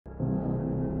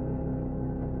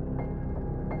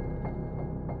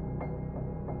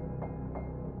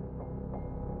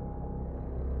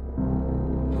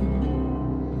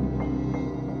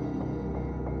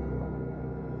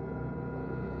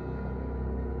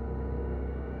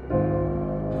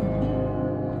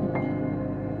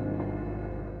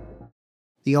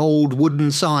The old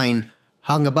wooden sign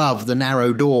hung above the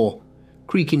narrow door,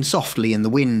 creaking softly in the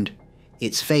wind.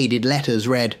 Its faded letters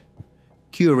read,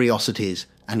 "Curiosities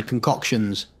and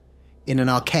Concoctions," in an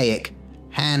archaic,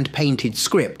 hand-painted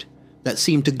script that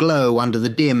seemed to glow under the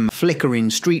dim, flickering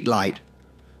streetlight.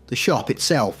 The shop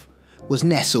itself was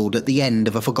nestled at the end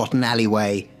of a forgotten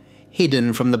alleyway,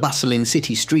 hidden from the bustling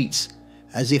city streets,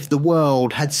 as if the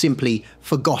world had simply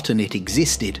forgotten it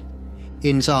existed.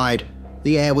 Inside,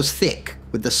 the air was thick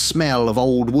with the smell of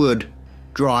old wood,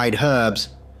 dried herbs,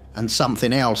 and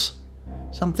something else.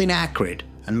 Something acrid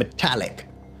and metallic,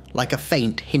 like a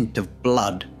faint hint of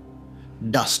blood.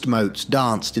 Dust motes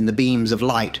danced in the beams of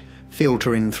light,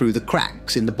 filtering through the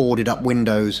cracks in the boarded-up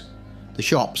windows. The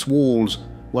shop's walls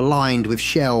were lined with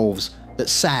shelves that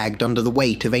sagged under the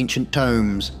weight of ancient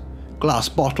tomes, glass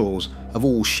bottles of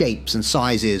all shapes and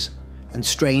sizes, and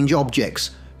strange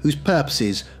objects whose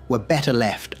purposes were better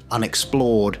left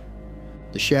unexplored.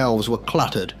 The shelves were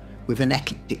cluttered with an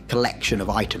eclectic collection of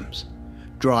items: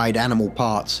 dried animal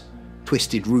parts,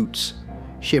 twisted roots,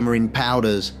 shimmering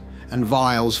powders, and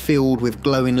vials filled with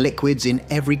glowing liquids in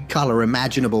every colour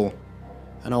imaginable.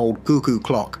 An old cuckoo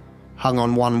clock hung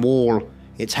on one wall,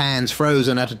 its hands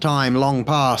frozen at a time long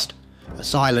past, a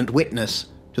silent witness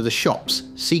to the shop's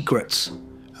secrets.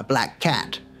 A black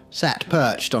cat sat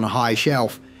perched on a high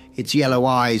shelf, its yellow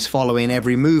eyes following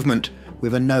every movement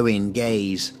with a knowing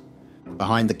gaze.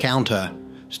 Behind the counter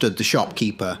stood the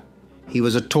shopkeeper. He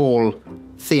was a tall,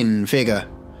 thin figure,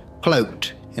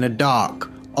 cloaked in a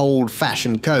dark,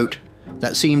 old-fashioned coat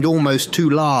that seemed almost too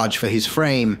large for his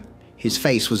frame. His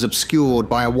face was obscured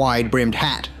by a wide-brimmed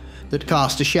hat that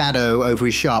cast a shadow over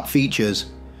his sharp features,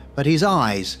 but his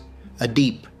eyes, a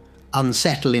deep,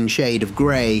 unsettling shade of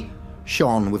grey,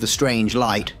 shone with a strange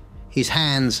light. His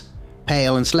hands,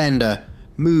 pale and slender,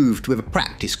 moved with a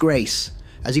practiced grace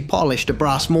as he polished a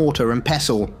brass mortar and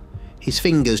pestle, his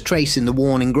fingers tracing the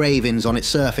worn engravings on its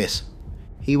surface.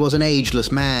 He was an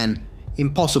ageless man,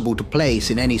 impossible to place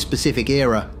in any specific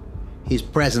era. His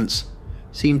presence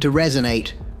seemed to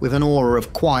resonate with an aura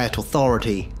of quiet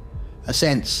authority, a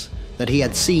sense that he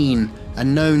had seen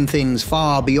and known things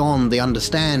far beyond the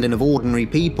understanding of ordinary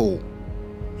people.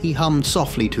 He hummed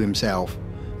softly to himself,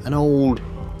 an old,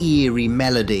 eerie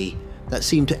melody that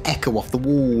seemed to echo off the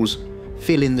walls,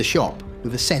 filling the shop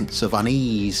with a sense of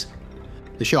unease.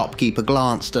 The shopkeeper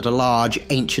glanced at a large,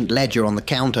 ancient ledger on the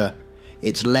counter,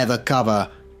 its leather cover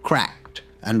cracked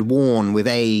and worn with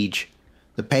age.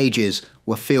 The pages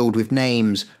were filled with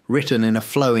names written in a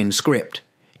flowing script,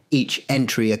 each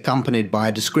entry accompanied by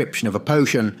a description of a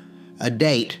potion, a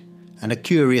date, and a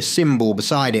curious symbol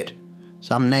beside it.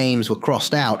 Some names were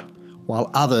crossed out, while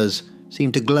others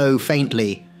seemed to glow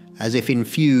faintly, as if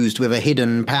infused with a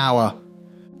hidden power.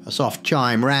 A soft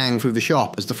chime rang through the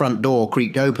shop as the front door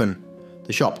creaked open.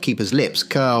 The shopkeeper's lips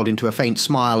curled into a faint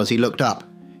smile as he looked up.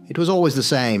 It was always the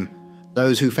same.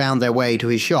 Those who found their way to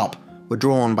his shop were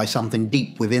drawn by something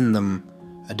deep within them,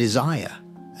 a desire,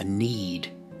 a need.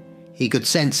 He could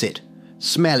sense it,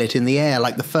 smell it in the air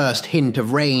like the first hint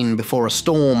of rain before a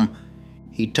storm.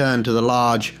 He turned to the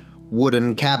large,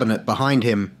 wooden cabinet behind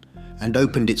him and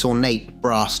opened its ornate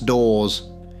brass doors.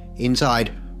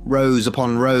 Inside, rows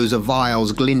upon rows of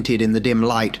vials glinted in the dim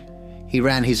light. He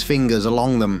ran his fingers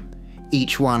along them,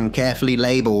 each one carefully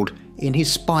labelled in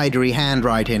his spidery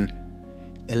handwriting: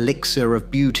 elixir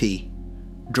of beauty,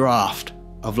 draught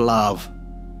of love,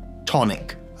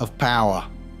 tonic of power,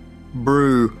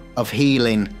 brew of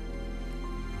healing.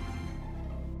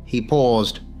 He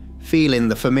paused, feeling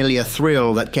the familiar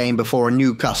thrill that came before a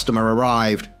new customer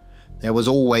arrived. There was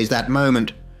always that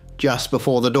moment, just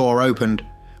before the door opened,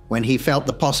 when he felt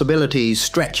the possibilities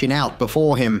stretching out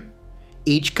before him.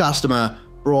 Each customer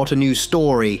brought a new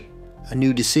story, a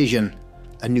new decision,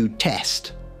 a new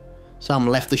test. Some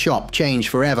left the shop changed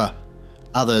forever.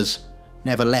 Others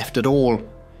never left at all.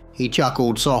 He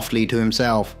chuckled softly to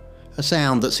himself, a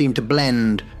sound that seemed to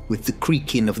blend with the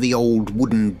creaking of the old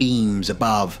wooden beams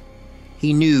above.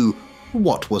 He knew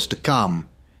what was to come,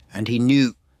 and he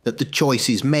knew that the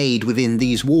choices made within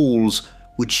these walls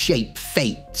would shape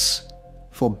fates,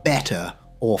 for better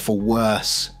or for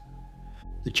worse.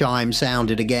 The chime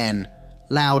sounded again,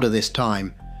 louder this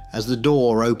time, as the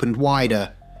door opened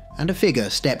wider, and a figure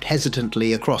stepped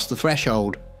hesitantly across the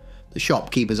threshold. The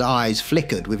shopkeeper's eyes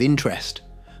flickered with interest.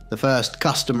 The first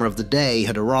customer of the day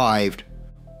had arrived.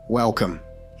 "Welcome,"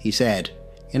 he said,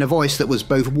 in a voice that was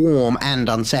both warm and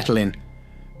unsettling.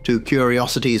 "To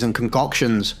Curiosities and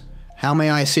Concoctions. How may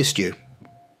I assist you?"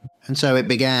 And so it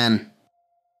began.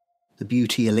 The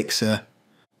beauty elixir.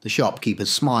 The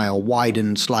shopkeeper's smile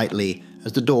widened slightly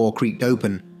as the door creaked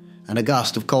open, and a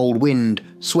gust of cold wind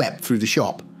swept through the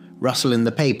shop, rustling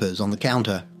the papers on the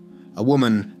counter. A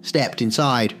woman stepped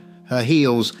inside, her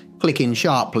heels clicking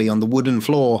sharply on the wooden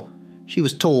floor. She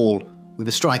was tall, with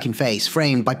a striking face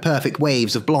framed by perfect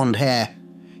waves of blonde hair.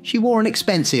 She wore an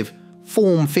expensive,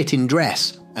 form-fitting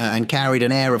dress and carried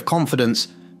an air of confidence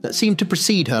that seemed to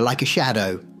precede her like a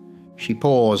shadow. She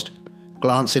paused,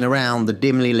 glancing around the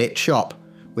dimly lit shop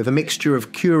with a mixture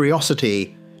of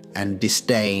curiosity and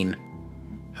disdain.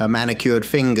 Her manicured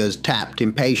fingers tapped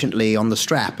impatiently on the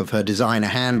strap of her designer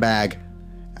handbag.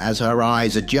 As her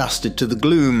eyes adjusted to the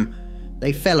gloom,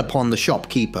 they fell upon the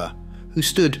shopkeeper, who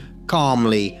stood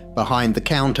calmly behind the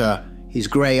counter, his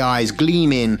grey eyes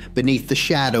gleaming beneath the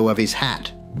shadow of his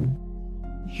hat.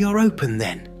 "You're open,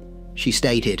 then," she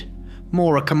stated,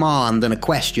 more a command than a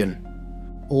question.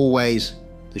 "Always,"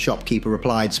 the shopkeeper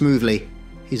replied smoothly,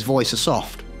 his voice a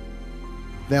soft,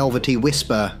 velvety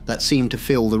whisper that seemed to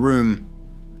fill the room.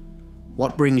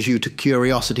 "What brings you to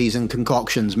Curiosities and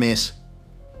Concoctions, miss?"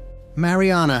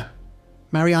 Mariana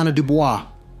Dubois,"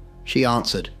 she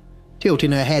answered,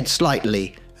 tilting her head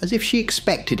slightly as if she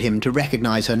expected him to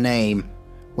recognize her name.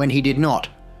 When he did not,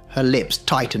 her lips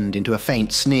tightened into a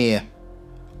faint sneer.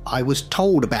 "I was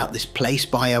told about this place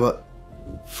by a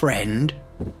friend,"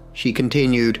 she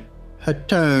continued, her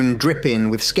tone dripping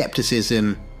with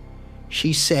skepticism.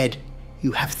 "She said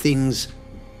you have things,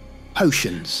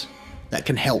 potions, that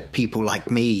can help people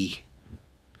like me."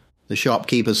 The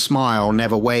shopkeeper's smile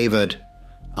never wavered.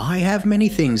 "I have many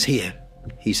things here,"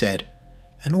 he said,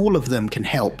 "and all of them can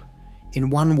help, in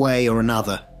one way or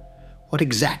another. What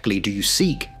exactly do you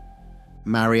seek?"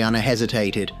 Mariana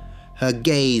hesitated, her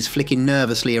gaze flicking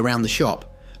nervously around the shop.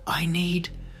 "I need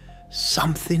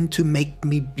something to make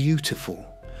me beautiful,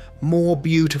 more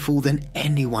beautiful than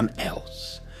anyone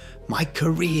else. My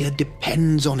career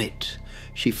depends on it,"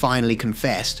 she finally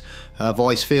confessed, her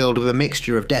voice filled with a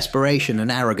mixture of desperation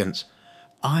and arrogance.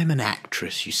 "I'm an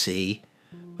actress, you see,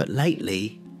 but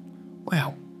lately,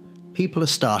 well, people are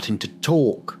starting to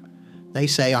talk. They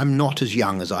say I'm not as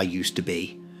young as I used to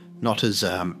be, not as,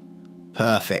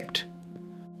 perfect."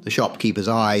 The shopkeeper's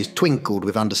eyes twinkled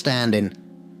with understanding.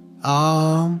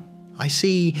 I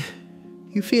see.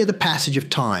 You fear the passage of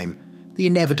time, the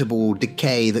inevitable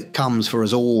decay that comes for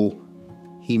us all,"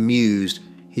 he mused,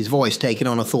 his voice taking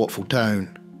on a thoughtful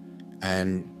tone.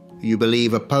 "And you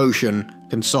believe a potion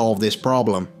can solve this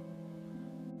problem?"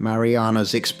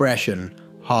 Mariana's expression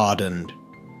hardened.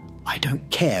 "I don't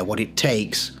care what it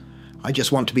takes. I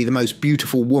just want to be the most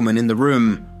beautiful woman in the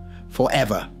room,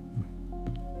 forever."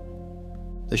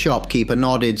 The shopkeeper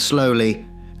nodded slowly,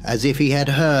 as if he had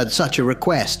heard such a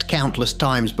request countless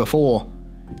times before.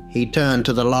 He turned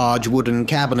to the large wooden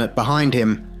cabinet behind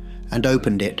him and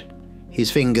opened it,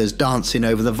 his fingers dancing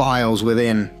over the vials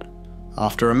within.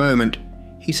 After a moment,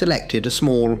 he selected a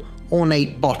small,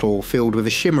 ornate bottle filled with a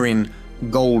shimmering,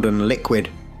 golden liquid.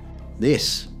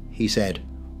 "This," he said,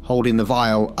 holding the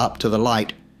vial up to the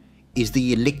light, "is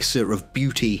the elixir of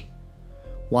beauty.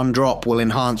 One drop will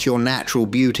enhance your natural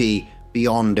beauty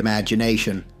beyond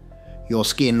imagination. Your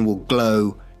skin will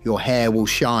glow, your hair will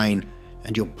shine,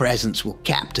 and your presence will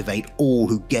captivate all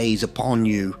who gaze upon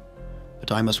you.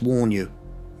 But I must warn you,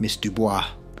 Miss Dubois,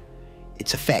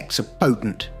 its effects are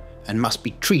potent and must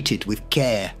be treated with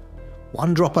care.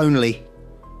 One drop only."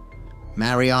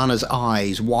 Mariana's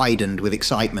eyes widened with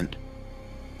excitement.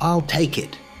 "I'll take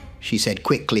it," she said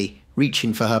quickly,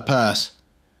 reaching for her purse.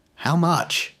 "How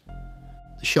much?"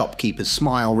 The shopkeeper's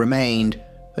smile remained,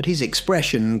 but his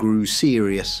expression grew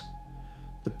serious.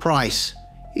 "The price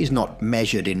is not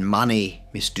measured in money,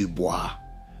 Miss Dubois,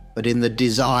 but in the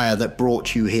desire that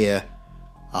brought you here.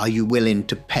 Are you willing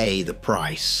to pay the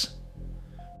price?"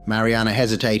 Mariana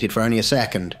hesitated for only a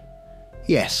second.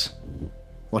 "Yes,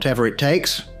 whatever it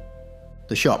takes."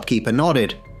 The shopkeeper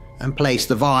nodded and placed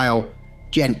the vial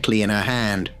gently in her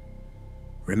hand.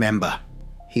 "Remember,"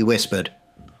 he whispered,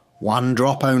 "one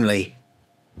drop only."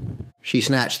 She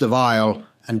snatched the vial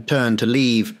and turned to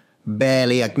leave,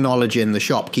 barely acknowledging the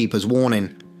shopkeeper's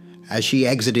warning. As she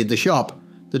exited the shop,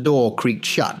 the door creaked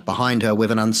shut behind her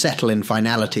with an unsettling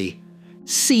finality.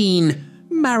 Scene!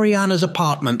 Mariana's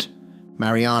apartment.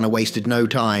 Mariana wasted no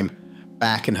time.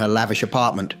 Back in her lavish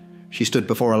apartment, she stood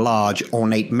before a large,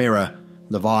 ornate mirror,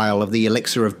 the vial of the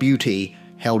elixir of beauty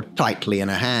held tightly in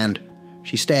her hand.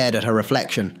 She stared at her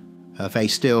reflection, her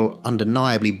face still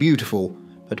undeniably beautiful,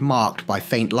 but marked by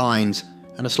faint lines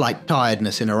and a slight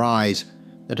tiredness in her eyes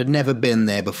that had never been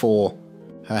there before.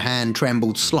 Her hand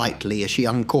trembled slightly as she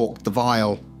uncorked the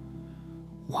vial.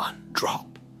 "One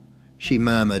drop," she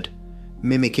murmured,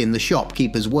 mimicking the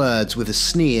shopkeeper's words with a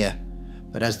sneer,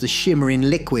 but as the shimmering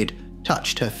liquid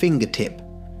touched her fingertip,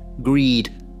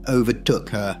 Greed overtook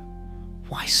her.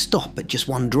 Why stop at just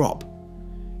one drop?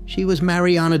 She was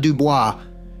Mariana Dubois.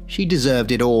 She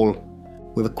deserved it all.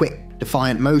 With a quick,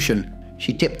 defiant motion,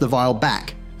 she tipped the vial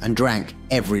back and drank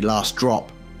every last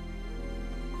drop.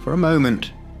 For a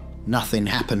moment, nothing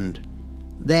happened.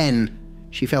 Then,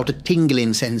 she felt a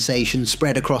tingling sensation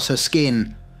spread across her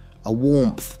skin, a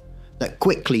warmth that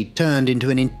quickly turned into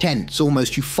an intense,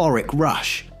 almost euphoric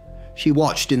rush. She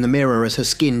watched in the mirror as her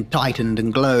skin tightened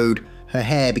and glowed, her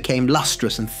hair became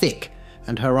lustrous and thick,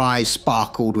 and her eyes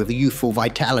sparkled with a youthful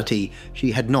vitality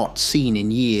she had not seen in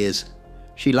years.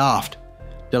 She laughed,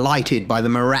 delighted by the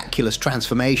miraculous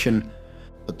transformation,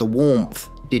 but the warmth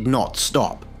did not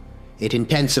stop. It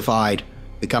intensified,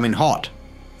 becoming hot,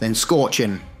 then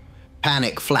scorching.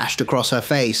 Panic flashed across her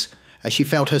face as she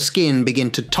felt her skin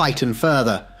begin to tighten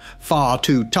further, far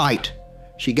too tight.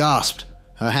 She gasped,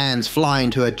 her hands flying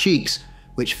to her cheeks,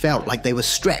 which felt like they were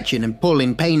stretching and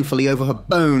pulling painfully over her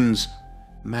bones.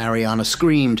 Mariana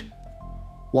screamed,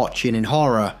 watching in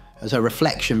horror as her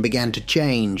reflection began to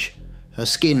change. Her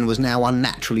skin was now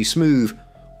unnaturally smooth,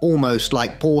 almost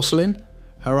like porcelain,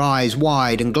 her eyes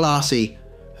wide and glassy,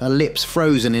 her lips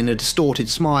frozen in a distorted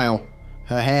smile.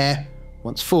 Her hair,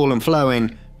 once full and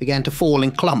flowing, began to fall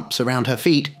in clumps around her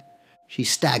feet. She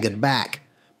staggered back,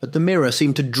 but the mirror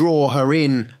seemed to draw her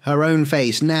in, her own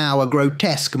face now a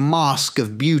grotesque mask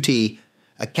of beauty,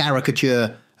 a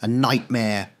caricature, a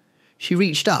nightmare. She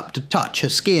reached up to touch her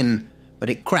skin, but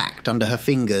it cracked under her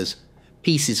fingers,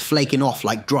 pieces flaking off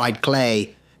like dried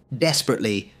clay.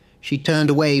 Desperately, she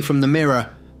turned away from the mirror,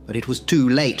 but it was too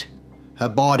late. Her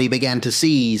body began to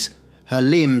seize, her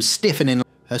limbs stiffening.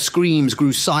 Her screams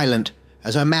grew silent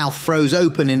as her mouth froze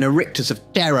open in a rictus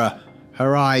of terror,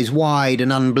 her eyes wide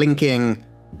and unblinking.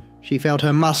 She felt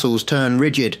her muscles turn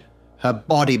rigid, her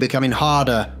body becoming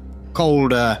harder,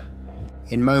 colder.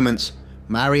 In moments,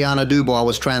 Mariana Dubois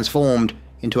was transformed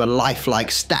into a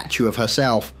lifelike statue of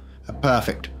herself, a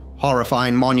perfect,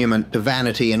 horrifying monument to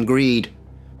vanity and greed.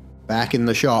 Back in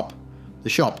the shop, the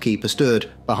shopkeeper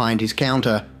stood behind his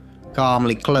counter,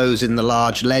 calmly closing the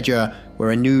large ledger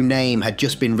where a new name had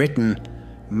just been written,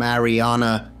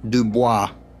 Mariana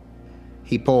Dubois.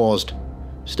 He paused,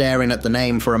 staring at the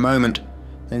name for a moment,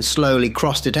 then slowly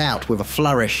crossed it out with a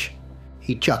flourish.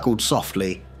 He chuckled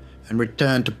softly and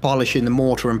returned to polishing the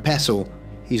mortar and pestle,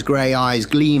 his grey eyes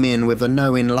gleaming with a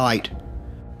knowing light.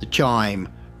 The chime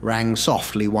rang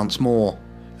softly once more,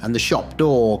 and the shop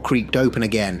door creaked open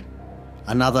again.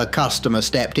 Another customer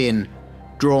stepped in,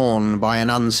 drawn by an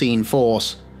unseen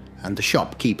force, and the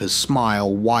shopkeeper's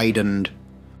smile widened.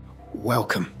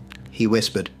 "Welcome," he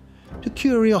whispered, "to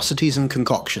Curiosities and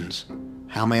Concoctions.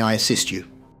 How may I assist you?"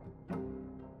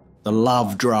 The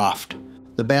love draft.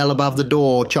 The bell above the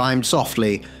door chimed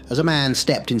softly as a man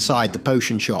stepped inside the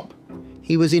potion shop.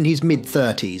 He was in his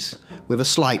mid-30s, with a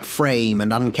slight frame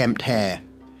and unkempt hair.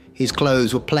 His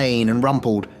clothes were plain and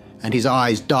rumpled, and his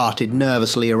eyes darted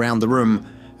nervously around the room,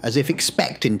 as if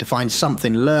expecting to find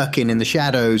something lurking in the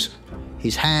shadows.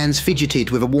 His hands fidgeted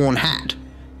with a worn hat,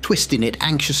 twisting it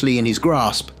anxiously in his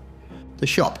grasp. The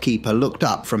shopkeeper looked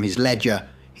up from his ledger,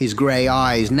 his grey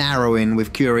eyes narrowing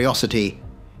with curiosity.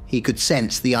 He could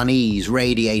sense the unease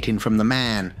radiating from the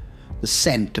man, the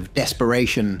scent of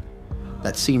desperation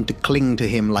that seemed to cling to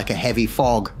him like a heavy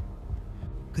fog.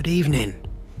 "Good evening,"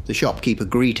 the shopkeeper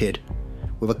greeted,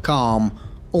 with a calm,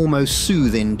 almost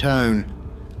soothing tone.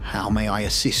 "How may I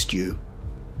assist you?"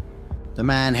 The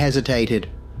man hesitated,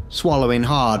 swallowing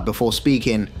hard before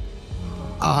speaking.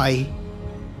 I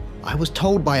was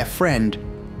told by a friend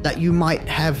that you might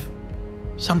have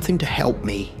something to help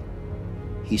me,"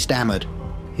 he stammered,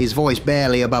 his voice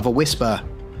barely above a whisper.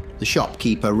 The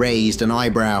shopkeeper raised an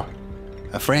eyebrow.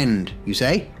 "A friend, you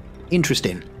say?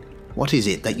 Interesting. What is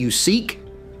it that you seek?"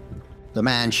 The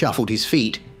man shuffled his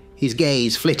feet, his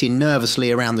gaze flitting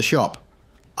nervously around the shop.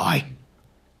 I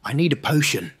need a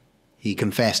potion," he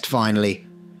confessed finally.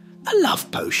 "A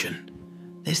love potion.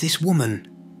 There's this woman,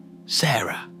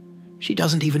 Sarah. She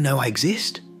doesn't even know I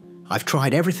exist. I've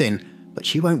tried everything, but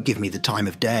she won't give me the time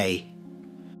of day."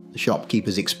 The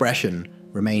shopkeeper's expression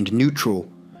remained neutral,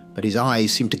 but his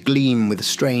eyes seemed to gleam with a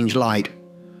strange light.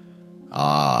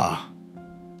 "Ah,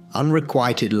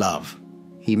 unrequited love,"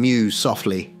 he mused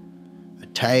softly. "A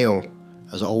tale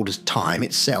as old as time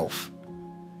itself.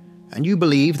 And you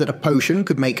believe that a potion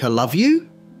could make her love you?"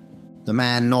 The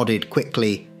man nodded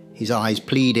quickly, his eyes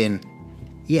pleading.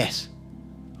 "Yes,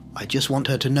 I just want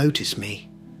her to notice me,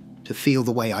 to feel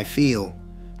the way I feel,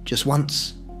 just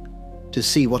once, to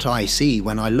see what I see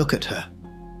when I look at her."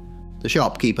 The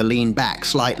shopkeeper leaned back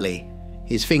slightly,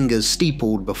 his fingers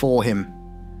steepled before him.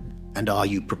 "And are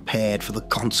you prepared for the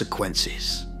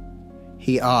consequences?"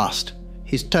 he asked,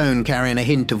 his tone carrying a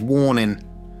hint of warning.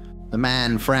 The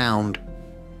man frowned.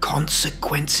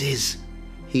 "Consequences,"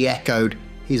 he echoed,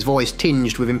 his voice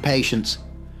tinged with impatience.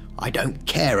 "I don't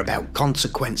care about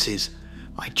consequences.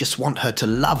 I just want her to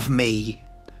love me."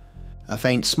 A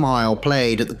faint smile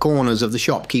played at the corners of the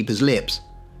shopkeeper's lips.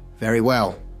 "Very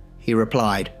well," he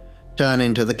replied,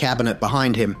 turning to the cabinet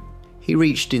behind him. He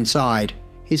reached inside,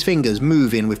 his fingers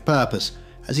moving with purpose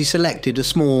as he selected a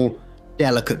small,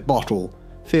 delicate bottle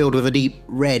filled with a deep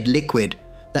red liquid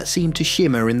that seemed to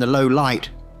shimmer in the low light.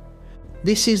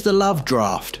 "This is the love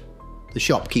draught," the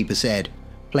shopkeeper said,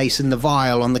 placing the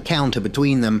vial on the counter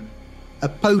between them. "A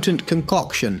potent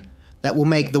concoction that will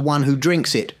make the one who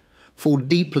drinks it fall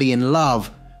deeply in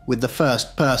love with the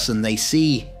first person they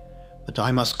see. But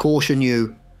I must caution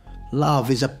you, love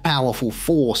is a powerful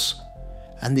force,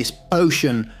 and this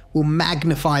potion will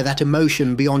magnify that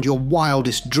emotion beyond your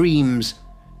wildest dreams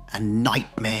and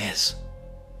nightmares."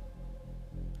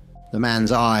 The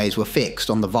man's eyes were fixed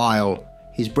on the vial,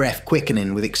 his breath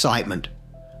quickening with excitement.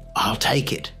 "I'll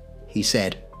take it," he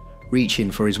said, reaching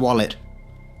for his wallet.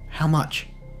 "How much?"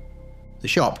 The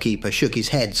shopkeeper shook his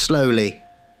head slowly.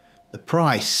 "The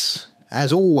price,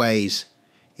 as always,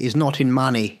 is not in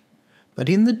money, but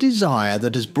in the desire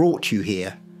that has brought you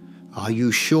here. Are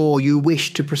you sure you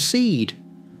wish to proceed?"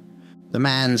 The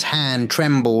man's hand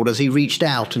trembled as he reached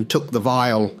out and took the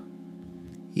vial.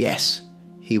 "Yes,"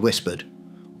 he whispered,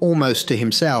 almost to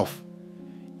himself.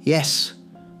 "Yes,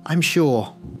 I'm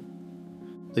sure."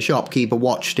 The shopkeeper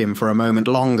watched him for a moment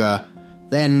longer,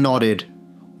 then nodded.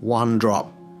 "One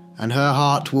drop, and her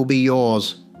heart will be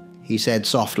yours," he said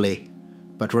softly.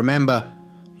 "But remember,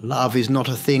 love is not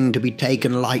a thing to be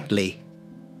taken lightly."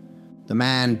 The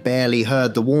man barely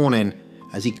heard the warning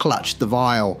as he clutched the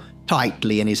vial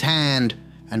tightly in his hand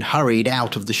and hurried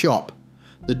out of the shop,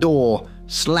 the door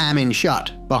slamming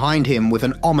shut behind him with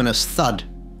an ominous thud.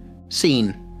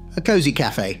 Scene: a cozy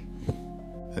cafe.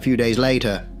 A few days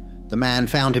later, the man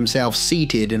found himself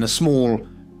seated in a small,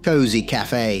 cozy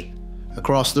cafe.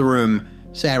 Across the room,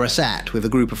 Sarah sat with a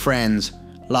group of friends,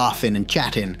 laughing and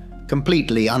chatting,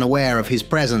 completely unaware of his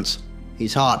presence.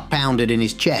 His heart pounded in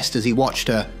his chest as he watched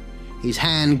her, his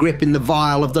hand gripping the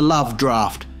vial of the love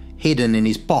draught hidden in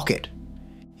his pocket.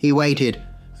 He waited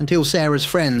until Sarah's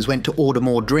friends went to order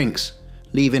more drinks,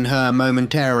 leaving her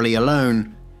momentarily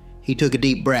alone. He took a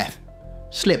deep breath,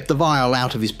 slipped the vial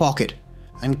out of his pocket,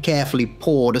 and carefully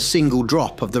poured a single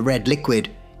drop of the red liquid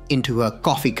into her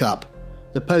coffee cup.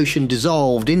 The potion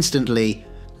dissolved instantly,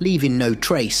 leaving no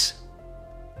trace.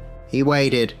 He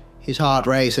waited, his heart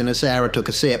racing as Sarah took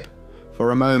a sip. For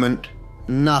a moment,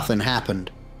 nothing happened.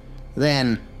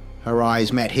 Then, her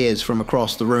eyes met his from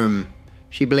across the room.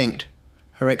 She blinked,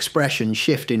 her expression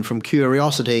shifting from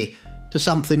curiosity to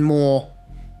something more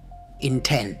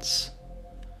intense.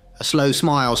 A slow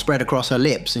smile spread across her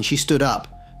lips and she stood up,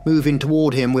 moving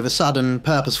toward him with a sudden,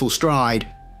 purposeful stride.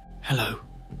 "Hello,"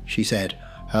 she said,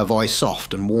 her voice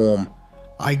soft and warm.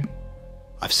 I've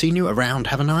seen you around,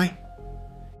 haven't I?"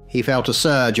 He felt a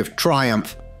surge of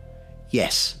triumph.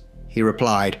 "Yes," he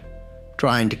replied,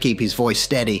 trying to keep his voice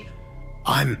steady.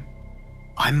 I'm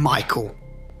Michael."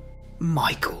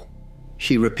 "Michael,"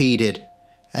 she repeated,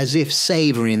 as if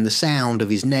savoring the sound of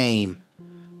his name.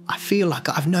 "I feel like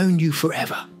I've known you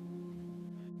forever."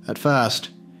 At first,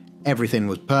 everything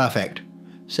was perfect.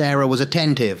 Sarah was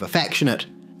attentive, affectionate,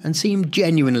 and seemed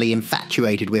genuinely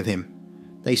infatuated with him.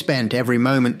 They spent every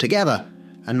moment together,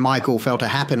 and Michael felt a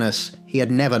happiness he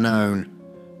had never known.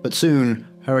 But soon,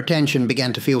 her attention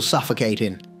began to feel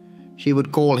suffocating. She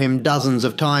would call him dozens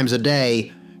of times a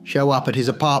day, show up at his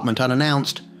apartment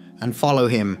unannounced, and follow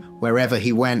him wherever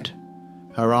he went.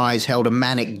 Her eyes held a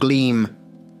manic gleam,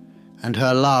 and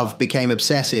her love became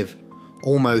obsessive,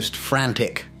 almost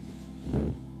frantic.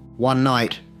 One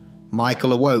night,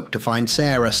 Michael awoke to find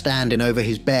Sarah standing over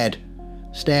his bed,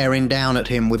 staring down at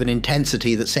him with an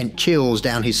intensity that sent chills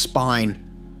down his spine.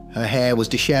 Her hair was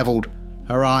disheveled,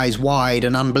 her eyes wide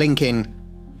and unblinking.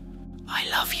 "I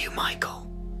love you, Michael,"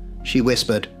 she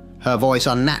whispered, her voice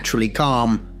unnaturally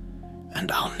calm,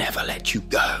 "and I'll never let you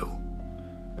go."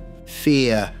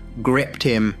 Fear gripped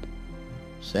him.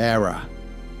 "Sarah,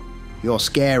 you're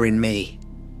scaring me,"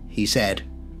 he said,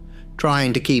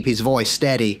 trying to keep his voice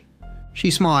steady.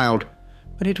 She smiled,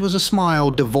 but it was a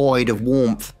smile devoid of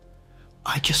warmth.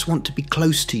 "I just want to be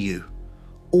close to you,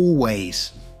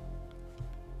 always."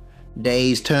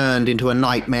 Days turned into a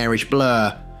nightmarish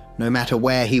blur. No matter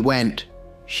where he went,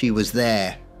 she was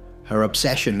there. Her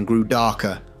obsession grew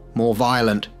darker, more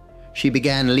violent. She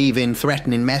began leaving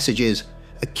threatening messages,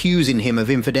 accusing him of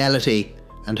infidelity,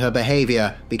 and her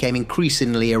behavior became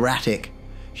increasingly erratic.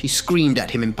 She screamed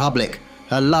at him in public,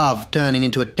 her love turning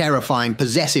into a terrifying,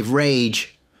 possessive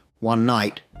rage. One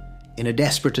night, in a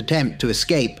desperate attempt to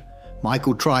escape,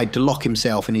 Michael tried to lock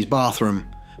himself in his bathroom,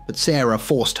 but Sarah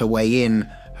forced her way in,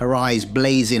 her eyes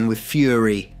blazing with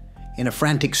fury. In a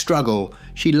frantic struggle,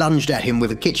 she lunged at him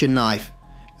with a kitchen knife,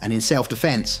 and in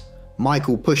self-defense,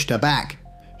 Michael pushed her back.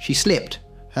 She slipped,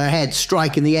 her head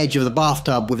striking the edge of the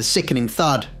bathtub with a sickening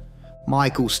thud.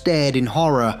 Michael stared in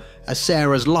horror as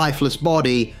Sarah's lifeless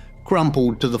body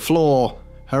crumpled to the floor,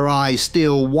 her eyes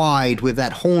still wide with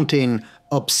that haunting,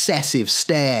 obsessive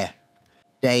stare.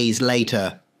 Days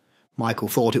later, Michael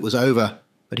thought it was over,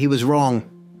 but he was wrong.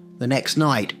 The next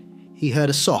night, he heard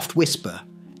a soft whisper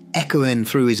echoing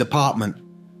through his apartment.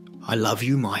 "I love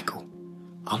you, Michael.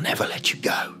 I'll never let you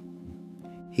go."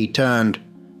 He turned,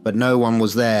 but no one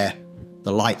was there.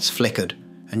 The lights flickered,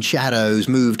 and shadows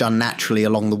moved unnaturally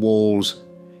along the walls.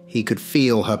 He could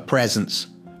feel her presence,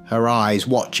 her eyes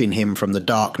watching him from the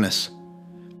darkness.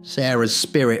 Sarah's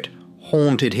spirit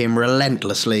haunted him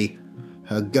relentlessly.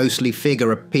 Her ghostly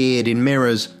figure appeared in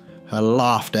mirrors, her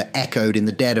laughter echoed in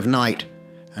the dead of night,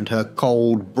 and her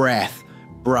cold breath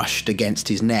brushed against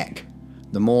his neck.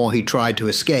 The more he tried to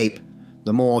escape,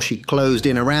 the more she closed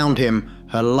in around him,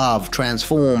 her love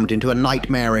transformed into a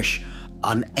nightmarish,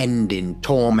 unending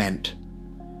torment.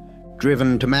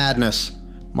 Driven to madness,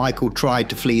 Michael tried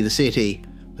to flee the city,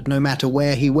 but no matter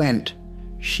where he went,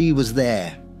 she was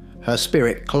there. Her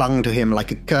spirit clung to him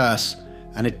like a curse,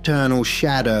 an eternal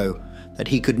shadow that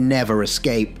he could never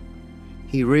escape.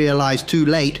 He realized too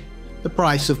late the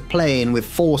price of playing with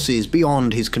forces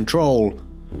beyond his control,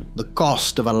 the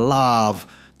cost of a love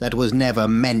that was never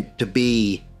meant to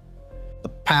be. The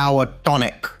power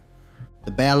tonic.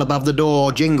 The bell above the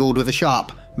door jingled with a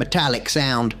sharp, metallic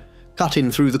sound, cutting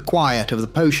through the quiet of the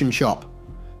potion shop.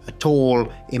 A tall,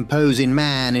 imposing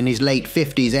man in his late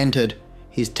 50s entered,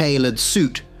 his tailored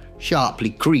suit sharply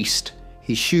creased,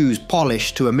 his shoes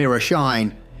polished to a mirror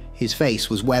shine. His face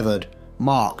was weathered,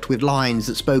 marked with lines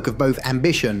that spoke of both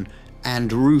ambition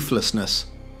and ruthlessness.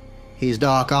 His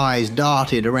dark eyes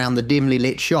darted around the dimly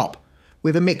lit shop,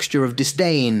 with a mixture of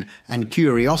disdain and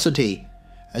curiosity,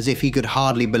 as if he could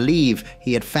hardly believe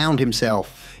he had found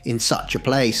himself in such a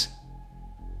place.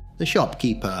 The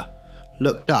shopkeeper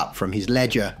looked up from his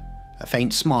ledger, a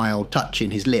faint smile touching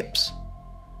his lips.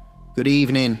 "Good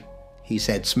evening," he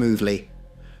said smoothly.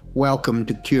 "Welcome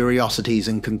to Curiosities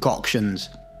and Concoctions.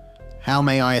 How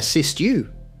may I assist you?"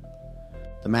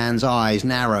 The man's eyes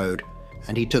narrowed,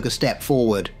 and he took a step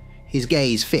forward, his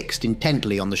gaze fixed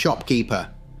intently on the shopkeeper.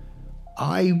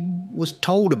 "I was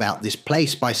told about this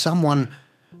place by someone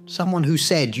who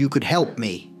said you could help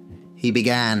me," he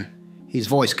began, his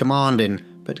voice commanding,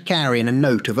 but carrying a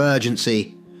note of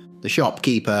urgency. The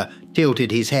shopkeeper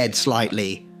tilted his head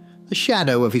slightly, the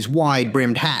shadow of his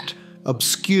wide-brimmed hat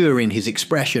obscuring his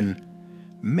expression.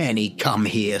 "Many come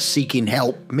here seeking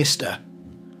help, mister."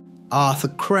 "Arthur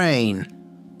Crane,"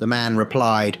 the man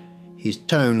replied, his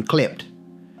tone clipped.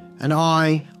 "And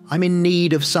I'm in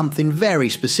need of something very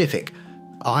specific.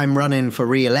 I'm running for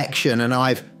re-election and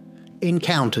I've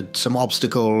encountered some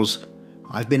obstacles.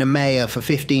 I've been a mayor for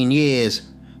 15 years.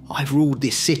 I've ruled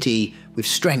this city with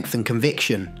strength and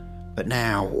conviction. But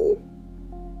now..."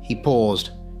 He paused,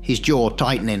 his jaw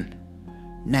tightening.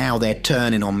 "Now they're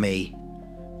turning on me.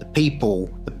 The people,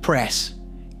 the press,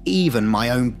 even my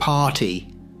own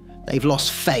party. They've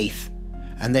lost faith,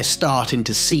 and they're starting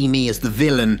to see me as the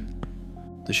villain."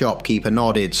 The shopkeeper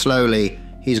nodded slowly,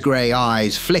 his grey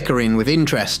eyes flickering with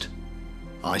interest.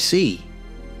 "I see,"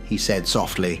 he said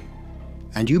softly.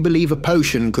 "And you believe a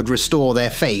potion could restore their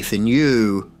faith in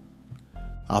you?"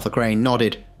 Arthur Crane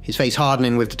nodded, his face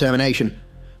hardening with determination.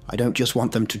 "I don't just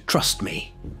want them to trust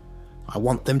me. I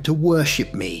want them to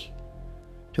worship me,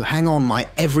 to hang on my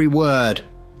every word.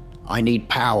 I need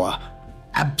power,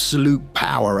 absolute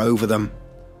power over them."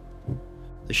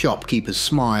 The shopkeeper's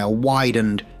smile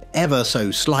widened ever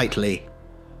so slightly.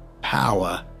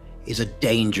 "Power is a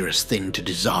dangerous thing to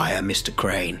desire, Mr.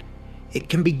 Crane. It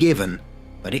can be given,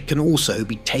 but it can also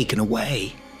be taken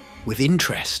away with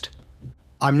interest."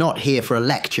 "I'm not here for a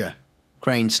lecture,"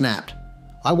 Crane snapped.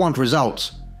 "I want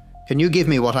results. Can you give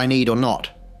me what I need or not?"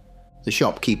 The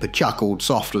shopkeeper chuckled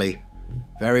softly.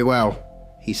 "Very well,"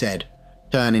 he said,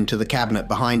 turning to the cabinet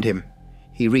behind him.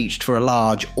 He reached for a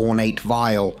large, ornate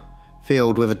vial,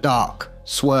 filled with a dark,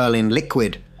 swirling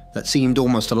liquid that seemed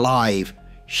almost alive,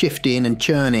 shifting and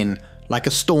churning like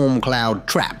a storm cloud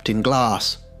trapped in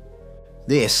glass.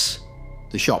 "This,"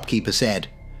 the shopkeeper said,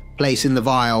 placing the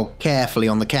vial carefully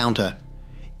on the counter,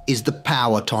 "is the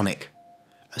power tonic.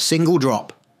 A single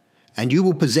drop, and you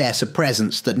will possess a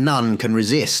presence that none can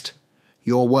resist.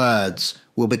 Your words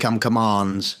will become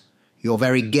commands. Your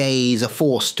very gaze a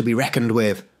force to be reckoned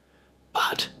with.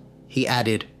 But, he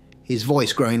added, his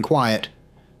voice growing quiet,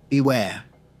 beware.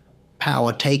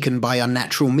 Power taken by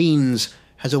unnatural means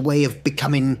has a way of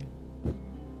becoming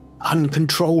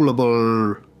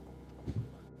uncontrollable.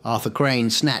 Arthur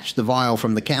Crane snatched the vial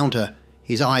from the counter,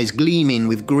 his eyes gleaming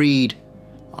with greed.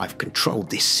 I've controlled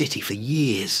this city for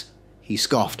years, he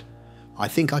scoffed. I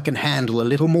think I can handle a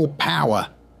little more power.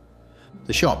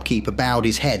 The shopkeeper bowed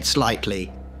his head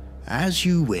slightly. As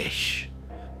you wish.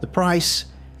 The price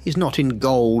is not in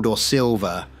gold or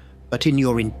silver, but in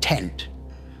your intent.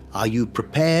 Are you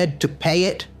prepared to pay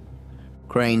it?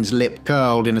 Crane's lip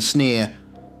curled in a sneer.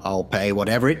 I'll pay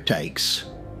whatever it takes.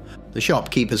 The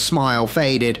shopkeeper's smile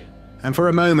faded, and for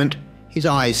a moment his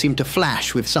eyes seemed to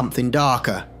flash with something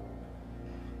darker.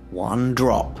 1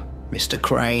 drop, Mr.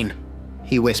 Crane,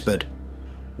 he whispered.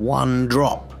 1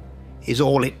 drop is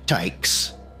all it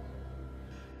takes.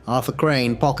 Arthur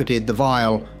Crane pocketed the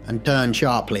vial and turned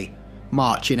sharply,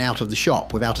 marching out of the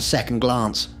shop without a second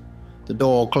glance. The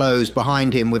door closed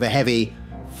behind him with a heavy,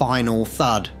 final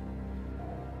thud.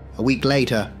 A week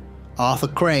later, Arthur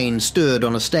Crane stood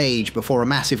on a stage before a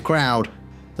massive crowd,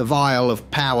 the vial of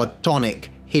power tonic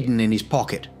hidden in his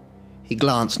pocket. He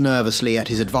glanced nervously at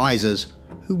his advisors,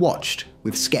 who watched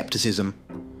with skepticism.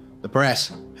 The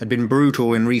press had been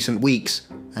brutal in recent weeks,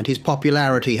 and his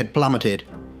popularity had plummeted.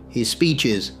 His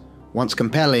speeches, once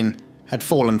compelling, had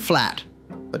fallen flat,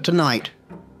 but tonight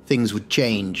things would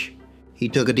change. He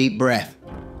took a deep breath,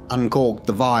 uncorked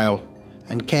the vial,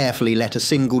 and carefully let a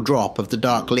single drop of the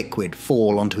dark liquid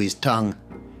fall onto his tongue.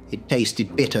 It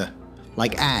tasted bitter,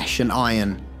 like ash and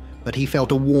iron, but he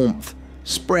felt a warmth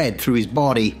spread through his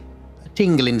body, a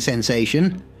tingling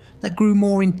sensation that grew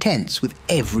more intense with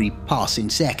every passing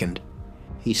second.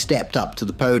 He stepped up to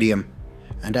the podium,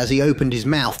 and as he opened his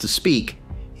mouth to speak,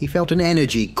 he felt an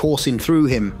energy coursing through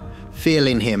him,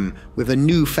 filling him with a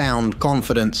newfound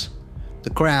confidence. The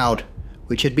crowd,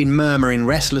 which had been murmuring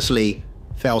restlessly,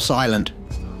 fell silent.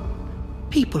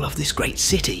 People of this great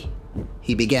city,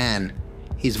 he began,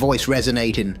 his voice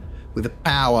resonating with a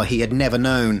power he had never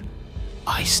known.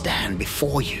 I stand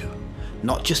before you,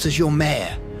 not just as your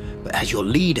mayor, but as your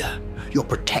leader, your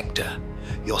protector,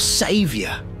 your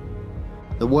savior.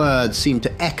 The words seemed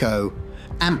to echo,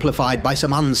 amplified by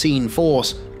some unseen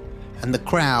force, and the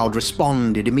crowd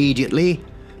responded immediately,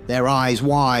 their eyes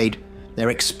wide, their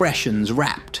expressions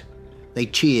rapt. They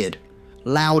cheered,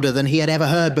 louder than he had ever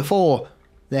heard before,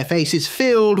 their faces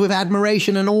filled with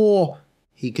admiration and awe.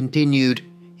 He continued,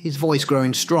 his voice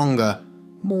growing stronger,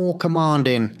 more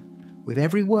commanding. With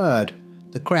every word,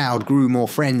 the crowd grew more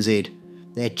frenzied,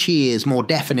 their cheers more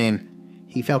deafening.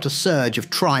 He felt a surge of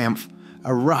triumph,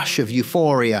 a rush of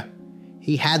euphoria.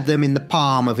 He had them in the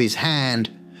palm of his hand,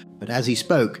 but as he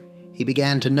spoke, he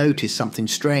began to notice something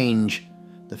strange.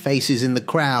 The faces in the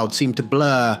crowd seemed to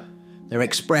blur, their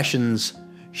expressions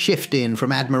shifting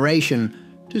from admiration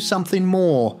to something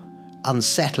more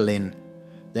unsettling.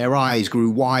 Their eyes grew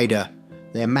wider,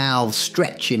 their mouths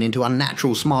stretching into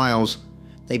unnatural smiles.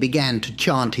 They began to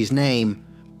chant his name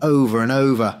over and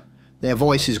over, their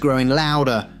voices growing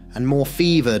louder and more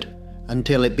fevered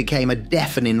until it became a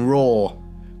deafening roar.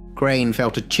 Crane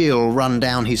felt a chill run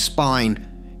down his spine.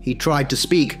 He tried to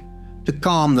speak, to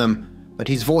calm them, but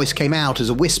his voice came out as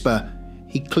a whisper.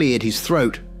 He cleared his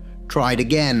throat, tried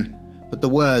again, but the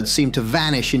words seemed to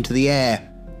vanish into the air.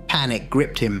 Panic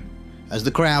gripped him. As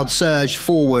the crowd surged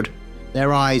forward,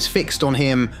 their eyes fixed on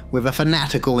him with a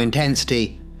fanatical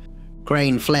intensity.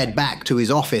 Crane fled back to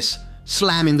his office,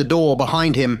 slamming the door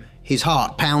behind him, his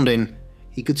heart pounding.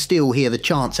 He could still hear the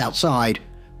chants outside,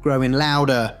 growing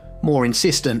louder, more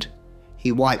insistent.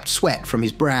 He wiped sweat from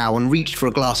his brow and reached for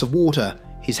a glass of water,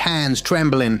 his hands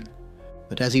trembling.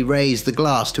 But as he raised the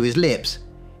glass to his lips,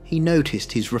 he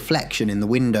noticed his reflection in the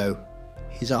window.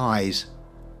 His eyes,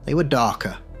 they were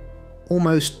darker,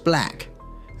 almost black,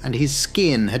 and his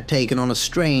skin had taken on a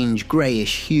strange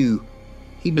greyish hue.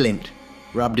 He blinked,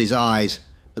 rubbed his eyes,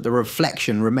 but the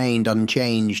reflection remained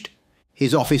unchanged.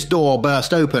 His office door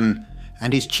burst open,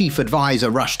 and his chief advisor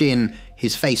rushed in,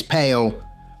 his face pale.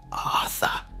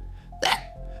 Arthur,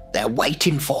 they're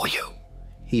waiting for you,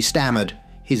 he stammered,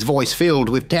 his voice filled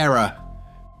with terror.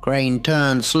 Crane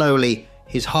turned slowly,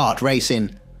 his heart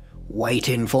racing.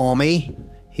 Waiting for me?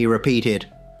 He repeated.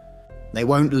 They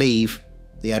won't leave,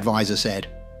 the advisor said.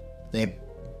 They're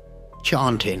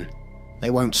chanting. They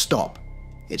won't stop.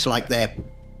 It's like they're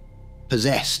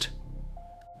possessed.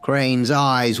 Crane's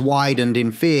eyes widened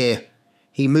in fear.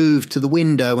 He moved to the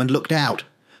window and looked out.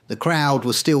 The crowd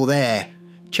was still there,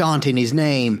 chanting his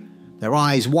name, their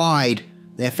eyes wide,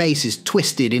 their faces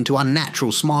twisted into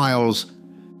unnatural smiles.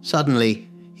 Suddenly,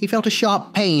 He felt a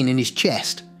sharp pain in his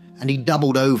chest, and he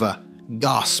doubled over,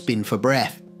 gasping for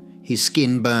breath. His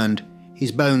skin burned.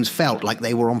 His bones felt like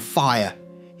they were on fire.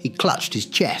 He clutched his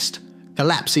chest,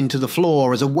 collapsing to the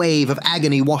floor as a wave of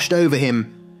agony washed over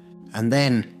him. And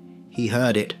then he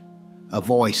heard it, a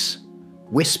voice,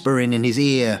 whispering in his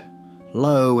ear,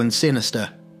 low and sinister.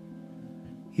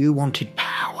 "You wanted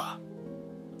power,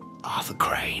 Arthur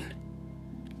Crane,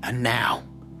 and now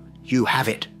you have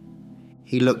it."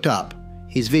 He looked up,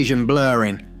 his vision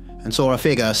blurring, and saw a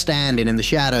figure standing in the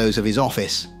shadows of his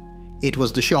office. It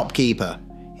was the shopkeeper,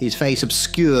 his face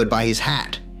obscured by his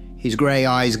hat, his grey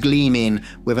eyes gleaming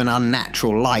with an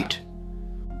unnatural light.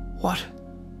 What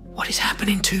is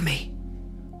happening to me?"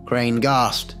 Crane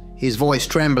gasped, his voice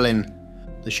trembling.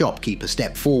 The shopkeeper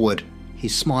stepped forward,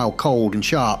 his smile cold and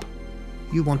sharp.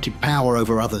 "You wanted power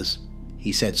over others,"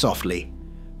 he said softly,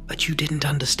 "but you didn't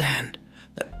understand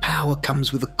that power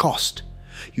comes with a cost.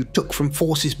 You took from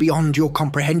forces beyond your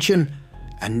comprehension,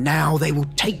 and now they will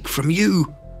take from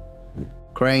you."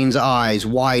 Crane's eyes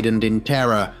widened in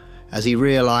terror as he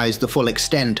realized the full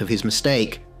extent of his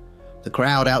mistake. The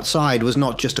crowd outside was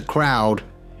not just a crowd,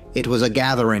 it was a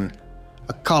gathering,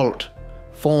 a cult,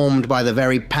 formed by the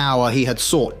very power he had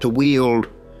sought to wield.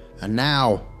 And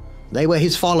now, they were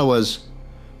his followers,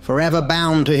 forever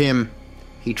bound to him.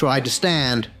 He tried to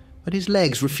stand, but his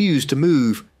legs refused to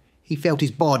move. He felt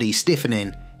his body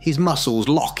stiffening, his muscles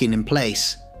locking in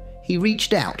place. He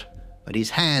reached out, but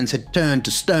his hands had turned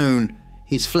to stone,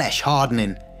 his flesh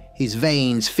hardening, his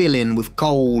veins filling with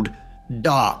cold,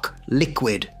 dark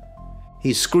liquid.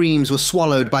 His screams were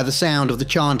swallowed by the sound of the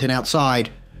chanting outside,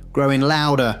 growing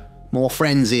louder, more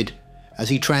frenzied, as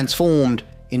he transformed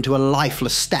into a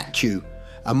lifeless statue,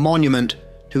 a monument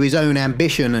to his own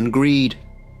ambition and greed.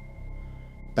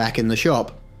 Back in the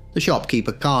shop, the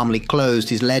shopkeeper calmly closed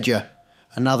his ledger,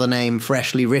 another name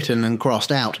freshly written and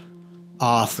crossed out,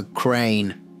 Arthur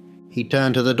Crane. He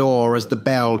turned to the door as the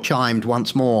bell chimed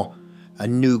once more. A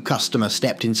new customer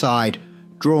stepped inside,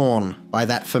 drawn by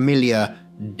that familiar,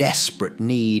 desperate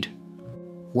need.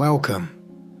 "Welcome,"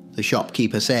 the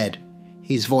shopkeeper said,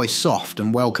 his voice soft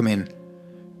and welcoming,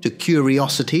 "to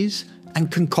Curiosities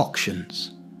and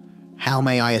Concoctions. How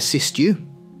may I assist you?"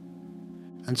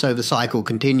 And so the cycle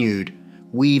continued,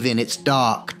 weaving its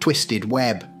dark, twisted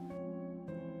web.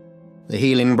 The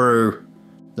healing brew.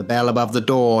 The bell above the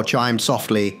door chimed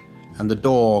softly, and the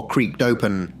door creaked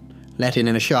open, letting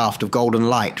in a shaft of golden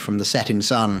light from the setting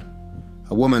sun.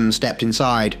 A woman stepped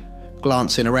inside,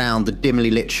 glancing around the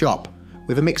dimly lit shop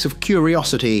with a mix of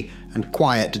curiosity and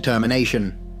quiet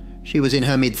determination. She was in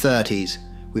her mid-30s,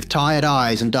 with tired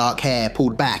eyes and dark hair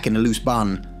pulled back in a loose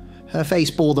bun. Her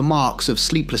face bore the marks of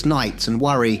sleepless nights and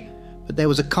worry, but there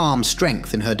was a calm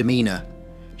strength in her demeanour.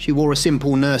 She wore a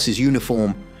simple nurse's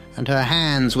uniform, and her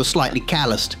hands were slightly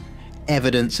calloused,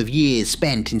 evidence of years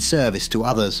spent in service to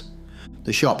others.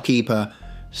 The shopkeeper,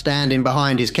 standing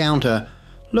behind his counter,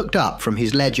 looked up from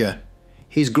his ledger.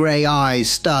 His grey eyes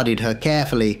studied her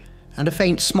carefully, and a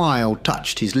faint smile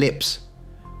touched his lips.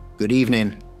 "Good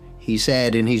evening," he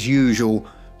said in his usual,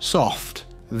 soft,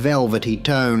 velvety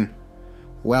tone.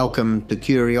 "Welcome to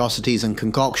Curiosities and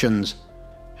Concoctions.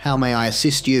 How may I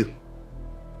assist you?"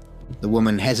 The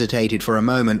woman hesitated for a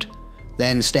moment,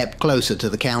 then stepped closer to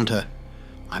the counter.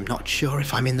 "I'm not sure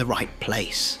if I'm in the right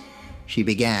place," she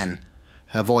began,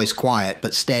 her voice quiet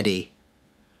but steady.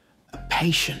 "A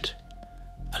patient,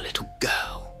 a little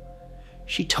girl.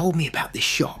 She told me about this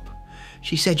shop.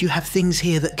 She said you have things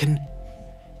here that can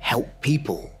help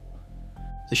people."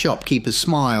 The shopkeeper's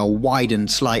smile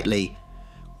widened slightly.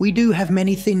 "We do have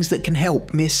many things that can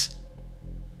help, miss."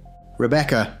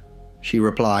 "Rebecca," she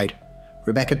replied.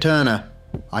 "Rebecca Turner.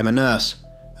 I'm a nurse,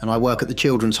 and I work at the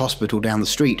children's hospital down the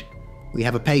street. We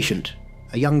have a patient,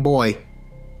 a young boy,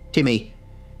 Timmy.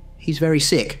 He's very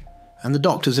sick, and the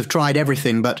doctors have tried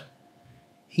everything, but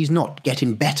he's not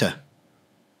getting better."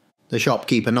 The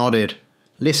shopkeeper nodded,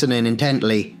 listening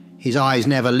intently, his eyes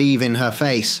never leaving her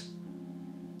face.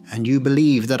 "And you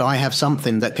believe that I have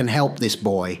something that can help this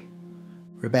boy?"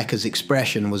 Rebecca's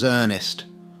expression was earnest,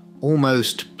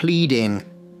 almost pleading.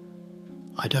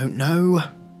 "I don't know,"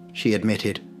 she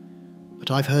admitted,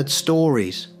 "but I've heard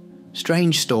stories,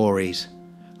 strange stories.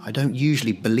 I don't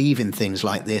usually believe in things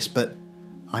like this, but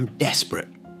I'm desperate.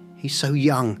 He's so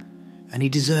young, and he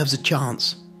deserves a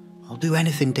chance. I'll do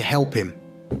anything to help him."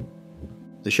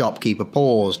 The shopkeeper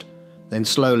paused, then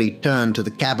slowly turned to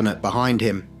the cabinet behind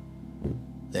him.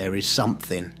 "There is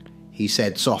something," he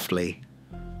said softly.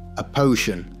 "A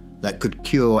potion that could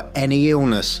cure any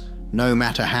illness, no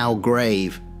matter how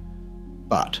grave.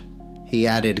 But," he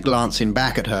added, glancing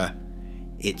back at her,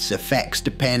 "its effects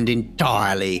depend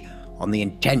entirely on the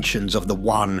intentions of the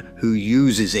one who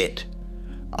uses it.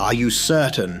 Are you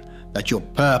certain that your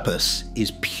purpose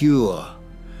is pure?"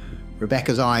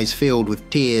 Rebecca's eyes filled with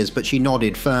tears, but she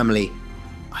nodded firmly.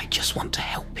 "I just want to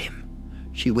help him,"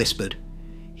 she whispered.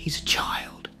 "He's a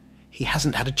child. He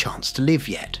hasn't had a chance to live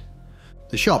yet."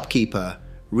 The shopkeeper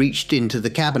reached into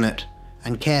the cabinet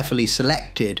and carefully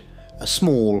selected a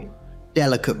small,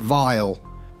 delicate vial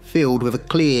filled with a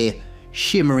clear,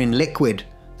 shimmering liquid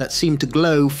that seemed to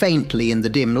glow faintly in the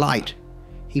dim light.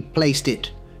 He placed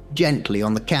it gently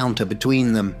on the counter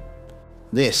between them.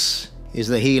 "This is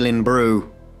the healing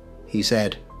brew," he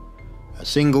said. "A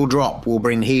single drop will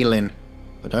bring healing,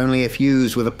 but only if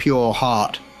used with a pure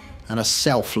heart and a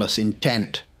selfless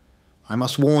intent. I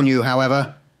must warn you,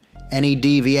 however, any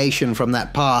deviation from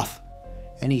that path,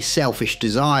 any selfish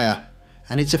desire,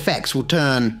 and its effects will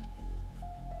turn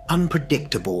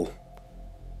unpredictable."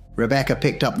 Rebecca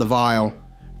picked up the vial,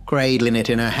 cradling it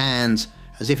in her hands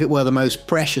as if it were the most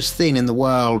precious thing in the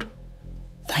world.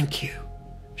 "Thank you,"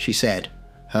 she said,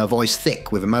 her voice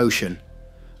thick with emotion.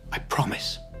 "I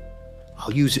promise.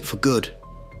 I'll use it for good."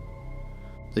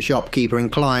 The shopkeeper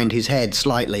inclined his head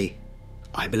slightly.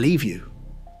 "I believe you,"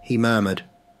 he murmured.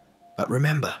 "But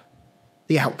remember,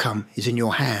 the outcome is in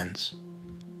your hands."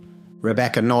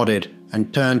 Rebecca nodded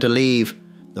and turned to leave,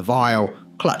 the vial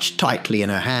clutched tightly in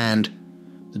her hand.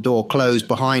 The door closed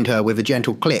behind her with a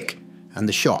gentle click, and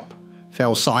the shop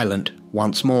fell silent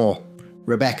once more.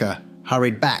 Rebecca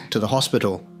hurried back to the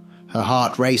hospital, her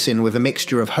heart racing with a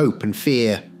mixture of hope and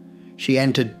fear. She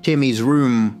entered Timmy's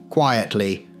room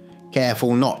quietly,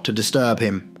 careful not to disturb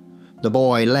him. The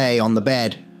boy lay on the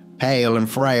bed, pale and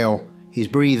frail, his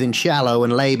breathing shallow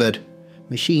and laboured.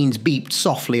 Machines beeped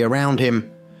softly around him,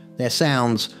 their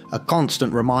sounds a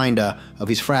constant reminder of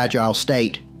his fragile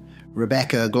state.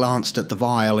 Rebecca glanced at the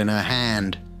vial in her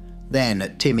hand, then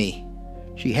at Timmy.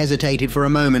 She hesitated for a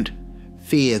moment,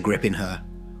 fear gripping her.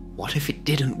 What if it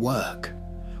didn't work?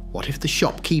 What if the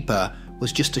shopkeeper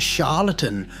was just a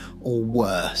charlatan, or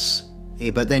worse?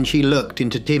 But then she looked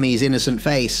into Timmy's innocent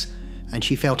face, and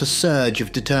she felt a surge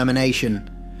of determination.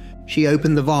 She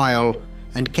opened the vial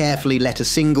and carefully let a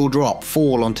single drop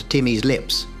fall onto Timmy's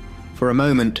lips. For a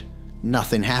moment,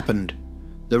 nothing happened.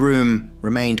 The room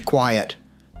remained quiet.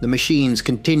 The machines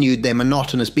continued their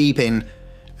monotonous beeping,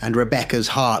 and Rebecca's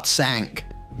heart sank.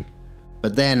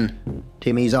 But then,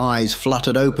 Timmy's eyes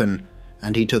fluttered open,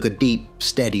 and he took a deep,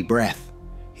 steady breath.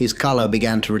 His colour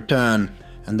began to return,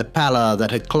 and the pallor that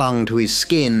had clung to his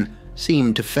skin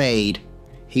seemed to fade.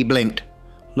 He blinked,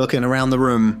 looking around the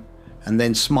room, and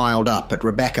then smiled up at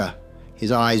Rebecca,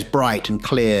 his eyes bright and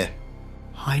clear.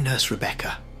 "Hi, Nurse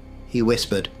Rebecca," he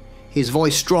whispered, his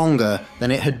voice stronger than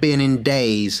it had been in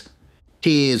days.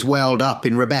 Tears welled up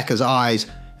in Rebecca's eyes,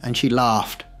 and she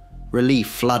laughed, relief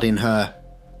flooding her.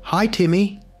 "Hi,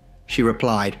 Timmy," she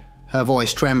replied, her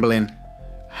voice trembling.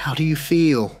 "How do you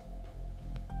feel?"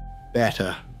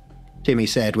 "Better," Timmy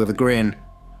said with a grin.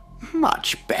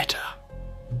 "Much better."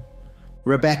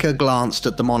 Rebecca glanced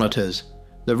at the monitors.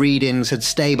 The readings had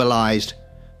stabilized.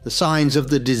 The signs of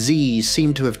the disease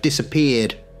seemed to have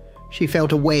disappeared. She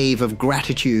felt a wave of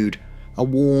gratitude, a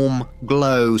warm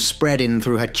glow spreading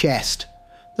through her chest.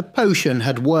 The potion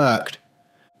had worked.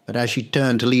 But as she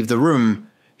turned to leave the room,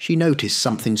 she noticed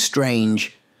something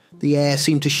strange. The air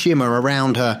seemed to shimmer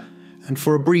around her, and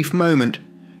for a brief moment,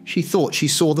 she thought she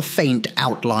saw the faint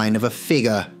outline of a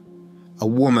figure. A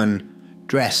woman,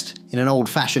 dressed in an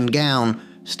old-fashioned gown,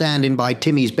 standing by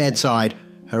Timmy's bedside,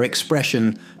 her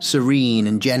expression serene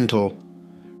and gentle.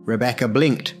 Rebecca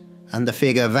blinked, and the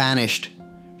figure vanished.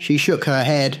 She shook her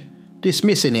head,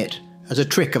 dismissing it as a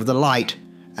trick of the light,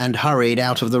 and hurried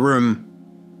out of the room.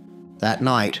 That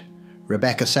night,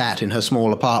 Rebecca sat in her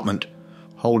small apartment,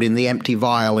 holding the empty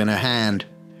vial in her hand.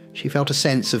 She felt a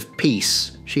sense of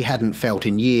peace she hadn't felt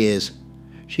in years.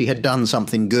 She had done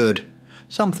something good,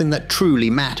 something that truly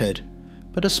mattered.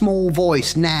 But a small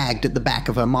voice nagged at the back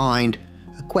of her mind,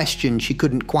 a question she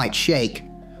couldn't quite shake.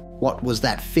 What was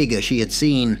that figure she had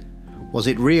seen? Was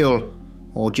it real,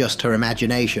 or just her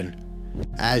imagination?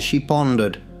 As she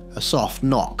pondered, a soft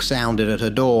knock sounded at her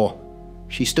door.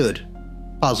 She stood,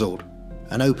 puzzled,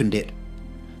 and opened it.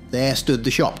 There stood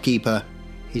the shopkeeper,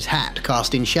 his hat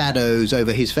casting shadows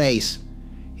over his face,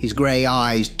 his grey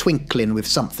eyes twinkling with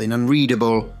something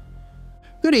unreadable.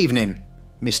 "Good evening,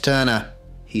 Miss Turner,"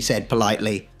 he said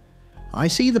politely. "I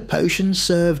see the potion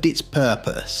served its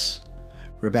purpose."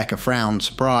 Rebecca frowned,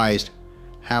 surprised.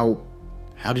 How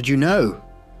did you know?"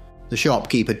 The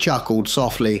shopkeeper chuckled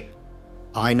softly.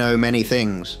 "I know many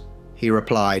things," he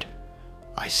replied.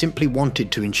 "I simply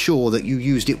wanted to ensure that you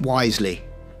used it wisely.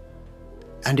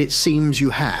 And it seems you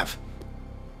have."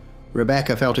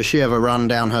 Rebecca felt a shiver run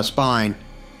down her spine.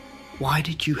 "Why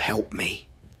did you help me?"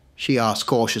 she asked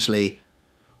cautiously.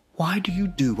 "Why do you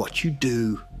do what you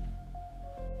do?"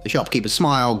 The shopkeeper's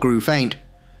smile grew faint.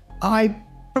 "I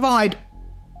provide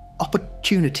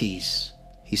opportunities,"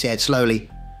 he said slowly.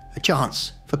 "A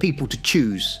chance for people to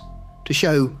choose, to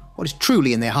show what is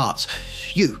truly in their hearts.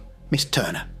 You, Miss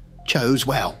Turner, chose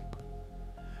well."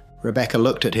 Rebecca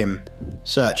looked at him,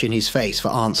 searching his face for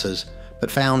answers,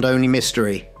 but found only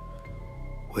mystery.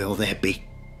 "Will there be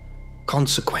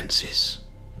consequences?"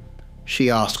 she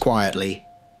asked quietly.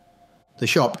 The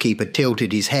shopkeeper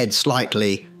tilted his head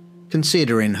slightly,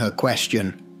 considering her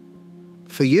question.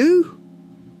 "For you?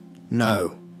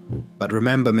 No. But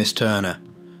remember, Miss Turner,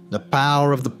 the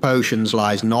power of the potions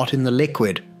lies not in the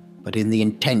liquid, but in the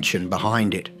intention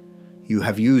behind it. You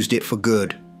have used it for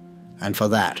good, and for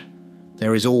that,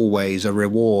 there is always a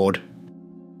reward."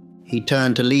 He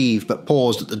turned to leave, but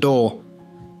paused at the door.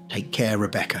 "Take care,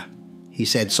 Rebecca," he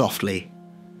said softly.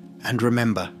 "And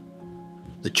remember,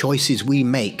 the choices we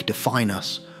make define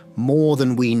us more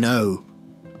than we know."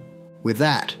 With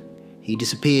that, he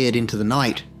disappeared into the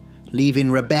night,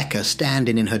 leaving Rebecca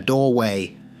standing in her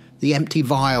doorway, the empty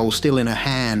vial still in her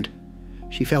hand.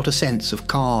 She felt a sense of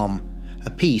calm, a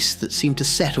peace that seemed to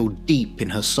settle deep in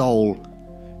her soul.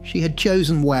 She had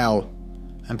chosen well,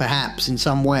 and perhaps in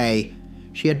some way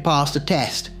she had passed a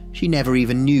test she never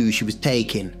even knew she was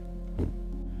taking.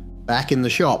 Back in the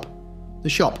shop, the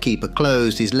shopkeeper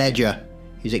closed his ledger,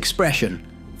 his expression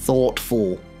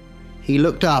thoughtful. He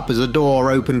looked up as the door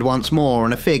opened once more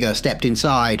and a figure stepped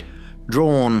inside,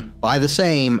 drawn by the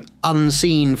same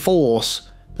unseen force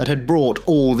that had brought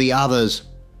all the others.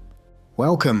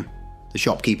 "Welcome," the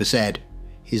shopkeeper said,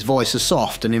 his voice as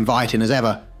soft and inviting as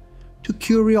ever, "to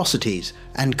Curiosities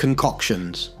and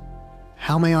Concoctions.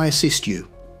 How may I assist you?"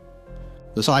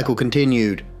 The cycle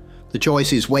continued, the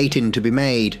choices waiting to be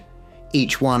made,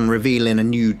 each one revealing a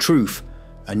new truth,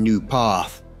 a new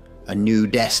path, a new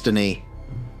destiny.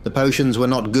 The potions were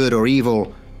not good or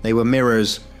evil, they were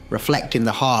mirrors, reflecting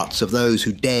the hearts of those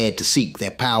who dared to seek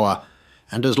their power,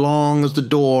 and as long as the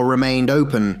door remained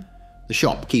open, the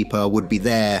shopkeeper would be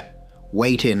there,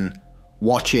 waiting,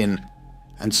 watching,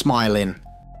 and smiling.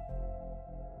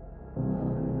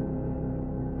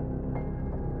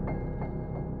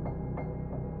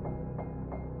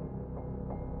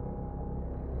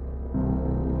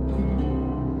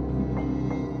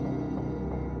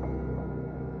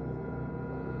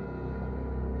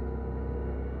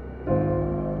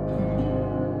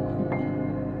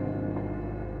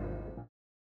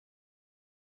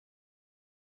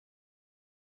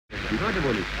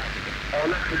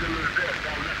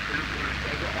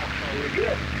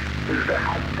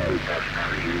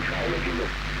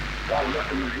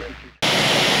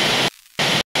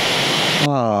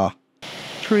 Ah,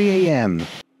 3 a.m.,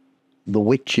 the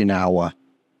witching hour,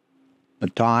 a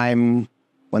time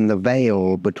when the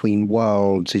veil between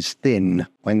worlds is thin,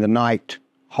 when the night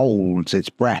holds its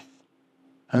breath,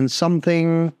 and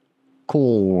something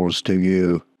calls to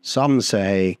you. Some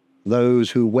say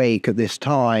those who wake at this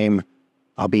time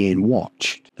are being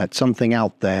watched, that something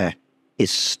out there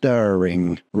is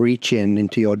stirring, reaching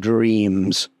into your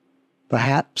dreams.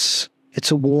 Perhaps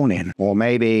it's a warning, or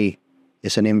maybe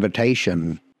it's an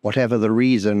invitation. Whatever the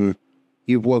reason,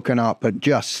 you've woken up at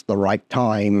just the right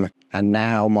time, and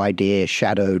now, my dear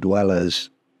shadow dwellers,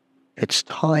 it's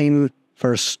time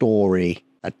for a story,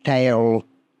 a tale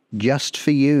just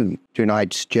for you.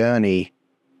 Tonight's journey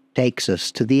takes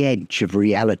us to the edge of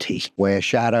reality, where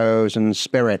shadows and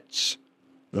spirits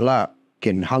lurk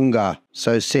in hunger.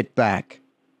 So sit back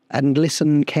and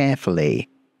listen carefully,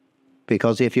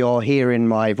 because if you're hearing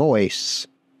my voice,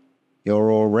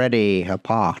 you're already a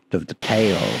part of the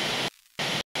tale.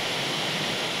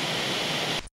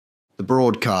 The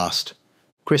broadcast.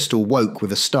 Crystal woke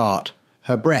with a start,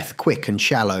 her breath quick and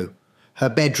shallow. Her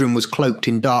bedroom was cloaked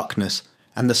in darkness,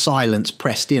 and the silence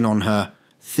pressed in on her,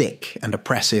 thick and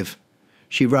oppressive.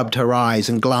 She rubbed her eyes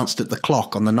and glanced at the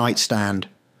clock on the nightstand.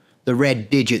 The red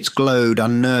digits glowed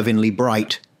unnervingly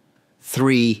bright.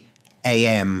 3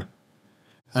 a.m.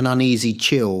 An uneasy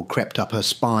chill crept up her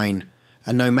spine,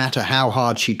 and no matter how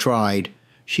hard she tried,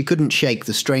 she couldn't shake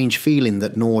the strange feeling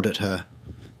that gnawed at her.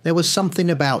 There was something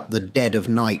about the dead of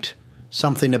night,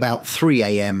 something about 3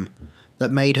 a.m.,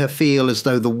 that made her feel as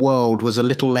though the world was a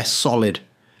little less solid,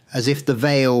 as if the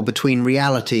veil between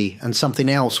reality and something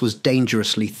else was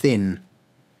dangerously thin.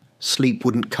 Sleep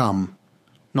wouldn't come.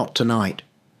 Not tonight.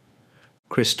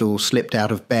 Crystal slipped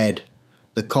out of bed,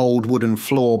 the cold wooden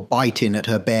floor biting at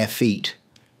her bare feet.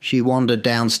 She wandered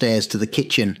downstairs to the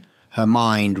kitchen, her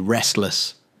mind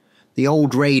restless. The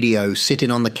old radio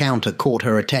sitting on the counter caught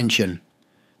her attention.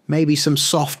 Maybe some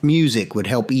soft music would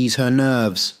help ease her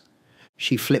nerves.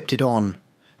 She flipped it on.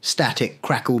 Static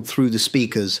crackled through the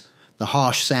speakers, the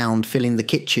harsh sound filling the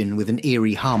kitchen with an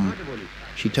eerie hum.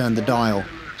 She turned the dial,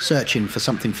 searching for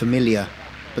something familiar,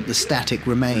 but the static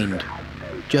remained.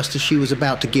 Just as she was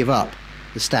about to give up,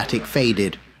 the static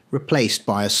faded, replaced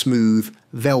by a smooth,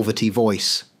 velvety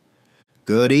voice.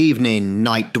 "Good evening,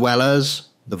 night dwellers,"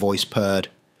 the voice purred.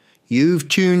 "You've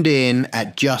tuned in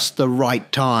at just the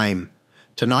right time.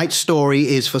 Tonight's story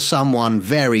is for someone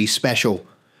very special,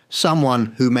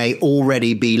 someone who may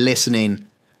already be listening.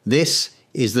 This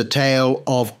is the tale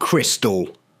of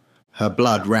Crystal." Her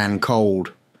blood ran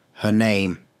cold. Her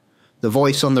name. The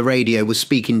voice on the radio was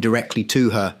speaking directly to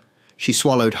her. She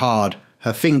swallowed hard,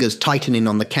 her fingers tightening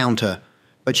on the counter,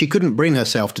 but she couldn't bring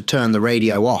herself to turn the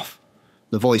radio off.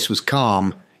 The voice was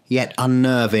calm, yet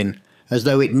unnerving, as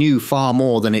though it knew far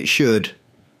more than it should.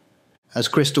 As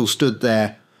Crystal stood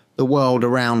there, the world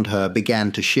around her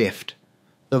began to shift.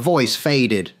 The voice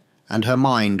faded, and her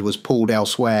mind was pulled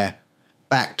elsewhere,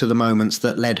 back to the moments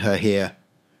that led her here.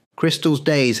 Crystal's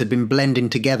days had been blending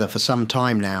together for some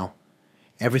time now.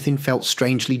 Everything felt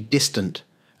strangely distant,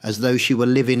 as though she were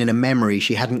living in a memory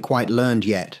she hadn't quite learned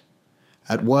yet.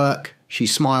 At work, she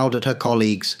smiled at her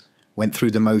colleagues, went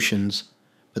through the motions,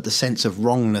 but the sense of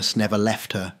wrongness never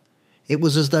left her. It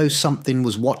was as though something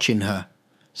was watching her,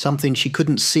 something she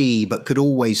couldn't see but could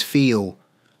always feel,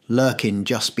 lurking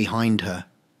just behind her.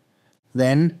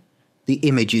 Then, the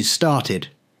images started.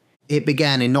 It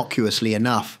began innocuously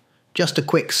enough, just a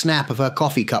quick snap of her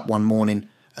coffee cup one morning,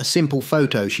 a simple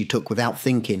photo she took without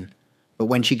thinking. But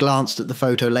when she glanced at the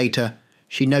photo later,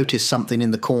 she noticed something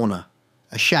in the corner.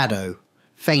 A shadow,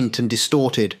 faint and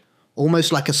distorted,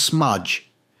 almost like a smudge.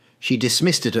 She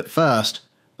dismissed it at first,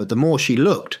 but the more she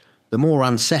looked, the more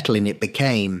unsettling it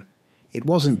became. It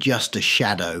wasn't just a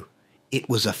shadow. It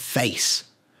was a face.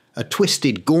 A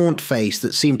twisted, gaunt face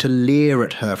that seemed to leer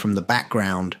at her from the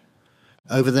background.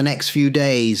 Over the next few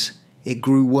days, it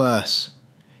grew worse.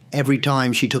 Every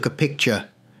time she took a picture,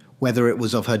 whether it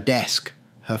was of her desk,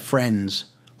 her friends,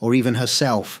 or even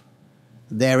herself,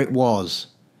 there it was,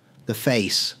 the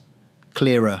face,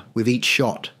 clearer with each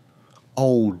shot,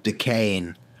 old,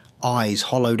 decaying, eyes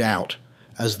hollowed out,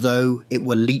 as though it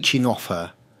were leeching off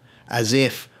her, as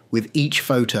if, with each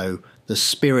photo, the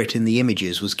spirit in the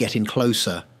images was getting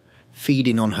closer,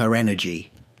 feeding on her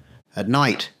energy. At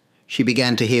night, she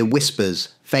began to hear whispers,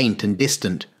 faint and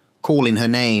distant, calling her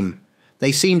name.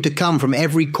 They seemed to come from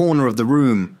every corner of the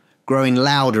room, growing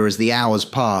louder as the hours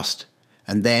passed.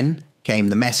 And then came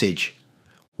the message.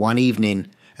 One evening,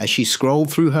 as she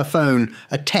scrolled through her phone,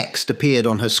 a text appeared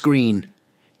on her screen.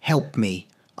 "Help me,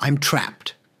 I'm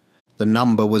trapped." The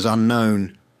number was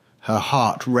unknown. Her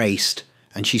heart raced,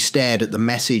 and she stared at the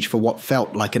message for what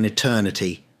felt like an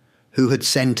eternity. Who had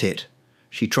sent it?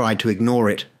 She tried to ignore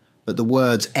it, but the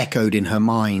words echoed in her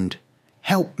mind.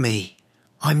 "Help me,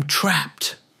 I'm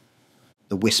trapped."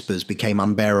 The whispers became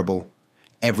unbearable.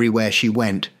 Everywhere she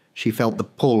went, she felt the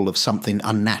pull of something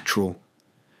unnatural.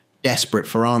 Desperate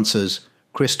for answers,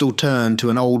 Crystal turned to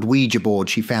an old Ouija board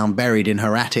she found buried in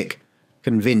her attic,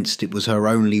 convinced it was her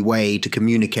only way to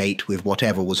communicate with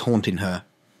whatever was haunting her.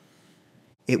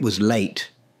 It was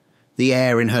late. The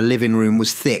air in her living room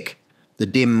was thick, the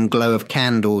dim glow of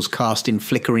candles casting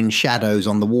flickering shadows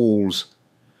on the walls.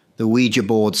 The Ouija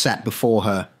board sat before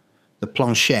her, the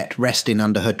planchette resting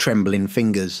under her trembling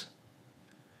fingers.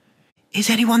 "Is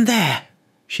anyone there?"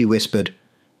 she whispered,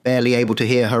 barely able to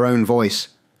hear her own voice.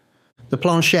 The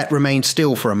planchette remained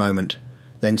still for a moment,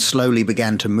 then slowly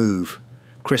began to move.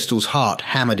 Crystal's heart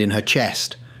hammered in her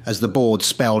chest as the board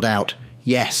spelled out,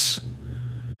 "Yes."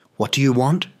 "What do you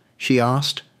want?" she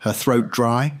asked, her throat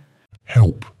dry.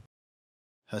 "Help."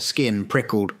 Her skin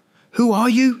prickled. "Who are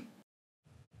you?"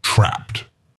 "Trapped."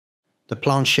 The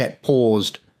planchette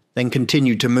paused, then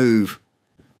continued to move.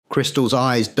 Crystal's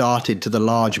eyes darted to the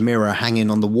large mirror hanging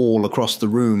on the wall across the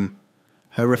room.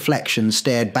 Her reflection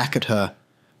stared back at her,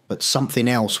 but something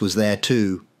else was there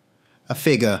too. A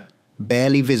figure,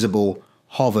 barely visible,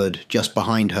 hovered just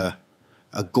behind her.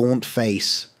 A gaunt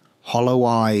face, hollow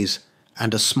eyes,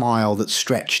 and a smile that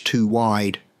stretched too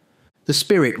wide. The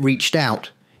spirit reached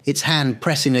out, its hand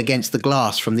pressing against the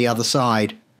glass from the other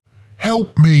side.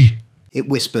 "Help me," it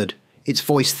whispered, its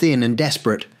voice thin and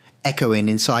desperate, echoing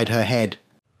inside her head.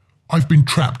 "I've been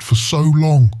trapped for so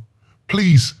long.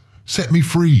 Please, set me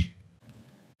free."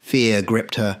 Fear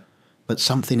gripped her, but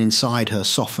something inside her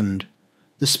softened.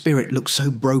 The spirit looked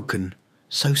so broken,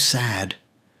 so sad.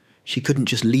 She couldn't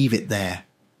just leave it there.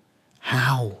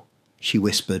 "How?" she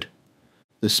whispered.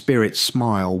 The spirit's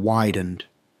smile widened.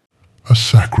 A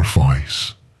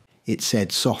sacrifice. It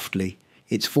said softly,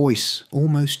 its voice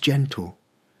almost gentle.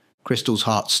 Crystal's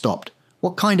heart stopped.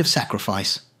 What kind of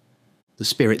sacrifice? The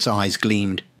spirit's eyes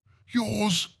gleamed.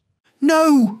 Yours?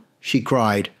 No, she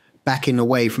cried, backing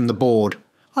away from the board.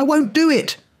 I won't do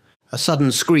it. A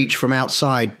sudden screech from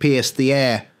outside pierced the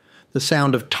air, the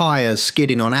sound of tyres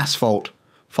skidding on asphalt,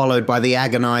 followed by the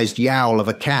agonized yowl of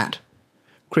a cat.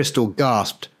 Crystal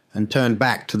gasped and turned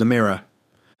back to the mirror.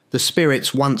 The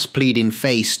spirit's once pleading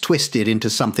face twisted into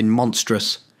something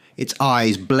monstrous. Its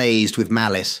eyes blazed with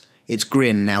malice, its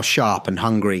grin now sharp and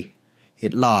hungry.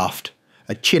 It laughed,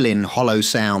 a chilling, hollow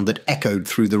sound that echoed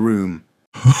through the room.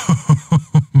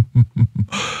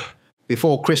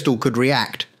 Before Crystal could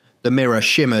react, the mirror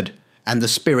shimmered and the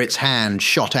spirit's hand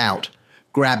shot out,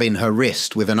 grabbing her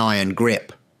wrist with an iron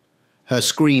grip. Her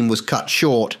scream was cut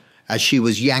short as she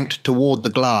was yanked toward the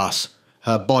glass,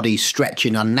 her body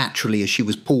stretching unnaturally as she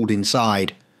was pulled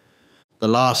inside. The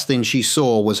last thing she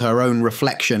saw was her own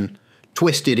reflection,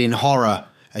 twisted in horror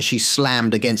as she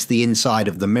slammed against the inside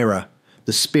of the mirror.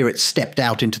 The spirit stepped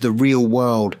out into the real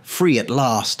world, free at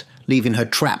last, leaving her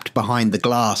trapped behind the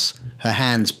glass, her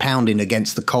hands pounding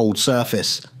against the cold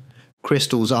surface.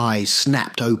 Crystal's eyes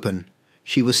snapped open.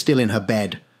 She was still in her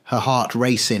bed, her heart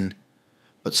racing.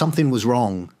 But something was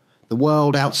wrong. The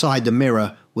world outside the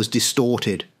mirror was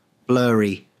distorted,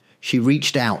 blurry. She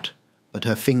reached out, but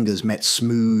her fingers met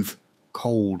smooth,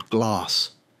 cold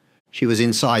glass. She was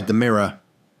inside the mirror.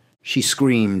 She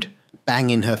screamed,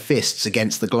 banging her fists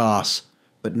against the glass,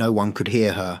 but no one could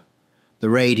hear her. The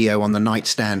radio on the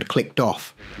nightstand clicked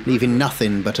off, leaving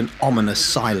nothing but an ominous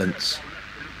silence.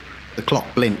 The clock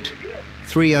blinked.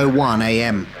 3:01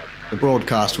 a.m. The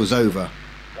broadcast was over.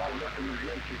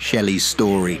 Shelley's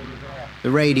story.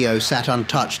 The radio sat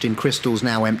untouched in Crystal's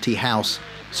now empty house,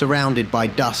 surrounded by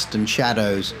dust and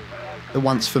shadows. The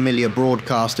once familiar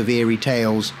broadcast of eerie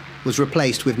tales was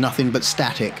replaced with nothing but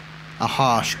static, a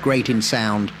harsh, grating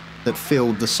sound that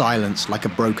filled the silence like a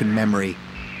broken memory.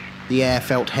 The air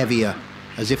felt heavier,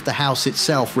 as if the house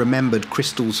itself remembered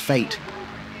Crystal's fate.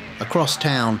 Across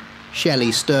town,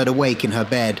 Shelley stirred awake in her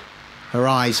bed. Her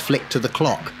eyes flicked to the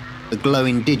clock, the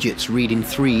glowing digits reading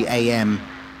 3 a.m.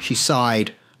 She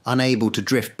sighed, unable to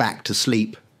drift back to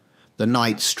sleep. The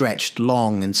night stretched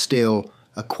long and still,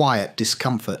 a quiet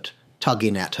discomfort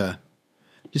tugging at her.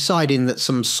 Deciding that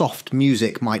some soft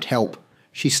music might help,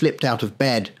 she slipped out of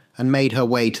bed and made her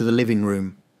way to the living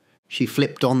room. She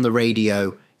flipped on the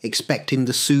radio, expecting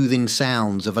the soothing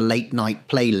sounds of a late-night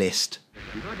playlist.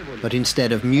 But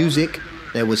instead of music,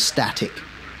 there was static.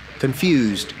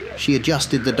 Confused, she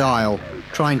adjusted the dial,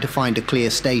 trying to find a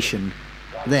clear station.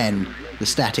 Then, the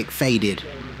static faded,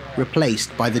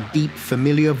 replaced by the deep,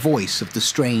 familiar voice of the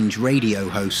strange radio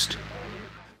host.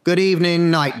 "Good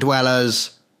evening, night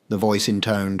dwellers," the voice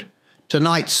intoned.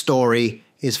 "Tonight's story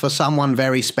is for someone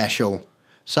very special,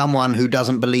 someone who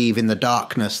doesn't believe in the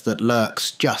darkness that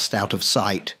lurks just out of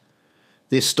sight.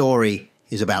 This story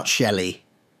is about Shelley."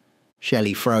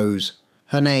 Shelley froze.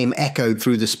 Her name echoed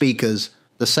through the speakers,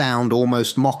 the sound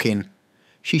almost mocking.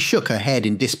 She shook her head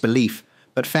in disbelief,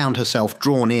 but found herself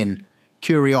drawn in,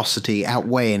 curiosity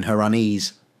outweighing her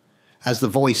unease. As the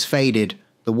voice faded,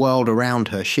 the world around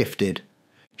her shifted.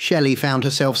 Shelley found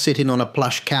herself sitting on a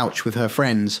plush couch with her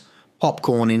friends,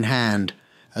 popcorn in hand,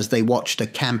 as they watched a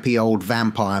campy old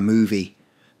vampire movie.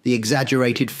 The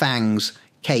exaggerated fangs,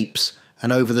 capes,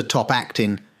 and over-the-top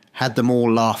acting had them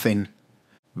all laughing.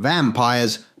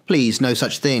 "Vampires? Please, no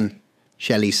such thing,"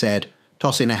 Shelley said,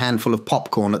 tossing a handful of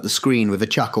popcorn at the screen with a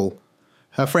chuckle.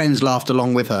 Her friends laughed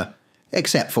along with her,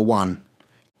 except for one.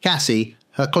 Cassie,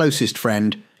 her closest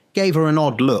friend, gave her an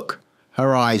odd look,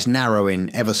 her eyes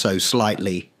narrowing ever so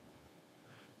slightly.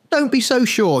 "Don't be so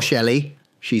sure, Shelley,"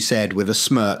 she said with a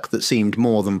smirk that seemed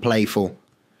more than playful.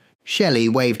 Shelley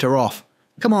waved her off.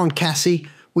 "Come on, Cassie,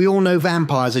 we all know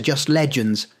vampires are just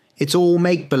legends. It's all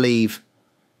make-believe."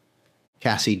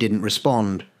 Cassie didn't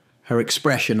respond, her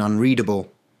expression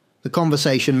unreadable. The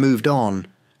conversation moved on,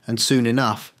 and soon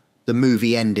enough, the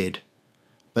movie ended.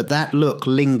 But that look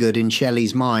lingered in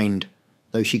Shelley's mind,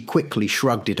 though she quickly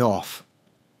shrugged it off.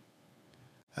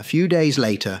 A few days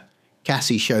later,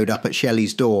 Cassie showed up at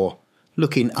Shelley's door,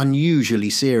 looking unusually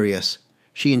serious.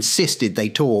 She insisted they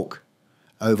talk.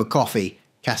 Over coffee,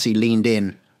 Cassie leaned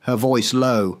in, her voice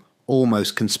low,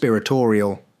 almost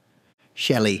conspiratorial.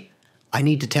 "Shelley, I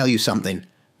need to tell you something.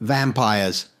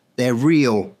 Vampires, they're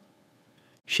real."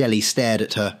 Shelley stared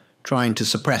at her, trying to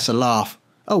suppress a laugh.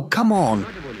 "Oh, come on,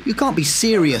 you can't be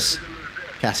serious."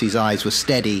 Cassie's eyes were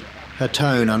steady, her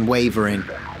tone unwavering.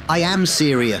 "I am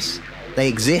serious. They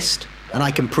exist, and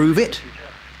I can prove it."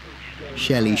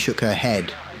 Shelley shook her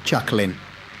head, chuckling.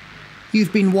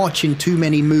 You've been watching too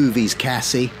many movies,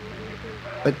 Cassie."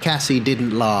 But Cassie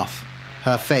didn't laugh.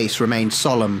 Her face remained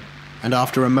solemn, and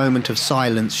after a moment of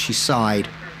silence she sighed.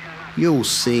 "You'll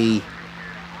see."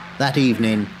 That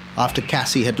evening, after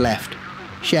Cassie had left,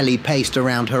 Shelley paced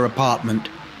around her apartment,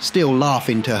 still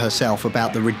laughing to herself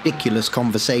about the ridiculous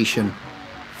conversation.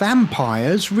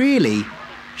 "Vampires, really?"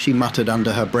 she muttered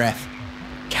under her breath.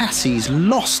 "Cassie's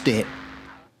lost it."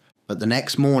 But the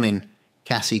next morning,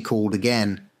 Cassie called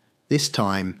again, this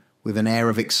time with an air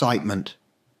of excitement.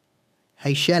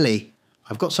 "Hey Shelley,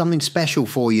 I've got something special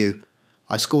for you.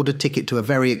 I scored a ticket to a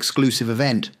very exclusive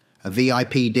event, a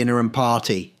VIP dinner and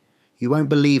party. You won't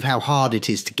believe how hard it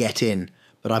is to get in,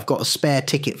 but I've got a spare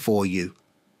ticket for you."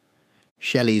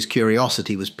 Shelley's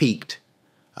curiosity was piqued.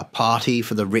 A party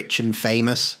for the rich and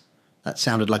famous? That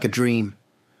sounded like a dream.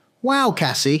 "Wow,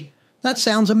 Cassie, that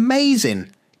sounds amazing.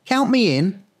 Count me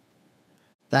in."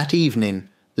 That evening,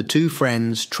 the two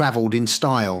friends travelled in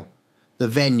style. The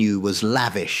venue was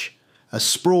lavish, a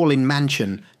sprawling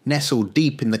mansion nestled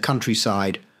deep in the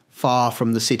countryside, far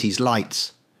from the city's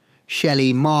lights.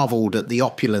 Shelley marvelled at the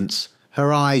opulence,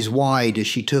 her eyes wide as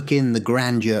she took in the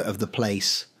grandeur of the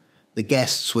place. The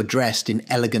guests were dressed in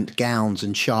elegant gowns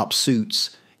and sharp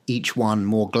suits, each one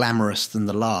more glamorous than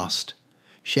the last.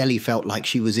 Shelley felt like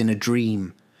she was in a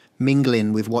dream,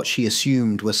 mingling with what she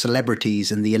assumed were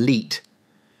celebrities and the elite.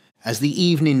 As the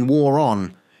evening wore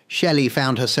on, Shelley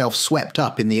found herself swept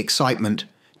up in the excitement,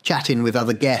 chatting with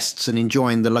other guests and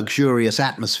enjoying the luxurious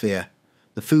atmosphere.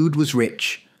 The food was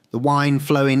rich, the wine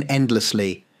flowing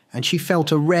endlessly, and she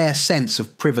felt a rare sense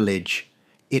of privilege.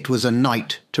 It was a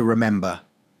night to remember.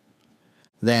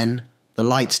 Then the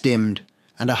lights dimmed,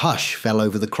 and a hush fell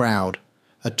over the crowd.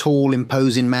 A tall,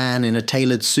 imposing man in a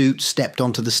tailored suit stepped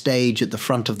onto the stage at the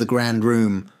front of the grand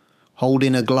room,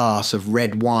 holding a glass of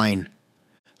red wine.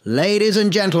 "Ladies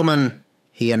and gentlemen,"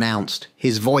 he announced,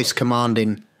 his voice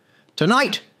commanding,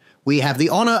 "tonight we have the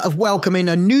honour of welcoming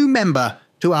a new member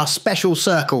to our special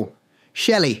circle.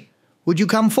 Shelley, would you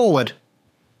come forward?"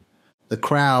 The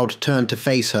crowd turned to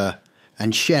face her,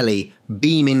 and Shelley,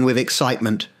 beaming with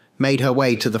excitement, made her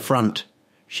way to the front.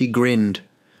 She grinned,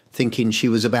 thinking she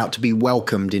was about to be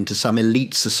welcomed into some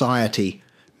elite society,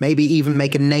 maybe even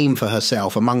make a name for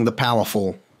herself among the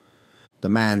powerful. The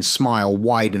man's smile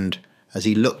widened as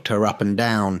he looked her up and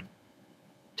down.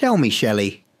 "Tell me,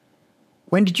 Shelley,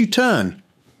 when did you turn?"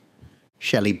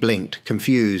 Shelley blinked,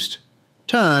 confused.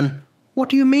 "Turn? What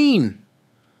do you mean?"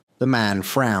 The man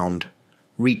frowned,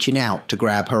 reaching out to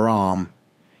grab her arm.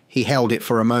 He held it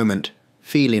for a moment,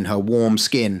 feeling her warm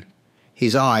skin.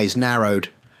 His eyes narrowed,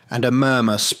 and a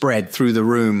murmur spread through the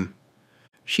room.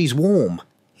 "She's warm,"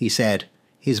 he said,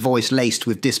 his voice laced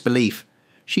with disbelief.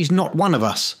 "She's not one of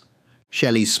us."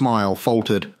 Shelley's smile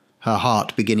faltered, her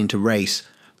heart beginning to race.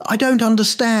 "I don't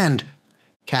understand."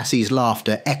 Cassie's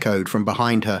laughter echoed from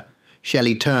behind her.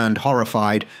 Shelley turned,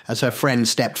 horrified, as her friend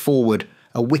stepped forward,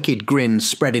 a wicked grin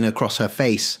spreading across her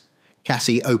face.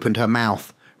 Cassie opened her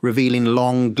mouth, revealing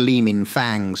long, gleaming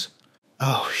fangs.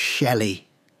 "Oh, Shelley,"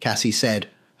 Cassie said,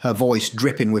 her voice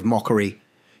dripping with mockery.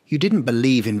 "You didn't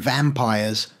believe in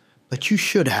vampires, but you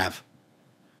should have."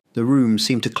 The room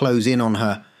seemed to close in on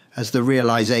her as the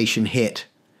realization hit.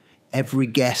 Every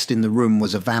guest in the room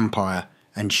was a vampire,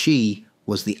 and she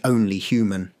was the only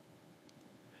human.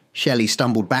 Shelley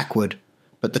stumbled backward,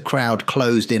 but the crowd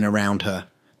closed in around her,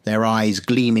 their eyes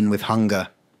gleaming with hunger.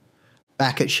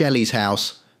 Back at Shelley's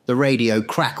house, the radio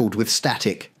crackled with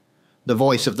static. The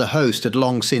voice of the host had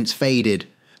long since faded,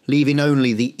 leaving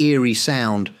only the eerie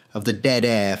sound of the dead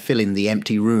air filling the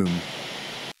empty room.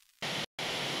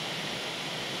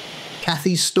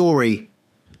 Kathy's story.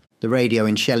 The radio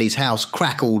in Shelley's house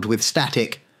crackled with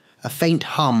static, a faint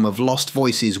hum of lost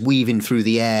voices weaving through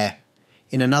the air.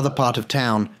 In another part of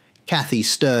town, Kathy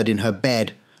stirred in her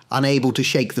bed, unable to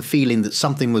shake the feeling that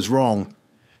something was wrong.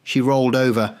 She rolled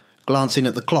over, glancing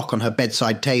at the clock on her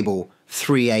bedside table,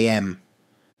 3 a.m.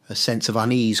 A sense of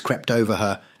unease crept over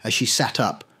her as she sat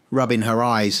up, rubbing her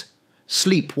eyes.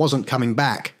 Sleep wasn't coming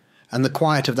back, and the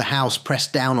quiet of the house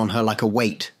pressed down on her like a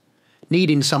weight.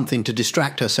 Needing something to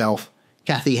distract herself,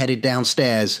 Kathy headed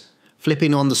downstairs,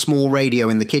 flipping on the small radio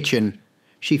in the kitchen.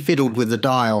 She fiddled with the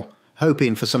dial,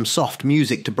 hoping for some soft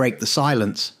music to break the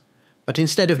silence. But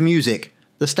instead of music,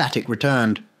 the static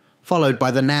returned, followed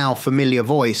by the now familiar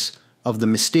voice of the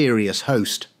mysterious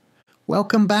host.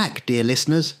 "Welcome back, dear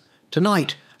listeners.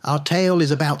 Tonight, our tale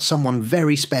is about someone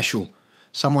very special,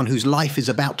 someone whose life is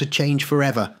about to change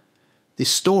forever. This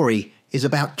story is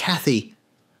about Kathy."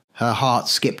 Her heart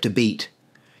skipped a beat.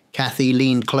 Kathy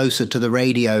leaned closer to the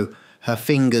radio, her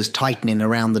fingers tightening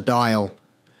around the dial.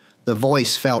 The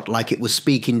voice felt like it was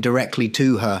speaking directly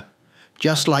to her.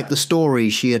 just like the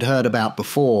stories she had heard about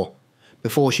before.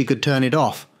 Before she could turn it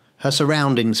off, her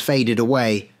surroundings faded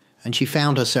away, and she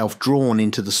found herself drawn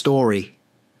into the story.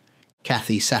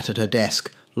 Kathy sat at her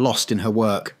desk, lost in her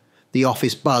work. The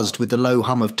office buzzed with the low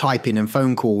hum of typing and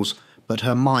phone calls, but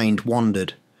her mind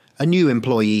wandered. A new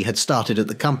employee had started at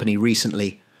the company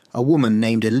recently, a woman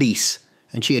named Elise,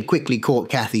 and she had quickly caught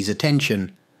Kathy's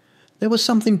attention. There was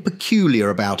something peculiar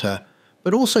about her,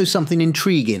 but also something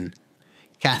intriguing.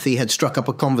 Kathy had struck up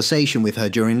a conversation with her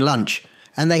during lunch,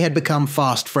 and they had become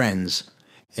fast friends.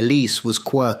 Elise was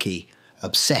quirky,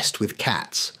 obsessed with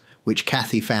cats, which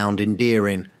Kathy found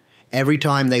endearing. Every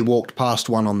time they walked past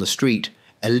one on the street,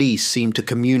 Elise seemed to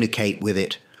communicate with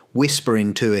it,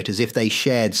 whispering to it as if they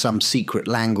shared some secret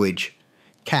language.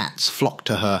 Cats flocked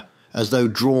to her, as though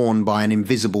drawn by an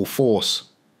invisible force.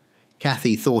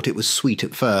 Kathy thought it was sweet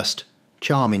at first,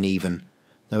 charming even,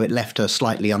 though it left her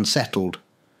slightly unsettled.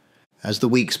 As the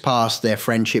weeks passed, their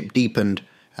friendship deepened,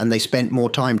 and they spent more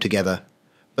time together.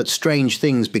 But strange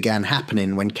things began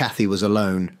happening when Kathy was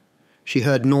alone. She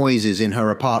heard noises in her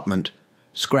apartment,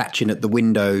 scratching at the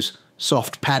windows,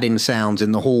 soft padding sounds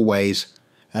in the hallways.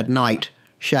 At night,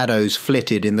 shadows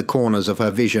flitted in the corners of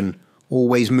her vision,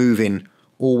 always moving,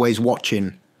 always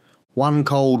watching. One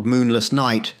cold, moonless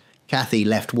night, Kathy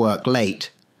left work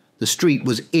late. The street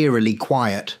was eerily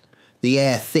quiet, the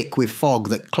air thick with fog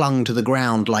that clung to the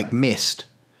ground like mist.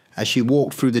 As she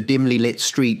walked through the dimly lit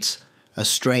streets, a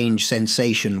strange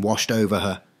sensation washed over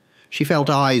her. She felt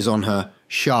eyes on her,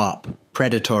 sharp,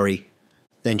 predatory.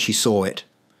 Then she saw it.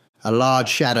 A large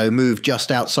shadow moved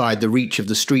just outside the reach of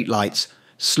the streetlights,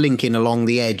 slinking along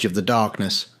the edge of the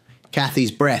darkness.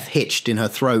 Kathy's breath hitched in her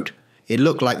throat. It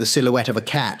looked like the silhouette of a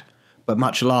cat, but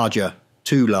much larger,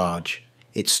 too large.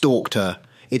 It stalked her,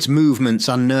 its movements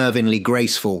unnervingly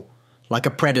graceful, like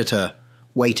a predator,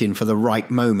 waiting for the right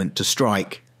moment to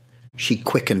strike. She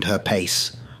quickened her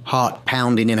pace, heart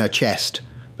pounding in her chest,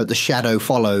 but the shadow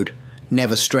followed,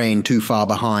 never straying too far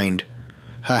behind.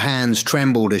 Her hands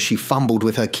trembled as she fumbled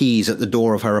with her keys at the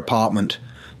door of her apartment,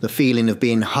 the feeling of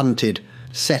being hunted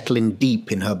settling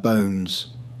deep in her bones.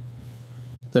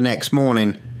 The next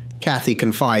morning, Kathy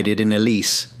confided in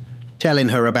Elise, telling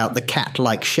her about the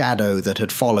cat-like shadow that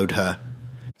had followed her.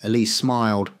 Elise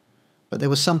smiled, but there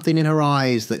was something in her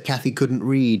eyes that Kathy couldn't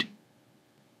read.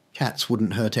 "Cats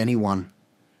wouldn't hurt anyone,"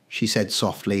 she said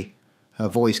softly, her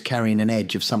voice carrying an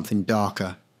edge of something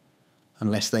darker.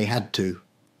 "Unless they had to."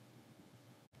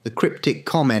 The cryptic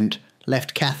comment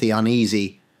left Kathy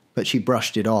uneasy, but she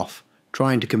brushed it off,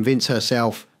 trying to convince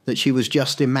herself that she was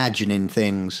just imagining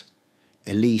things.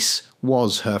 Elise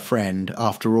was her friend,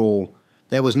 after all.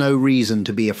 There was no reason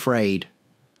to be afraid.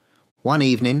 One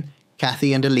evening,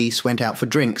 Kathy and Elise went out for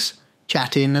drinks,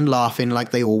 chatting and laughing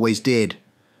like they always did.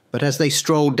 But as they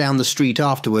strolled down the street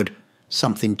afterward,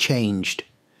 something changed.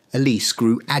 Elise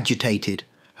grew agitated,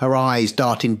 her eyes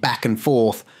darting back and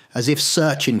forth as if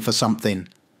searching for something.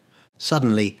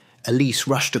 Suddenly, Elise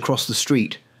rushed across the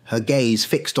street, her gaze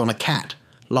fixed on a cat,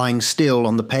 lying still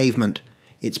on the pavement,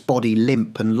 its body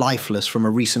limp and lifeless from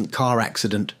a recent car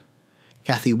accident.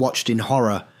 Kathy watched in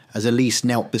horror as Elise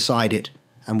knelt beside it,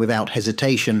 and without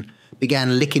hesitation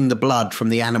began licking the blood from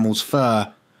the animal's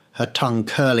fur, her tongue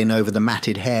curling over the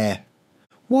matted hair.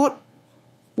 What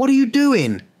are you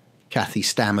doing?" Kathy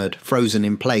stammered, frozen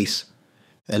in place.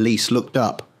 Elise looked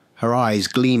up, her eyes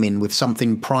gleaming with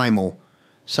something primal,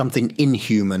 something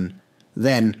inhuman.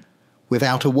 Then,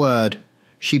 without a word,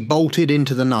 she bolted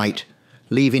into the night,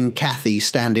 leaving Kathy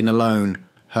standing alone,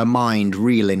 her mind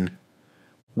reeling.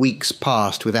 Weeks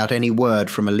passed without any word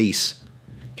from Elise.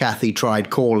 Kathy tried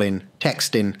calling,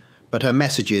 texting, but her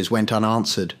messages went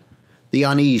unanswered. The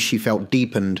unease she felt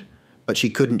deepened, but she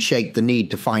couldn't shake the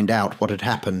need to find out what had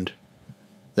happened.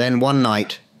 Then one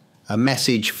night, a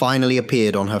message finally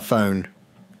appeared on her phone.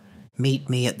 "Meet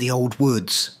me at the old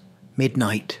woods,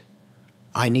 midnight.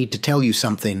 I need to tell you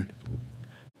something."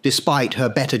 Despite her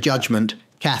better judgment,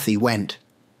 Kathy went.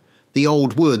 The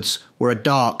old woods were a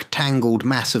dark, tangled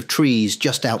mass of trees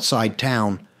just outside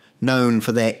town, known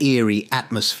for their eerie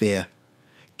atmosphere.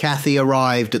 Kathy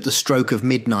arrived at the stroke of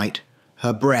midnight,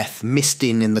 her breath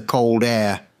misting in the cold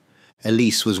air.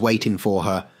 Elise was waiting for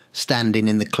her, standing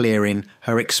in the clearing,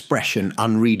 her expression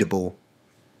unreadable.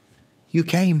 "You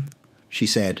came," she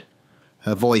said,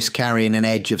 her voice carrying an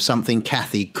edge of something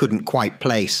Kathy couldn't quite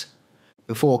place.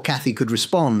 Before Kathy could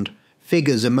respond,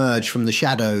 figures emerged from the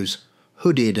shadows,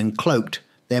 hooded and cloaked,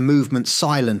 their movements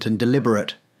silent and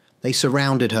deliberate. They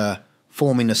surrounded her,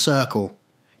 forming a circle.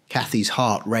 Kathy's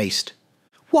heart raced.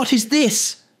 "What is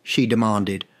this?" she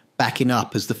demanded, backing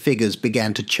up as the figures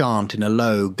began to chant in a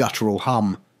low, guttural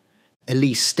hum.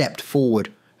 Elise stepped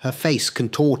forward, Her face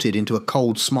contorted into a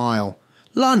cold smile.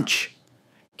 "Lunch!"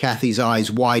 Kathy's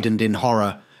eyes widened in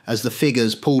horror as the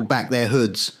figures pulled back their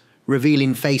hoods,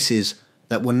 revealing faces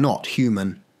that were not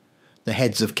human. The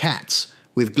heads of cats,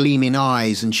 with gleaming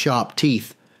eyes and sharp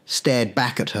teeth, stared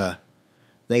back at her.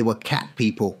 They were cat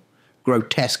people,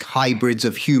 grotesque hybrids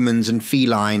of humans and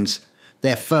felines,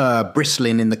 their fur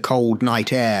bristling in the cold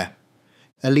night air.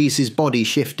 Elise's body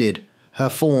shifted, her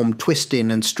form twisting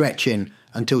and stretching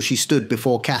until she stood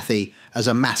before Kathy as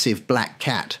a massive black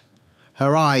cat.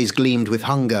 Her eyes gleamed with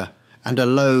hunger, and a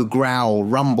low growl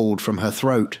rumbled from her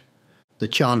throat. The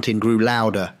chanting grew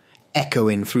louder,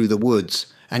 echoing through the woods,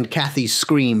 and Kathy's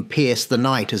scream pierced the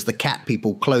night as the cat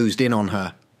people closed in on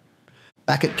her.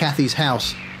 Back at Kathy's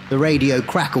house, the radio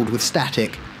crackled with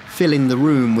static, filling the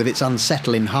room with its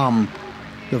unsettling hum.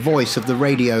 The voice of the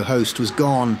radio host was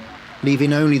gone,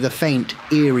 leaving only the faint,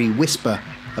 eerie whisper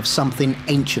of something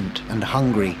ancient and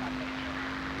hungry.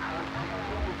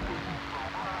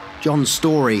 John's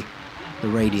story, the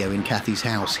radio in Kathy's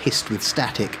house hissed with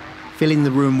static, filling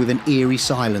the room with an eerie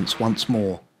silence once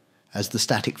more. As the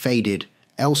static faded,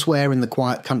 elsewhere in the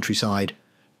quiet countryside,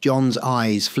 John's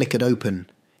eyes flickered open.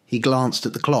 He glanced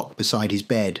at the clock beside his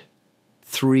bed.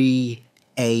 3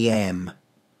 a.m.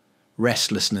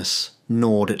 Restlessness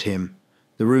gnawed at him,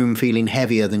 the room feeling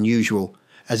heavier than usual,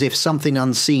 as if something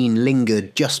unseen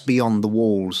lingered just beyond the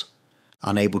walls.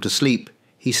 Unable to sleep,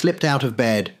 he slipped out of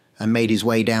bed and made his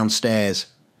way downstairs.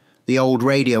 The old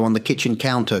radio on the kitchen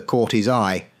counter caught his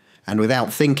eye, and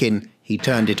without thinking, he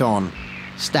turned it on.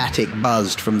 Static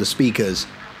buzzed from the speakers,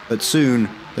 but soon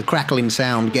the crackling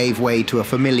sound gave way to a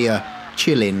familiar,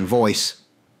 chilling voice.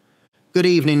 "Good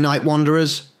evening, night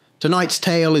wanderers. Tonight's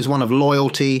tale is one of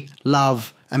loyalty,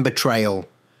 love, and betrayal.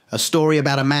 A story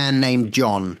about a man named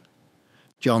John."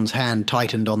 John's hand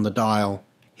tightened on the dial.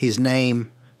 His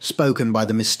name, spoken by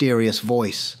the mysterious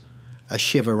voice. A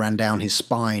shiver ran down his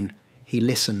spine. He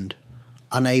listened,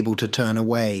 unable to turn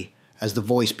away, as the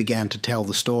voice began to tell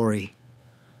the story.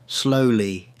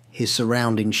 Slowly, his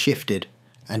surroundings shifted,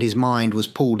 and his mind was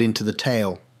pulled into the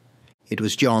tale. It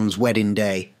was John's wedding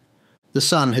day. The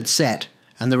sun had set,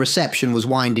 and the reception was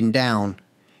winding down.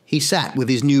 He sat with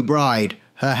his new bride,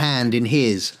 her hand in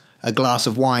his, a glass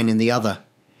of wine in the other.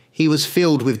 He was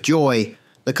filled with joy,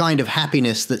 the kind of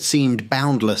happiness that seemed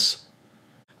boundless.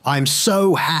 "I'm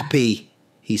so happy,"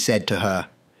 he said to her,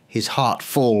 his heart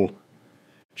full.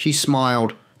 She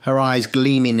smiled, her eyes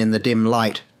gleaming in the dim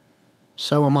light.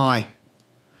 "So am I."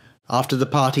 After the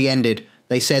party ended,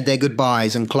 they said their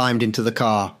goodbyes and climbed into the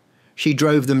car. She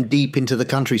drove them deep into the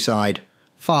countryside,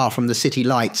 far from the city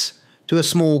lights, to a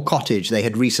small cottage they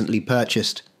had recently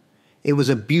purchased. It was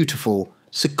a beautiful,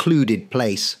 secluded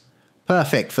place,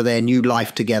 perfect for their new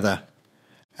life together.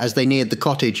 As they neared the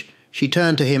cottage, she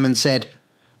turned to him and said,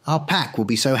 "Our pack will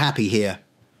be so happy here."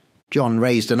 John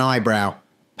raised an eyebrow.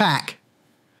 "Pack?"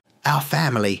 "Our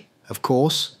family, of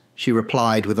course," she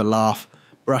replied with a laugh,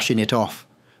 brushing it off,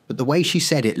 but the way she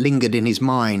said it lingered in his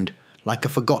mind, like a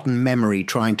forgotten memory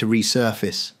trying to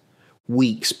resurface.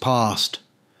 Weeks passed.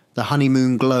 The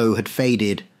honeymoon glow had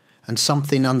faded, and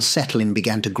something unsettling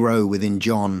began to grow within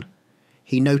John.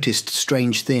 He noticed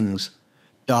strange things,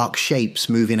 dark shapes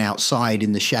moving outside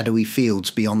in the shadowy fields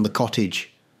beyond the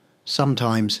cottage.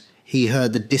 Sometimes he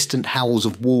heard the distant howls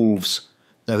of wolves,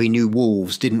 though he knew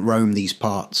wolves didn't roam these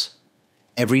parts.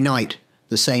 Every night,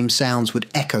 the same sounds would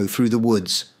echo through the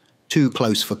woods, too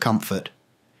close for comfort.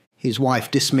 His wife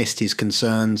dismissed his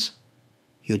concerns.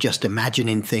 "You're just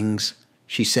imagining things,"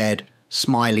 she said,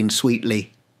 smiling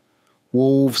sweetly.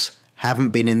 "Wolves haven't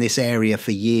been in this area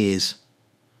for years."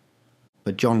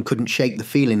 But John couldn't shake the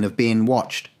feeling of being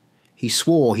watched. He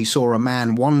swore he saw a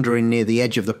man wandering near the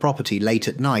edge of the property late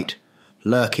at night,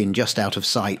 lurking just out of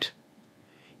sight.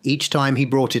 Each time he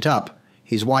brought it up,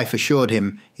 his wife assured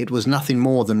him it was nothing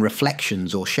more than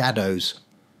reflections or shadows.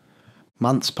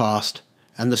 Months passed,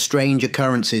 and the strange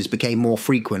occurrences became more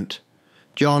frequent.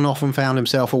 John often found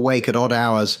himself awake at odd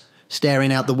hours,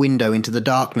 staring out the window into the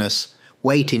darkness,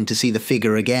 waiting to see the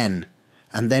figure again.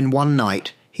 And then one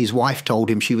night, his wife told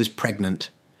him she was pregnant.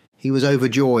 He was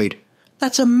overjoyed.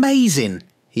 "That's amazing!"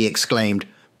 he exclaimed,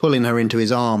 pulling her into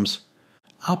his arms.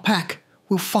 "Our pack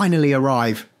will finally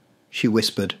arrive," she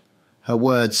whispered, her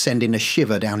words sending a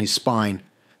shiver down his spine.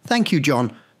 "Thank you,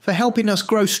 John, for helping us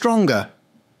grow stronger."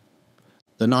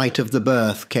 The night of the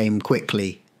birth came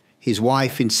quickly. His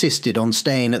wife insisted on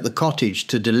staying at the cottage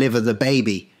to deliver the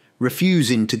baby,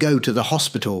 refusing to go to the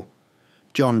hospital.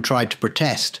 John tried to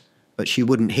protest, but she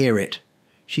wouldn't hear it.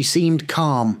 She seemed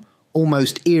calm,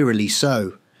 almost eerily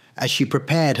so, as she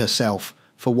prepared herself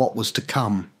for what was to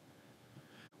come.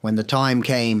 When the time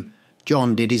came,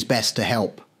 John did his best to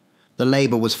help, The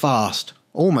labour was fast,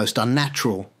 almost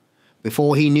unnatural.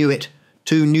 Before he knew it,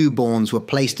 2 newborns were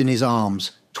placed in his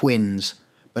arms, twins,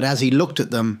 but as he looked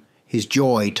at them, his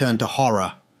joy turned to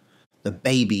horror. The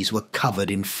babies were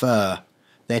covered in fur.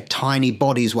 Their tiny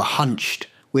bodies were hunched,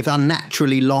 with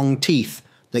unnaturally long teeth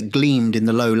that gleamed in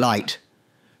the low light.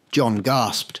 John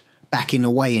gasped, backing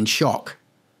away in shock.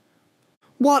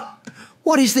 What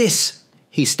is this?"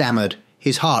 he stammered,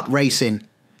 his heart racing.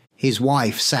 His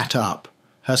wife sat up,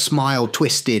 her smile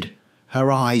twisted,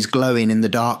 her eyes glowing in the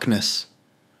darkness.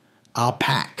 "Our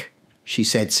pack," she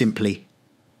said simply.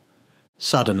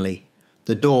 Suddenly,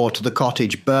 the door to the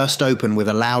cottage burst open with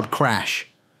a loud crash.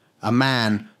 A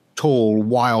man, tall,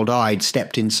 wild-eyed,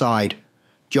 stepped inside.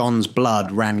 John's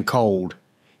blood ran cold.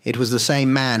 It was the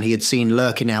same man he had seen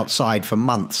lurking outside for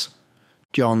months.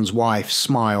 John's wife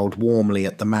smiled warmly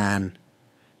at the man.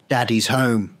 "Daddy's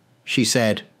home," she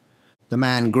said. The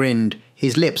man grinned,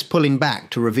 his lips pulling back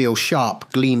to reveal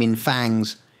sharp, gleaming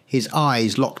fangs. His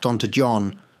eyes locked onto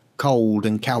John, cold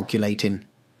and calculating.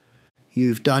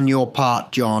 "You've done your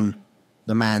part, John,"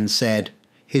 the man said,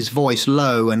 his voice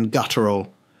low and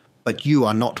guttural. "But you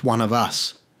are not one of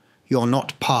us. You're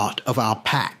not part of our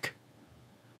pack."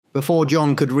 Before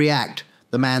John could react,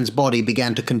 the man's body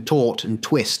began to contort and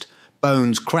twist,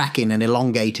 bones cracking and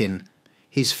elongating.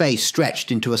 His face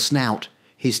stretched into a snout,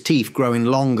 his teeth growing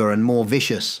longer and more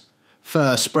vicious.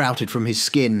 Fur sprouted from his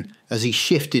skin as he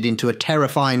shifted into a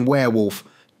terrifying werewolf,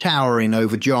 towering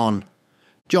over John.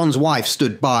 John's wife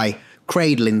stood by,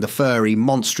 cradling the furry,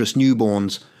 monstrous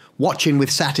newborns, watching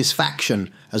with satisfaction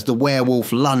as the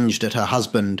werewolf lunged at her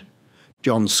husband.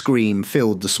 John's scream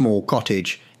filled the small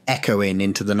cottage, echoing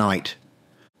into the night.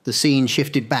 The scene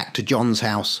shifted back to John's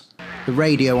house. The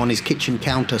radio on his kitchen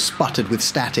counter sputtered with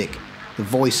static, the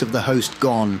voice of the host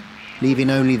gone, leaving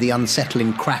only the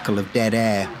unsettling crackle of dead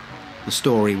air. The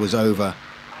story was over.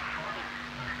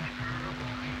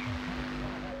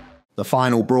 The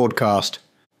final broadcast.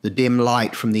 The dim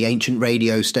light from the ancient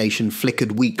radio station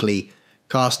flickered weakly,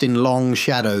 casting long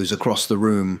shadows across the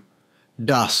room.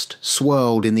 Dust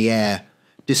swirled in the air,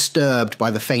 disturbed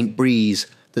by the faint breeze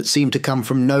that seemed to come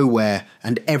from nowhere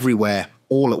and everywhere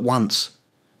all at once.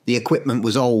 The equipment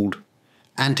was old.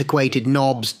 Antiquated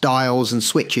knobs, dials and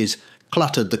switches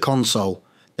cluttered the console,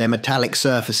 their metallic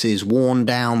surfaces worn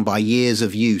down by years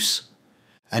of use.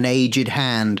 An aged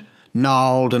hand,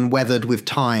 gnarled and weathered with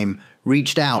time,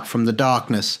 reached out from the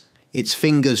darkness, its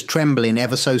fingers trembling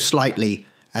ever so slightly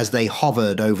as they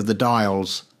hovered over the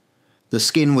dials. The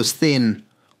skin was thin,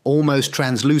 almost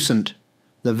translucent,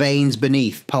 the veins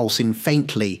beneath pulsing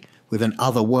faintly with an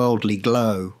otherworldly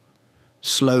glow.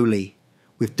 Slowly,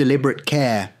 with deliberate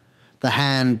care, the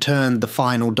hand turned the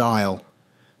final dial,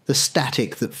 the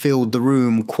static that filled the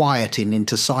room quieting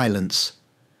into silence.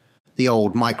 The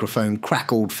old microphone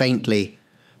crackled faintly,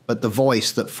 but the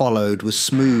voice that followed was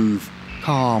smooth,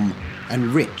 calm,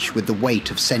 and rich with the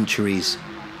weight of centuries.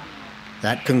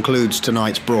 "That concludes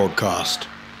tonight's broadcast,"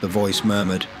 the voice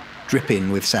murmured,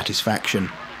 dripping with satisfaction.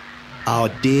 "Our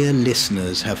dear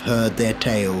listeners have heard their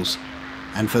tales,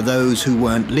 and for those who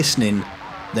weren't listening,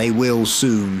 they will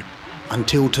soon.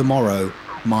 Until tomorrow,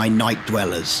 my night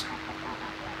dwellers."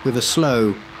 With a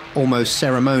slow, almost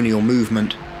ceremonial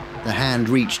movement, the hand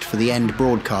reached for the end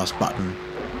broadcast button.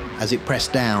 As it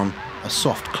pressed down, a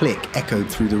soft click echoed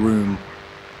through the room.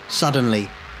 Suddenly,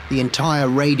 the entire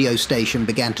radio station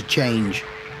began to change.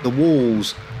 The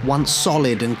walls, once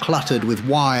solid and cluttered with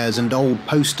wires and old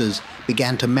posters,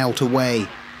 began to melt away,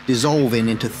 dissolving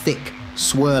into thick,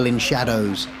 swirling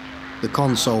shadows. The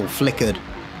console flickered,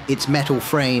 its metal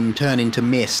frame turning to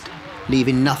mist,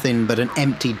 leaving nothing but an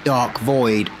empty, dark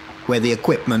void where the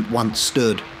equipment once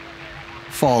stood.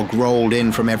 Fog rolled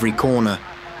in from every corner,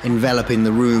 enveloping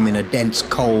the room in a dense,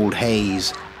 cold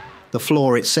haze. The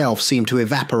floor itself seemed to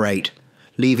evaporate,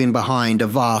 leaving behind a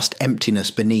vast emptiness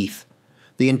beneath.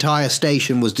 The entire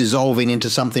station was dissolving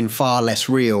into something far less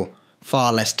real,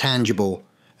 far less tangible,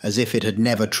 as if it had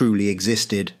never truly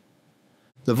existed.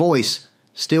 The voice,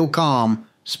 still calm,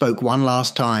 spoke one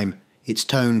last time, its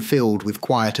tone filled with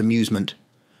quiet amusement.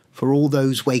 "For all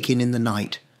those waking in the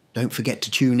night, don't forget to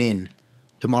tune in.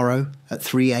 Tomorrow at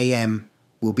 3 a.m.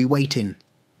 we'll be waiting."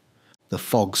 The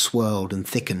fog swirled and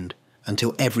thickened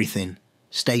until everything,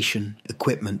 station,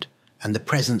 equipment, and the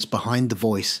presence behind the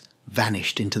voice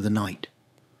vanished into the night.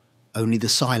 Only the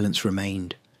silence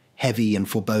remained, heavy and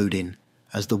foreboding,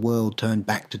 as the world turned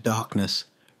back to darkness,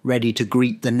 ready to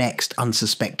greet the next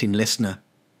unsuspecting listener.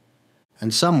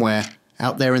 And somewhere,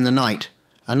 out there in the night,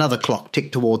 another clock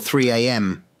ticked toward 3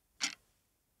 a.m.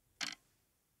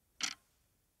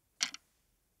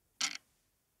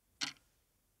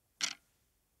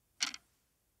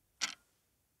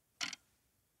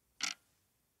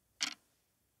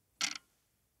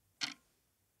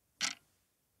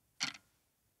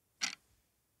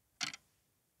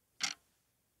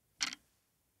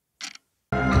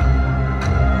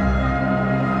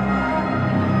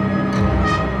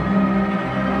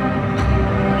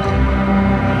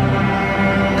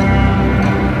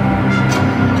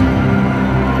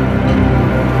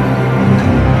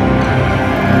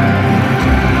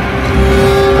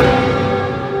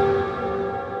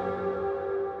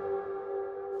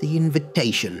 The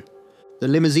invitation. The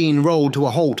limousine rolled to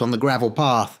a halt on the gravel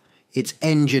path, its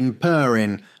engine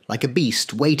purring like a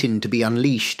beast waiting to be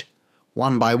unleashed.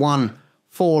 One by one,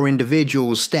 4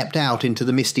 individuals stepped out into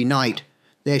the misty night,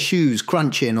 their shoes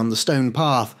crunching on the stone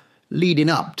path leading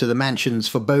up to the mansion's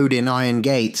foreboding iron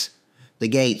gates. The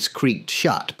gates creaked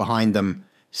shut behind them,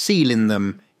 sealing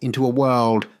them into a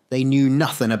world they knew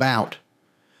nothing about.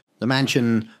 The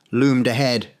mansion loomed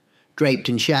ahead, draped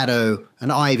in shadow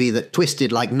and ivy that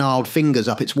twisted like gnarled fingers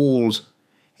up its walls.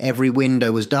 Every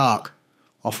window was dark,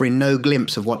 offering no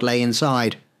glimpse of what lay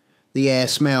inside. The air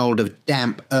smelled of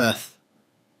damp earth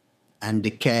and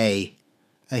decay,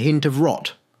 a hint of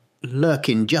rot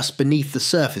lurking just beneath the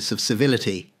surface of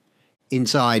civility.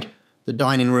 Inside, the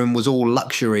dining room was all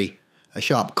luxury, a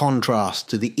sharp contrast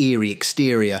to the eerie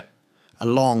exterior. A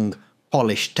long,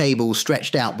 polished table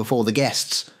stretched out before the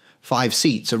guests, 5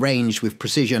 seats arranged with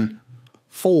precision.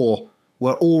 4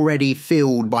 were already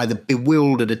filled by the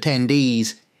bewildered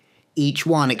attendees, each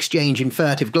one exchanging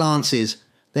furtive glances,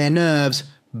 their nerves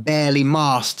barely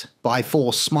masked by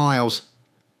forced smiles.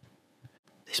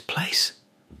 "This place,"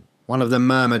 one of them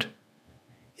murmured.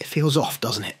 "It feels off,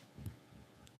 doesn't it?"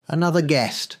 Another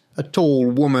guest, a tall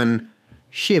woman,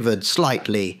 shivered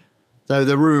slightly, though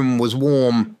the room was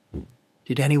warm.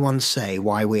 "Did anyone say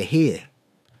why we're here?"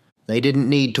 They didn't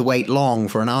need to wait long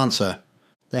for an answer.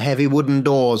 The heavy wooden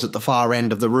doors at the far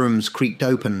end of the rooms creaked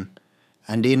open,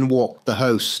 and in walked the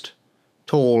host,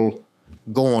 tall,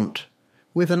 gaunt,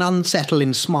 with an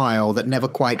unsettling smile that never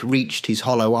quite reached his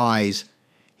hollow eyes.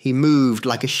 He moved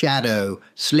like a shadow,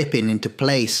 slipping into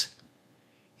place.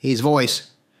 His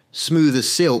voice, smooth as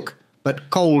silk, but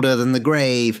colder than the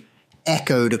grave,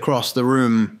 echoed across the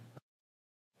room.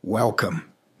 "Welcome,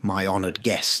 my honoured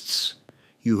guests.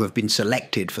 You have been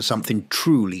selected for something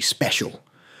truly special.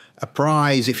 A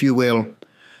prize, if you will,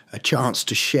 a chance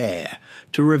to share,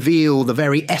 to reveal the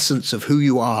very essence of who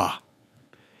you are."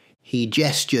 He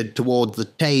gestured toward the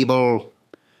table.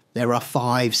 "There are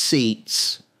 5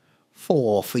 seats.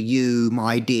 4 for you,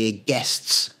 my dear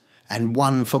guests, and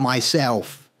 1 for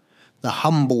myself, the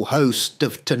humble host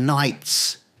of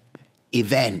tonight's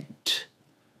event."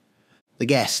 The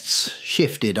guests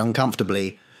shifted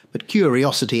uncomfortably, but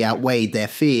curiosity outweighed their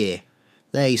fear.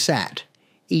 They sat,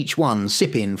 each one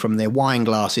sipping from their wine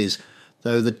glasses,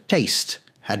 though the taste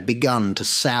had begun to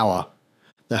sour.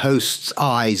 The host's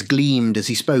eyes gleamed as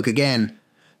he spoke again.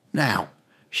 "Now,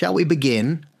 shall we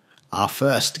begin? Our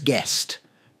first guest,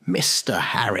 Mr.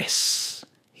 Harris,"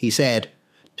 he said,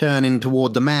 turning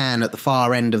toward the man at the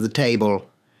far end of the table.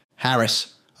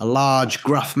 Harris, a large,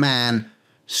 gruff man,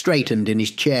 straightened in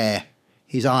his chair.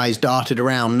 His eyes darted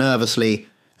around nervously,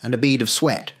 and a bead of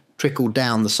sweat trickled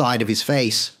down the side of his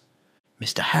face.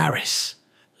 "Mr. Harris,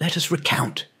 let us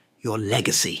recount your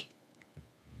legacy."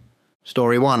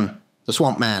 Story 1. The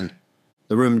Swamp Man.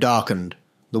 The room darkened.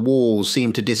 The walls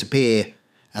seemed to disappear,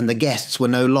 and the guests were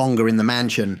no longer in the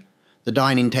mansion. The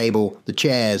dining table, the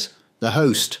chairs, the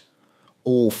host,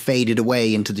 all faded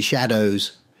away into the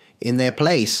shadows. In their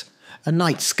place, a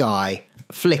night sky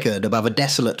flickered above a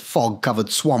desolate,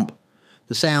 fog-covered swamp.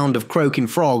 The sound of croaking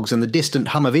frogs and the distant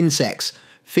hum of insects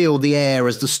filled the air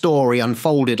as the story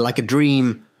unfolded like a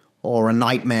dream or a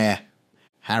nightmare.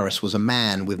 Harris was a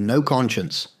man with no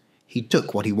conscience. He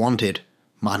took what he wanted: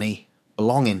 money,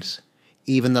 belongings,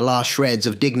 even the last shreds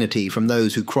of dignity from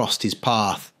those who crossed his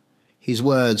path. His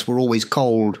words were always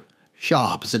cold,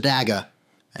 sharp as a dagger,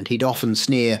 and he'd often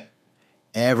sneer,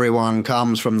 "Everyone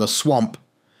comes from the swamp,"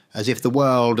 as if the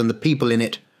world and the people in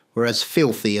it were as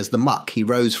filthy as the muck he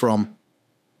rose from.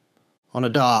 On a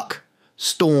dark,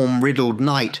 storm-riddled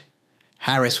night,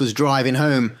 Harris was driving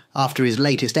home after his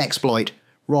latest exploit,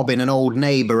 robbing an old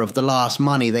neighbour of the last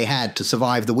money they had to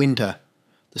survive the winter.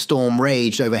 The storm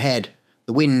raged overhead,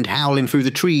 the wind howling through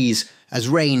the trees as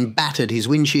rain battered his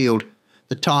windshield.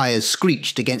 The tyres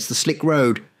screeched against the slick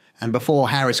road, and before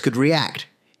Harris could react,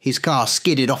 his car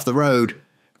skidded off the road,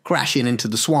 crashing into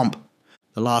the swamp.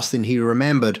 The last thing he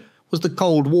remembered was the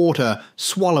cold water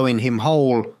swallowing him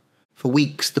whole. For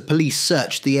weeks the police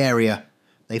searched the area.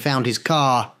 They found his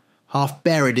car, half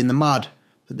buried in the mud,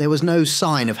 but there was no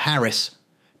sign of Harris.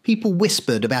 People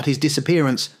whispered about his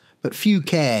disappearance, but few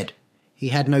cared. He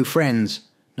had no friends,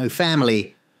 no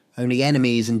family, only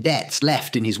enemies and debts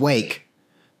left in his wake.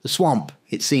 The swamp,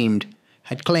 it seemed,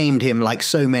 had claimed him like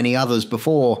so many others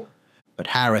before, but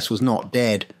Harris was not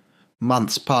dead.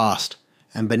 Months passed,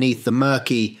 and beneath the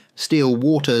murky, still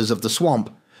waters of the swamp,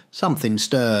 something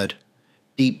stirred.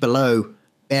 Deep below,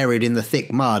 buried in the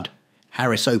thick mud,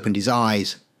 Harris opened his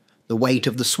eyes. The weight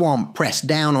of the swamp pressed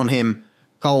down on him,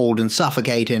 cold and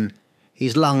suffocating.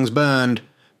 His lungs burned,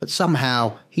 but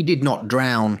somehow he did not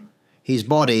drown. His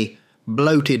body,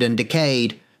 bloated and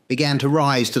decayed, began to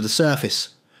rise to the surface,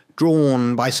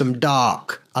 drawn by some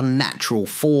dark, unnatural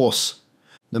force.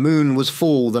 The moon was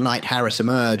full the night Harris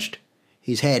emerged.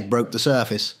 His head broke the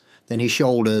surface, then his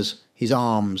shoulders, his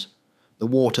arms. The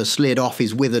water slid off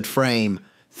his withered frame,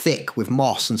 thick with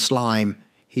moss and slime.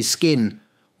 His skin,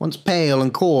 once pale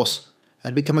and coarse,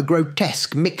 had become a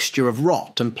grotesque mixture of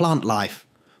rot and plant life.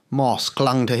 Moss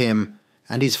clung to him,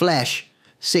 and his flesh,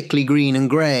 sickly green and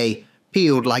grey,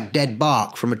 peeled like dead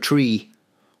bark from a tree.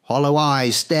 Hollow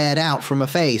eyes stared out from a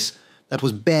face that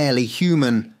was barely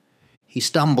human. He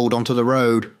stumbled onto the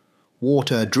road,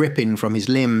 water dripping from his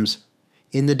limbs.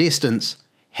 In the distance,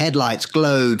 headlights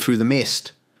glowed through the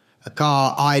mist. A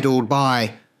car idled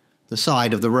by the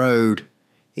side of the road,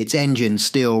 its engine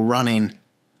still running.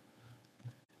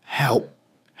 "Help,"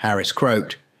 Harris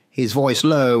croaked, his voice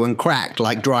low and cracked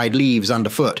like dried leaves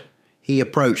underfoot. He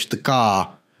approached the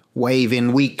car,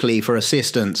 waving weakly for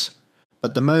assistance.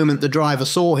 But the moment the driver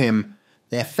saw him,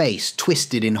 their face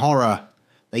twisted in horror.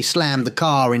 They slammed the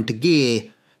car into gear,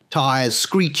 tires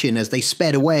screeching as they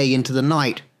sped away into the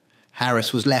night.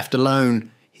 Harris was left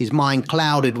alone, his mind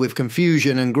clouded with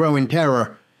confusion and growing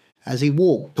terror. As he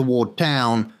walked toward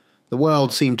town, the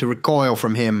world seemed to recoil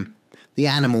from him. The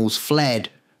animals fled,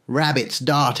 rabbits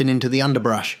darting into the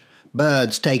underbrush,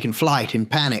 birds taking flight in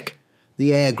panic.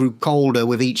 The air grew colder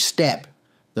with each step,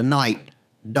 the night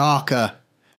darker.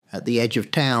 At the edge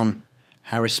of town,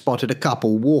 Harris spotted a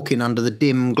couple walking under the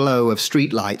dim glow of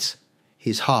streetlights.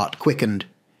 His heart quickened.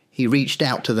 He reached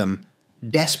out to them,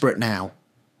 desperate now.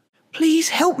 "Please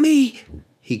help me,"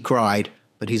 he cried,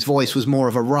 but his voice was more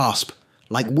of a rasp,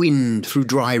 like wind through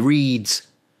dry reeds.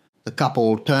 The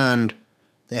couple turned,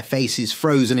 their faces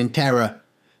frozen in terror.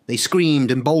 They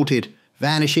screamed and bolted,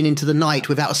 vanishing into the night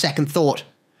without a second thought.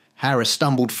 Harris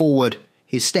stumbled forward,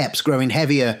 his steps growing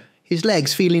heavier, his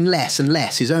legs feeling less and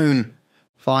less his own.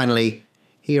 Finally,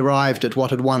 he arrived at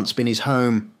what had once been his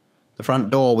home. The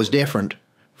front door was different,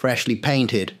 freshly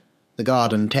painted, the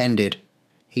garden tended.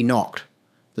 He knocked,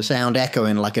 the sound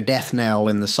echoing like a death knell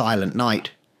in the silent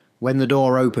night. When the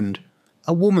door opened,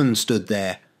 a woman stood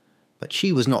there, but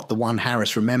she was not the one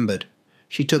Harris remembered.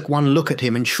 She took one look at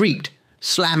him and shrieked,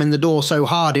 slamming the door so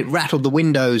hard it rattled the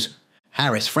windows.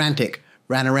 Harris, frantic,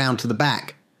 ran around to the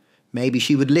back. Maybe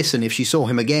she would listen if she saw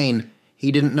him again.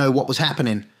 He didn't know what was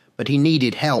happening, but he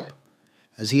needed help.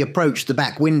 As he approached the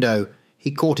back window, he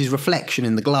caught his reflection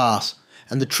in the glass,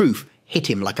 and the truth hit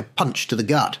him like a punch to the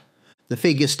gut. The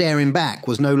figure staring back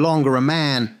was no longer a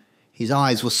man. His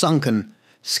eyes were sunken,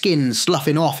 skin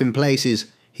sloughing off in places,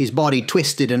 his body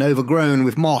twisted and overgrown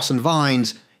with moss and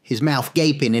vines, his mouth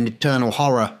gaping in eternal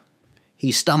horror.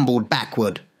 He stumbled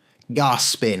backward,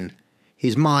 gasping,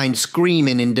 his mind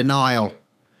screaming in denial.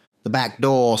 The back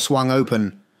door swung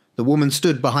open. The woman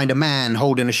stood behind a man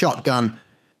holding a shotgun.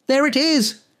 "There it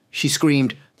is!" she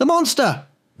screamed. "The monster!"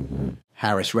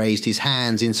 Harris raised his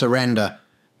hands in surrender,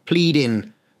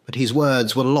 pleading, but his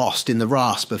words were lost in the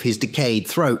rasp of his decayed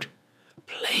throat.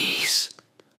 "Please."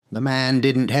 The man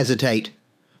didn't hesitate.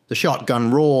 The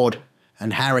shotgun roared,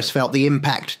 and Harris felt the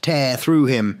impact tear through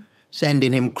him,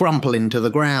 sending him crumpling to the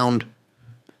ground.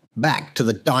 Back to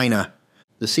the diner.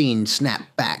 The scene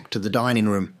snapped back to the dining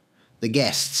room. The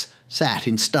guests sat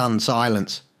in stunned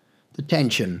silence, the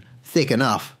tension thick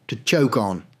enough to choke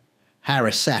on.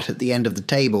 Harris sat at the end of the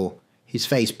table, his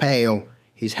face pale,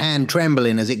 his hand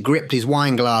trembling as it gripped his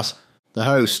wineglass. The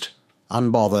host,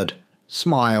 unbothered,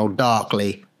 smiled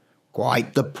darkly.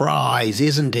 "Quite the prize,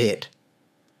 isn't it?"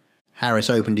 Harris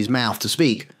opened his mouth to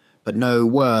speak, but no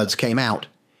words came out.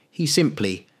 He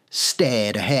simply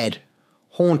stared ahead,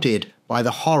 haunted by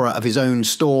the horror of his own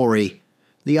story.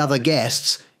 The other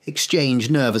guests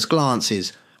exchanged nervous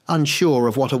glances, unsure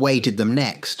of what awaited them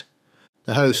next.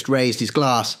 The host raised his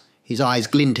glass, his eyes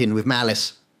glinting with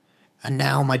malice. "And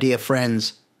now, my dear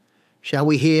friends, shall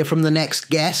we hear from the next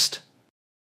guest?"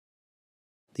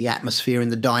 The atmosphere in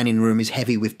the dining room is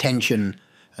heavy with tension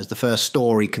as the first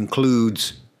story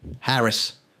concludes.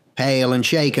 Harris, pale and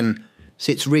shaken,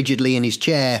 sits rigidly in his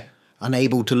chair,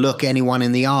 unable to look anyone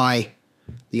in the eye.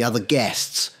 The other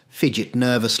guests fidget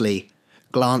nervously,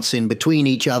 glancing between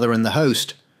each other and the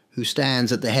host, who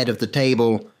stands at the head of the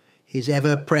table, his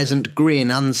ever-present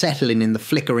grin unsettling in the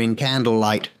flickering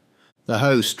candlelight. The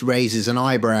host raises an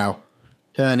eyebrow,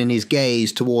 turning his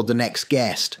gaze toward the next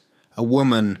guest, a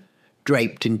woman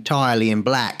draped entirely in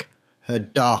black, her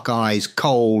dark eyes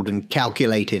cold and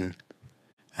calculating.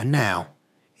 "And now,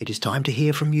 it is time to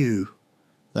hear from you,"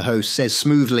 the host says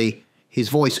smoothly, his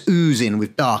voice oozing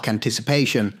with dark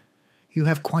anticipation. "You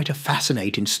have quite a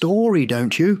fascinating story,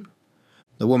 don't you?"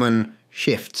 The woman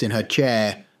shifts in her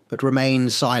chair, but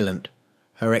remains silent,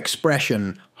 her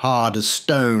expression hard as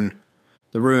stone.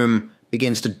 The room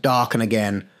begins to darken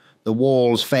again, the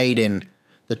walls fading,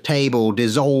 the table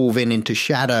dissolving into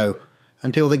shadow,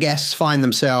 until the guests find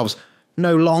themselves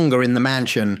no longer in the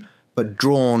mansion, but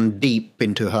drawn deep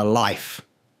into her life.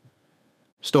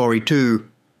 Story 2.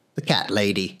 The Cat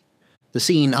Lady. The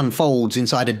scene unfolds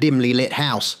inside a dimly lit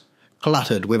house,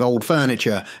 cluttered with old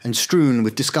furniture and strewn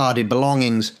with discarded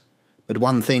belongings. But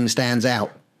one thing stands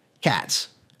out. Cats.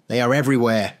 They are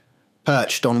everywhere,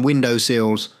 perched on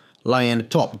windowsills, lying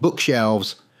atop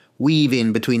bookshelves,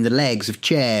 weaving between the legs of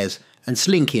chairs and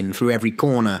slinking through every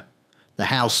corner. The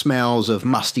house smells of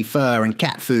musty fur and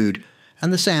cat food,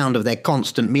 and the sound of their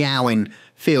constant meowing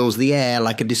fills the air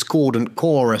like a discordant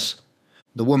chorus.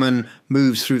 The woman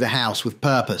moves through the house with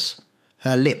purpose,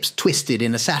 her lips twisted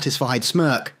in a satisfied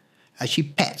smirk, as she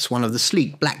pets one of the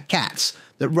sleek black cats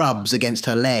that rubs against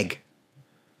her leg.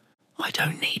 "I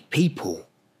don't need people,"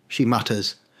 she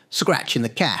mutters, scratching the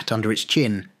cat under its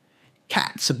chin.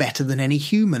 "Cats are better than any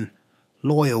human.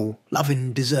 Loyal,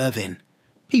 loving, deserving.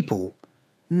 People,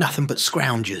 nothing but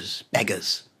scroungers,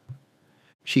 beggars."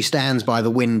 She stands by the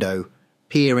window,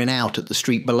 peering out at the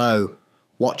street below,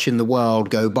 watching the world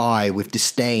go by with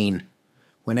disdain.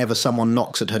 Whenever someone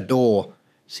knocks at her door,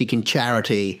 seeking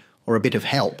charity or a bit of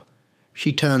help,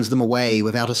 she turns them away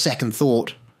without a second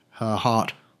thought, her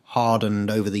heart hardened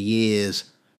over the years.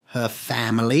 Her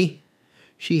family?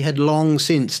 She had long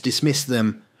since dismissed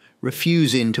them,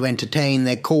 refusing to entertain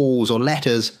their calls or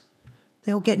letters.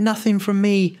 "They'll get nothing from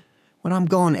me. When I'm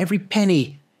gone, every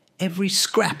penny, every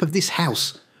scrap of this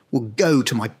house will go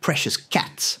to my precious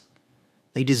cats.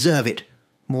 They deserve it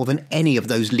more than any of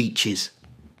those leeches."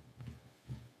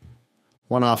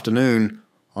 One afternoon,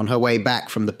 on her way back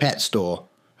from the pet store,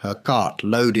 her cart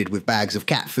loaded with bags of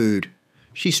cat food,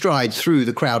 she strides through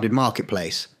the crowded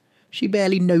marketplace. She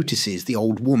barely notices the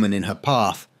old woman in her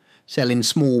path, selling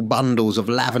small bundles of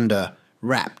lavender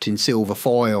wrapped in silver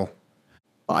foil.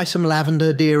 "Buy some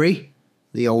lavender, dearie?"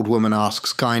 the old woman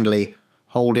asks kindly,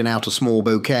 holding out a small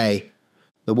bouquet.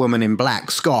 The woman in black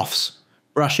scoffs,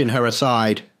 brushing her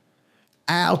aside.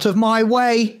 "Out of my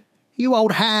way, you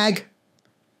old hag!"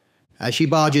 As she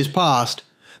barges past,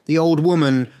 the old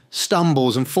woman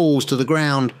stumbles and falls to the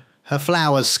ground, her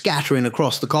flowers scattering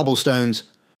across the cobblestones.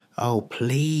 "Oh,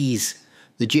 please,"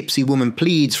 the gypsy woman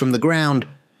pleads from the ground.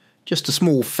 "Just a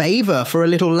small favour for a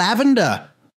little lavender."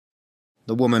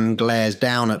 The woman glares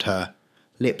down at her,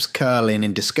 lips curling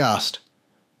in disgust.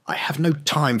 "I have no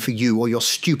time for you or your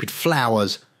stupid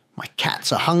flowers. My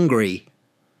cats are hungry."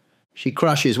 She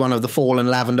crushes one of the fallen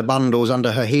lavender bundles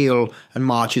under her heel and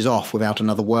marches off without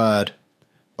another word.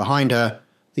 Behind her,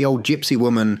 the old gypsy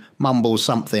woman mumbles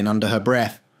something under her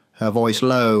breath, her voice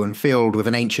low and filled with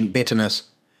an ancient bitterness.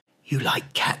 "You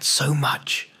like cats so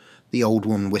much," the old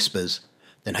woman whispers.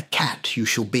 "Then a cat you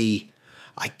shall be.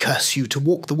 I curse you to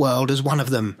walk the world as one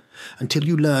of them, until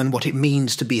you learn what it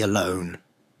means to be alone."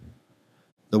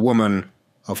 The woman,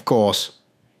 of course,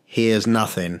 hears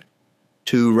nothing,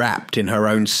 too wrapped in her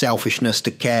own selfishness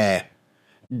to care.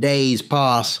 Days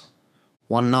pass.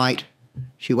 One night,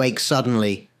 she wakes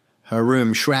suddenly, her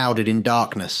room shrouded in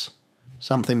darkness.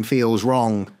 Something feels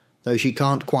wrong, though she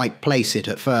can't quite place it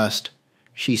at first.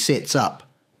 She sits up,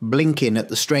 blinking at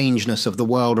the strangeness of the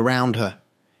world around her.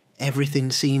 Everything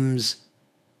seems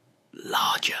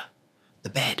larger. The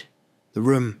bed, the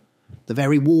room, the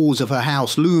very walls of her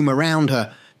house loom around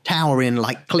her, towering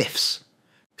like cliffs.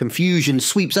 Confusion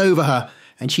sweeps over her,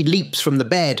 and she leaps from the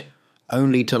bed,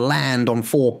 only to land on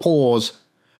 4 paws.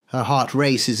 Her heart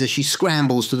races as she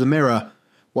scrambles to the mirror.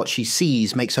 What she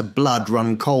sees makes her blood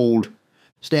run cold.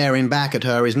 Staring back at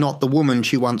her is not the woman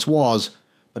she once was,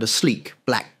 but a sleek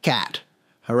black cat,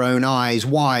 her own eyes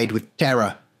wide with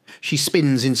terror. She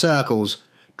spins in circles,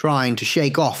 trying to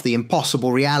shake off the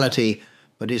impossible reality,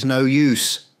 but it's no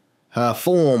use. Her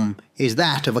form is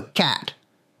that of a cat,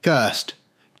 cursed,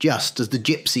 just as the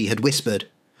gypsy had whispered.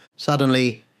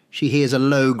 Suddenly, she hears a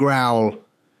low growl.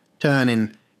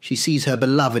 Turning, she sees her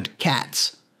beloved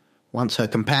cats, once her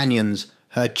companions,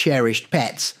 her cherished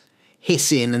pets,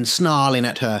 hissing and snarling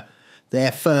at her,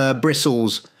 their fur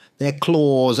bristles, their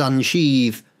claws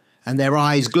unsheathed, and their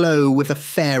eyes glow with a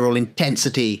feral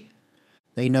intensity.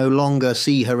 They no longer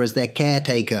see her as their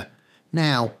caretaker.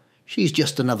 Now, she's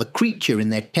just another creature in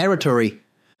their territory.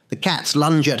 The cats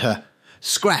lunge at her,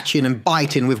 scratching and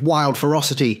biting with wild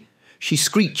ferocity. She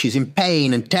screeches in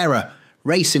pain and terror,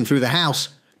 racing through the house,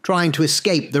 trying to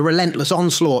escape the relentless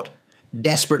onslaught.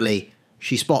 Desperately,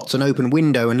 she spots an open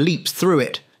window and leaps through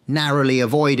it, narrowly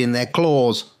avoiding their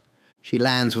claws. She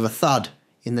lands with a thud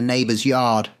in the neighbour's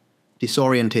yard.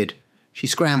 Disoriented, She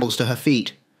scrambles to her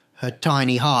feet, her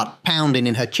tiny heart pounding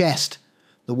in her chest.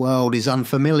 The world is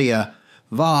unfamiliar,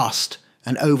 vast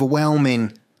and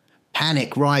overwhelming.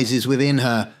 Panic rises within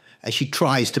her as she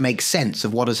tries to make sense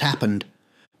of what has happened.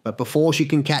 But before she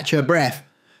can catch her breath,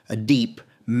 a deep,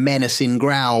 menacing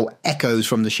growl echoes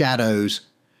from the shadows.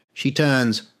 She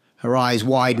turns, her eyes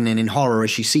widening in horror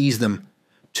as she sees them.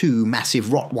 2 massive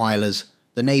Rottweilers,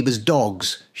 the neighbour's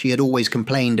dogs she had always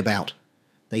complained about.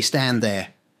 They stand there,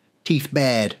 teeth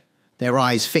bared, their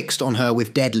eyes fixed on her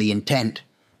with deadly intent.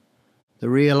 The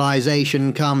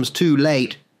realization comes too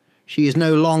late. She is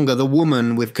no longer the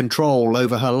woman with control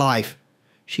over her life.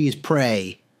 She is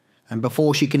prey, and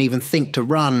before she can even think to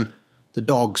run, the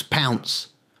dogs pounce.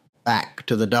 Back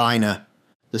to the diner.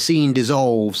 The scene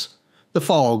dissolves, the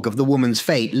fog of the woman's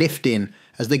fate lifting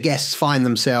as the guests find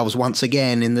themselves once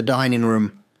again in the dining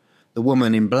room. The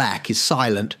woman in black is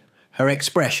silent, her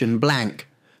expression blank,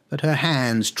 but her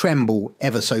hands tremble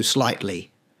ever so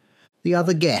slightly. The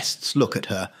other guests look at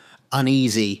her,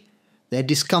 uneasy, their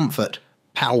discomfort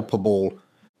palpable.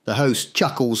 The host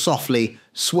chuckles softly,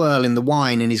 swirling the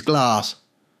wine in his glass.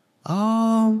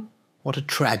 "Oh, what a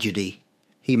tragedy,"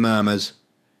 he murmurs,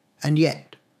 "and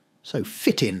yet so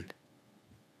fitting."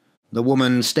 The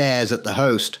woman stares at the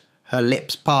host, her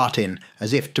lips parting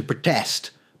as if to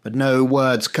protest, but no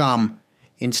words come.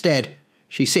 Instead,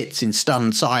 she sits in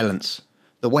stunned silence,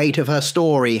 the weight of her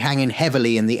story hanging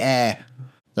heavily in the air.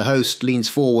 The host leans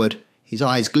forward, his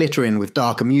eyes glittering with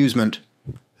dark amusement.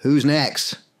 "Who's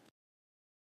next?"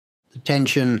 The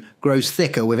tension grows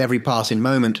thicker with every passing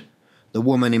moment. The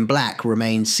woman in black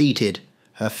remains seated,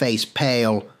 her face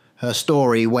pale, her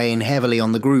story weighing heavily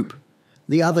on the group.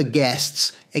 The other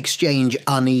guests exchange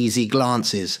uneasy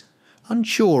glances,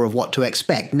 unsure of what to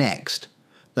expect next.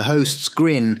 The host's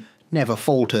grin never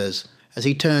falters as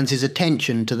he turns his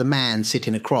attention to the man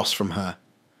sitting across from her.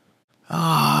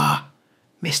 "Ah,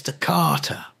 Mr.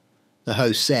 Carter," the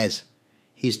host says,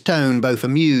 his tone both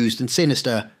amused and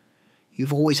sinister.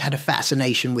 "You've always had a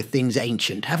fascination with things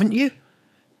ancient, haven't you?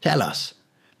 Tell us,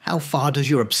 how far does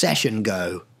your obsession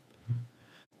go?"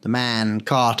 The man,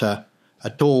 Carter, a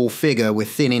tall figure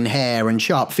with thinning hair and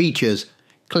sharp features,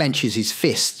 clenches his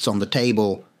fists on the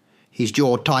table. His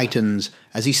jaw tightens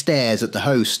as he stares at the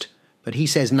host, but he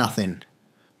says nothing.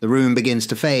 The room begins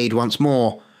to fade once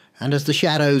more, and as the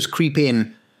shadows creep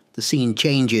in, the scene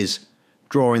changes,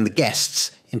 drawing the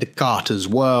guests into Carter's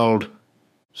world.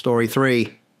 Story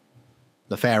 3.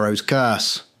 The Pharaoh's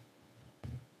Curse.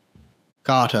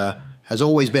 Carter has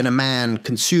always been a man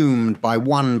consumed by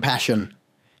one passion: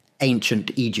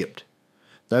 ancient Egypt.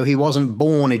 Though he wasn't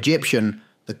born Egyptian,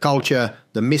 the culture,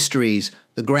 the mysteries,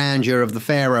 the grandeur of the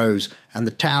pharaohs and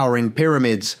the towering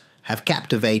pyramids have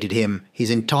captivated him his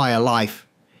entire life.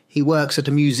 He works at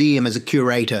a museum as a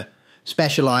curator,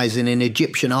 specializing in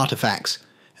Egyptian artifacts,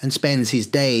 and spends his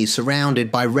days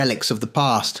surrounded by relics of the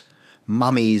past,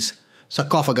 mummies,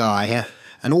 sarcophagi,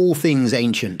 and all things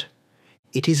ancient.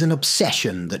 It is an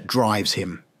obsession that drives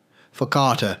him. For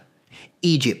Carter,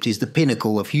 Egypt is the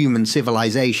pinnacle of human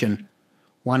civilization.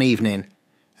 One evening,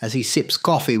 as he sips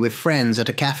coffee with friends at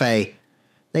a cafe,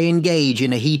 they engage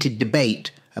in a heated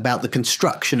debate about the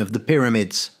construction of the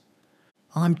pyramids.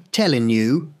 "I'm telling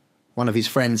you," one of his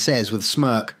friends says with a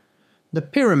smirk, "the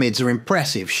pyramids are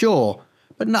impressive, sure,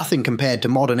 but nothing compared to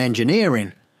modern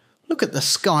engineering. Look at the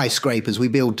skyscrapers we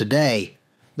build today.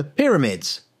 The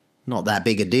pyramids, not that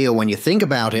big a deal when you think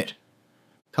about it."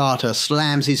 Carter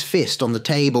slams his fist on the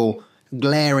table,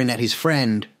 glaring at his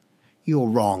friend. "You're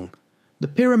wrong. The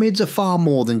pyramids are far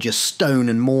more than just stone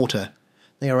and mortar.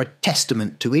 They are a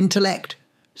testament to intellect,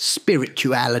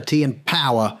 spirituality, and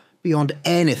power beyond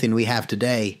anything we have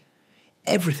today.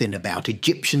 Everything about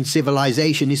Egyptian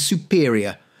civilization is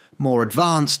superior, more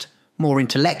advanced, more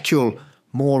intellectual,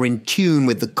 more in tune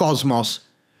with the cosmos.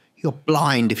 You're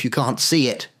blind if you can't see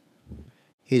it."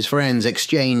 His friends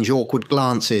exchange awkward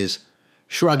glances,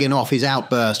 shrugging off his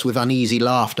outburst with uneasy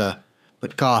laughter,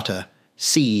 but Carter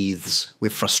seethes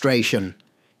with frustration.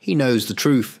 He knows the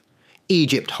truth.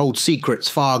 Egypt holds secrets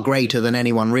far greater than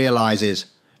anyone realizes,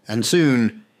 and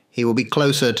soon he will be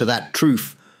closer to that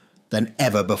truth than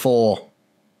ever before.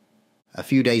 A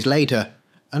few days later,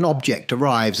 an object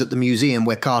arrives at the museum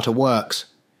where Carter works.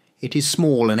 It is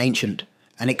small and ancient,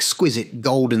 an exquisite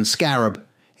golden scarab,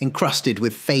 encrusted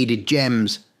with faded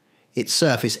gems, its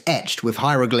surface etched with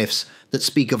hieroglyphs that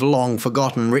speak of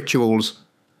long-forgotten rituals.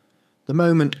 The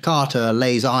moment Carter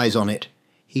lays eyes on it,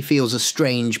 he feels a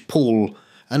strange pull,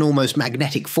 an almost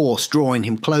magnetic force drawing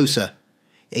him closer.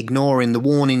 Ignoring the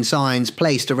warning signs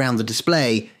placed around the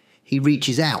display, he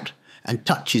reaches out and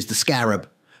touches the scarab,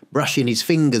 brushing his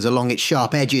fingers along its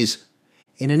sharp edges.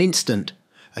 In an instant,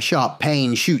 a sharp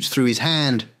pain shoots through his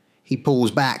hand. He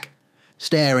pulls back,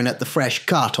 staring at the fresh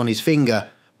cut on his finger,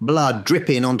 blood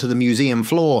dripping onto the museum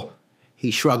floor.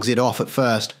 He shrugs it off at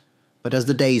first, but as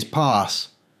the days pass,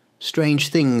 strange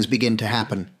things begin to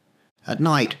happen. At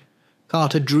night,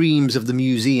 Carter dreams of the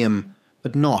museum,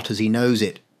 but not as he knows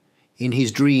it. In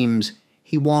his dreams,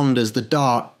 he wanders the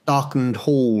darkened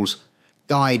halls,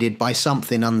 guided by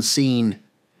something unseen.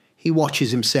 He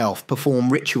watches himself perform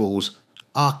rituals,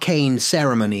 arcane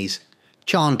ceremonies,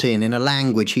 chanting in a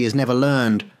language he has never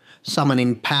learned,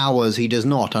 summoning powers he does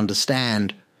not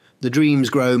understand. The dreams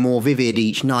grow more vivid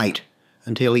each night,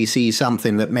 until he sees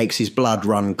something that makes his blood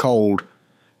run cold.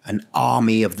 An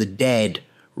army of the dead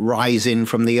rising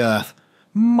from the earth,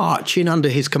 marching under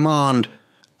his command,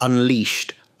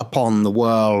 unleashed upon the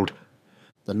world.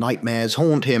 The nightmares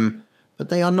haunt him, but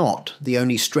they are not the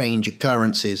only strange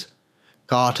occurrences.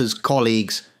 Carter's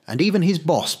colleagues and even his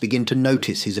boss begin to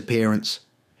notice his appearance.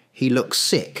 He looks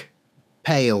sick,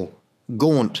 pale,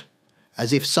 gaunt,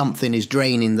 as if something is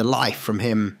draining the life from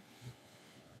him.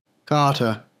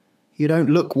 "Carter, you don't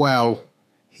look well,"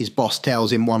 his boss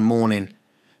tells him one morning.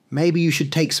 "Maybe you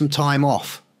should take some time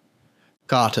off."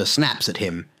 Carter snaps at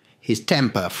him, his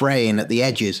temper fraying at the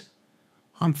edges.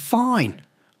 "I'm fine.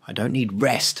 I don't need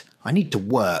rest. I need to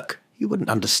work. You wouldn't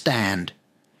understand."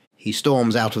 He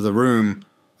storms out of the room,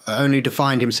 only to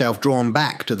find himself drawn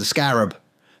back to the scarab.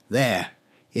 There,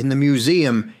 in the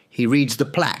museum, he reads the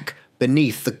plaque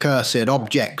beneath the cursed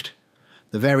object.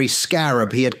 The very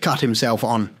scarab he had cut himself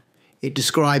on. It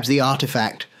describes the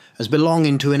artifact as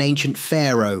belonging to an ancient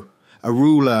pharaoh, a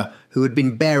ruler who had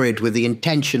been buried with the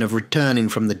intention of returning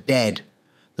from the dead.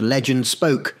 The legend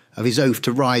spoke of his oath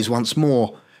to rise once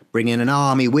more, bringing an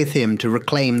army with him to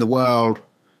reclaim the world.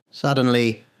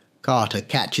 Suddenly, Carter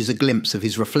catches a glimpse of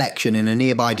his reflection in a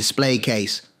nearby display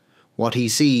case. What he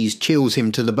sees chills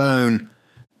him to the bone.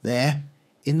 There,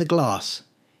 in the glass,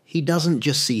 he doesn't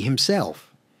just see himself.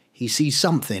 He sees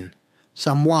something,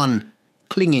 someone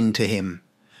clinging to him.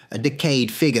 A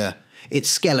decayed figure, its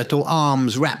skeletal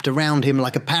arms wrapped around him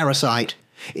like a parasite,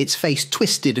 its face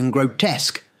twisted and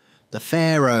grotesque. The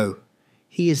pharaoh.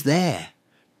 He is there,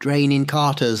 draining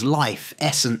Carter's life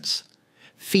essence,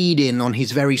 feeding on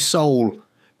his very soul,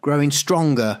 growing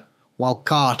stronger while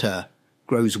Carter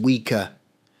grows weaker.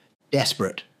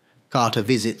 Desperate, Carter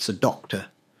visits a doctor.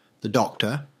 The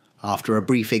doctor, after a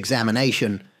brief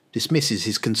examination, dismisses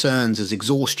his concerns as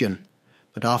exhaustion,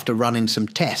 but after running some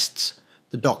tests,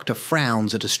 the doctor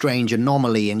frowns at a strange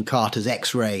anomaly in Carter's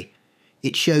X-ray.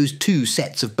 It shows two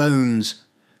sets of bones,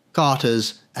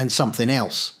 Carter's and something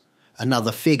else,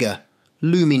 another figure,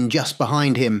 looming just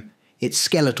behind him, its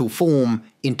skeletal form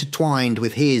intertwined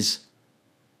with his.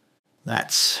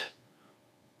 "That's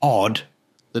odd,"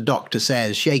 the doctor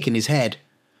says, shaking his head.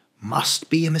 "Must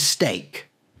be a mistake."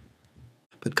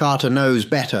 But Carter knows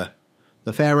better.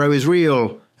 The pharaoh is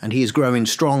real, and he is growing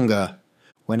stronger.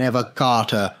 Whenever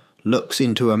Carter looks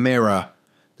into a mirror,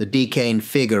 the decaying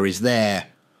figure is there,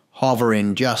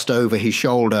 hovering just over his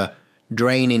shoulder,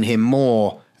 draining him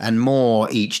more and more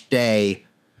each day.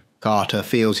 Carter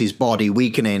feels his body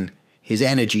weakening, his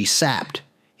energy sapped,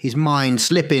 his mind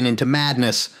slipping into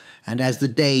madness, and as the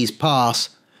days pass,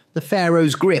 the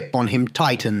pharaoh's grip on him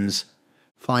tightens.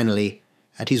 Finally,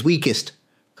 at his weakest,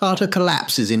 Carter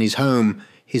collapses in his home,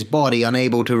 his body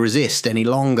unable to resist any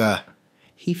longer.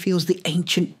 He feels the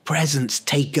ancient presence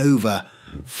take over,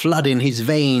 flooding his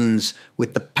veins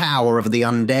with the power of the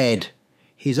undead.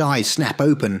 His eyes snap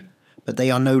open, but they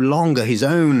are no longer his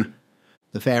own.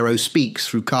 The pharaoh speaks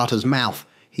through Carter's mouth,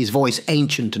 his voice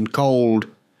ancient and cold.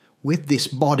 "With this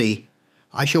body,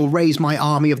 I shall raise my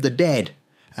army of the dead,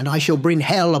 and I shall bring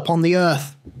hell upon the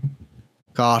earth."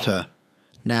 Carter,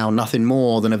 now nothing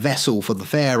more than a vessel for the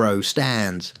pharaoh,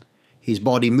 stands, his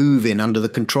body moving under the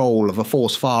control of a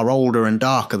force far older and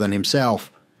darker than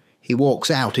himself. He walks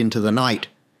out into the night,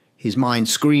 his mind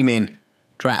screaming,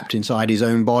 trapped inside his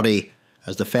own body,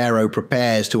 as the pharaoh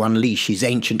prepares to unleash his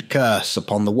ancient curse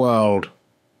upon the world.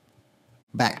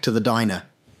 Back to the diner.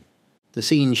 The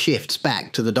scene shifts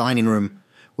back to the dining room,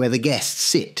 where the guests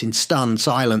sit in stunned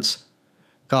silence.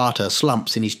 Carter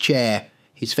slumps in his chair,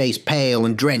 his face pale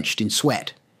and drenched in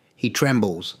sweat. He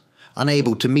trembles,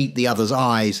 unable to meet the other's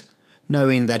eyes,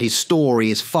 knowing that his story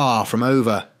is far from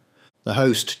over. The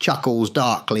host chuckles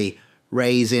darkly,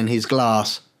 raising his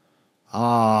glass.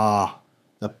 "Ah,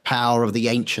 the power of the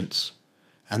ancients,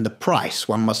 and the price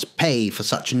one must pay for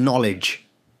such knowledge."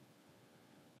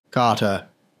 Carter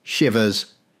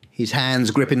shivers, his hands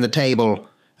gripping the table,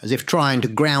 as if trying to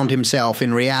ground himself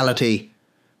in reality.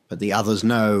 But the others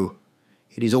know.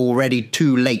 It is already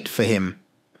too late for him.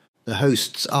 The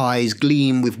host's eyes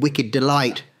gleam with wicked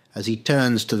delight as he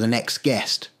turns to the next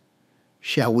guest.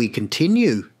 "Shall we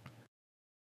continue?"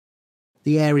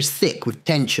 The air is thick with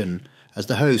tension as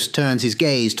the host turns his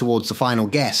gaze towards the final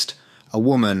guest, a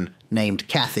woman named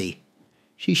Kathy.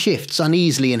 She shifts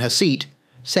uneasily in her seat,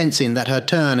 sensing that her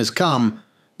turn has come.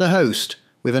 The host,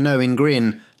 with a knowing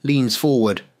grin, leans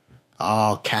forward.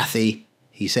 "Ah, Kathy,"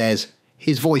 he says,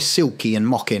 his voice silky and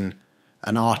mocking.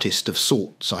 "An artist of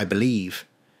sorts, I believe.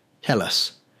 Tell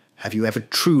us, have you ever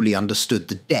truly understood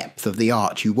the depth of the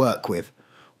art you work with?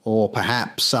 Or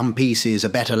perhaps some pieces are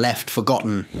better left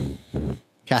forgotten?"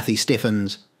 Kathy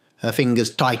stiffens, her fingers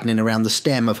tightening around the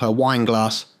stem of her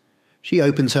wineglass. She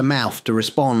opens her mouth to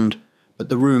respond, but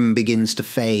the room begins to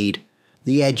fade,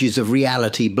 the edges of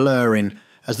reality blurring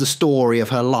as the story of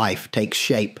her life takes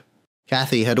shape.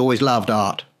 Kathy had always loved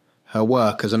art. Her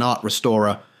work as an art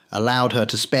restorer allowed her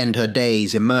to spend her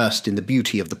days immersed in the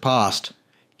beauty of the past,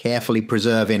 carefully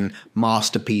preserving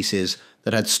masterpieces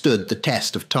that had stood the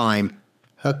test of time.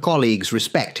 Her colleagues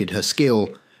respected her skill,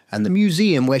 and the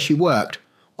museum where she worked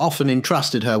often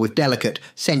entrusted her with delicate,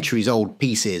 centuries-old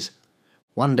pieces.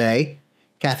 One day,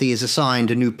 Kathy is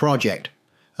assigned a new project.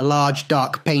 A large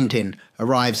dark painting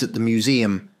arrives at the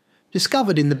museum,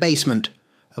 discovered in the basement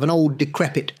of an old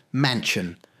decrepit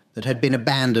mansion that had been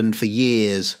abandoned for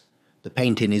years. The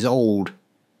painting is old,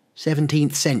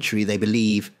 17th century they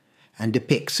believe, and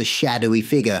depicts a shadowy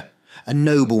figure, a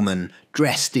nobleman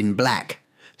dressed in black,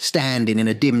 standing in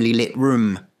a dimly lit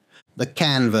room. The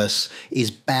canvas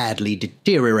is badly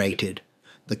deteriorated,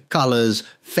 the colours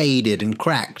faded and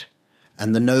cracked,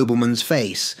 and the nobleman's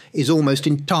face is almost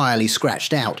entirely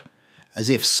scratched out, as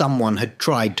if someone had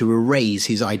tried to erase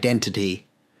his identity.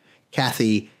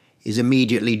 Kathy is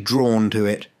immediately drawn to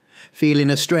it, feeling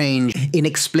a strange,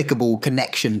 inexplicable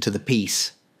connection to the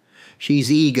piece.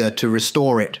 She's eager to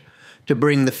restore it, to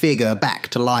bring the figure back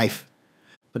to life.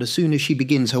 But as soon as she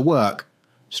begins her work,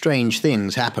 strange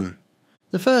things happen.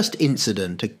 The first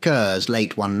incident occurs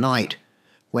late one night,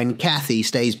 when Kathy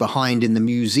stays behind in the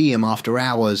museum after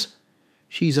hours.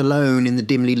 She's alone in the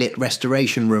dimly lit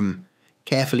restoration room,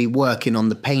 carefully working on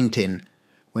the painting,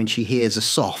 when she hears a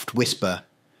soft whisper,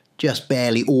 just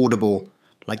barely audible,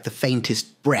 like the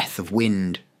faintest breath of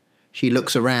wind. She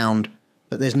looks around,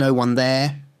 but there's no one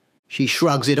there. She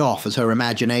shrugs it off as her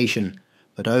imagination,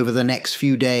 but over the next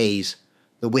few days,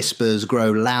 the whispers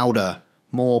grow louder,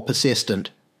 more persistent.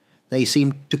 They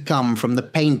seem to come from the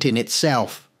painting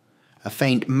itself, a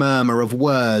faint murmur of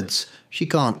words she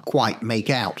can't quite make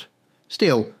out.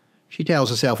 Still, she tells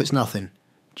herself it's nothing,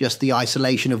 just the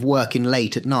isolation of working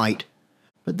late at night.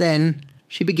 But then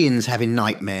she begins having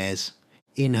nightmares.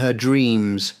 In her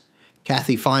dreams,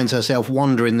 Kathy finds herself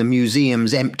wandering the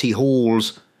museum's empty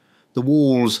halls. The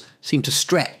walls seem to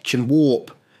stretch and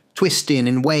warp, twisting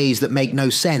in ways that make no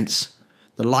sense.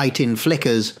 The lighting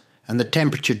flickers, and the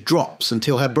temperature drops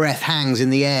until her breath hangs in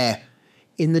the air.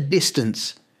 In the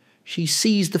distance, she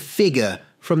sees the figure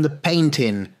from the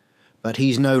painting, but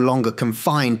he's no longer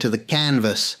confined to the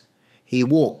canvas. He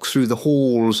walks through the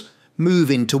halls,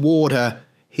 moving toward her,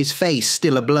 his face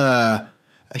still a blur,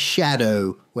 a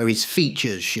shadow where his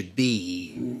features should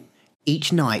be.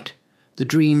 Each night, the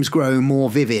dreams grow more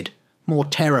vivid, more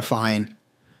terrifying.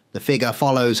 The figure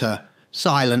follows her,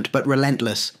 silent but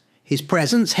relentless, his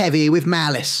presence heavy with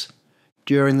malice.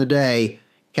 During the day,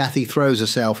 Kathy throws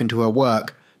herself into her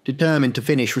work, determined to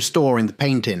finish restoring the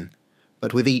painting.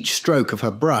 But with each stroke of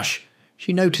her brush,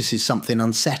 she notices something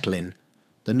unsettling.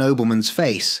 The nobleman's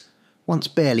face, once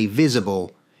barely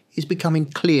visible, is becoming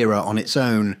clearer on its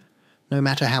own. No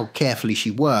matter how carefully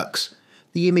she works,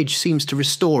 the image seems to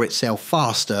restore itself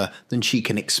faster than she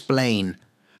can explain.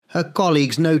 Her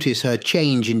colleagues notice her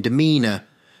change in demeanour.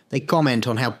 They comment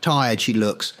on how tired she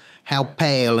looks, how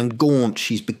pale and gaunt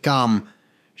she's become.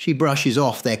 She brushes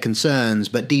off their concerns,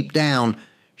 but deep down,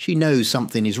 she knows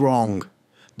something is wrong.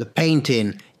 The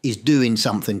painting is doing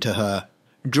something to her,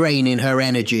 draining her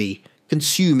energy,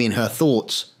 consuming her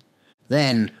thoughts.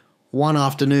 Then, one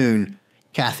afternoon,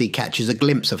 Kathy catches a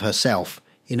glimpse of herself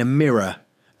in a mirror.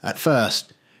 At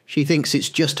first, she thinks it's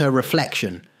just her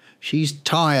reflection. She's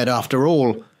tired after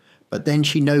all, but then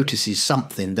she notices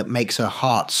something that makes her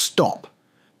heart stop.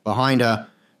 Behind her,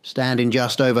 standing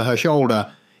just over her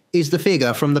shoulder, is the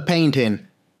figure from the painting.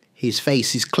 His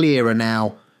face is clearer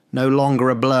now, no longer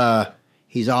a blur.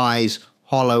 His eyes,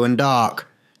 hollow and dark,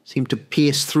 seem to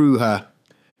pierce through her.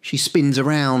 She spins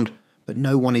around, but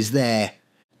no one is there.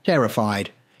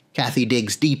 Terrified, Kathy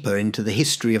digs deeper into the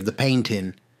history of the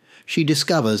painting. She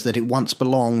discovers that it once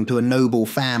belonged to a noble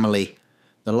family,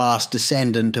 the last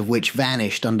descendant of which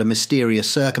vanished under mysterious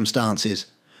circumstances.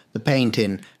 The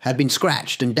painting had been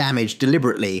scratched and damaged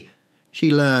deliberately,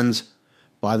 she learns,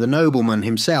 by the nobleman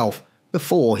himself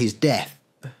before his death.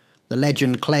 The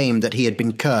legend claimed that he had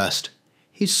been cursed,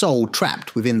 his soul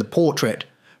trapped within the portrait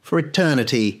for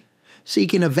eternity,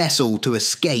 seeking a vessel to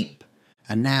escape.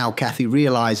 And now Kathy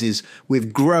realizes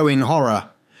with growing horror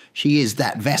she is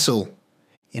that vessel.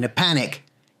 In a panic,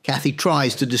 Kathy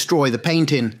tries to destroy the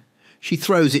painting. She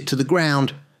throws it to the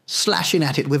ground, slashing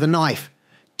at it with a knife,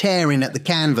 tearing at the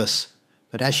canvas.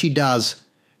 But as she does,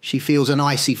 she feels an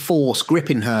icy force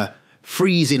gripping her,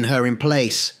 freezing her in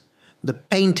place. The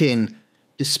painting,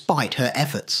 despite her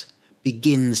efforts,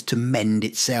 begins to mend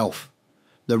itself.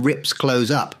 The rips close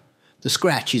up, the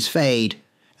scratches fade,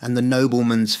 and the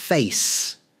nobleman's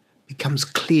face becomes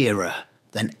clearer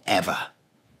than ever.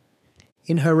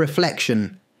 In her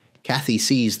reflection, Kathy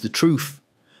sees the truth.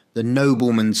 The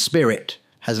nobleman's spirit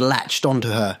has latched onto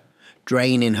her,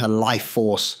 draining her life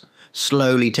force,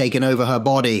 slowly taking over her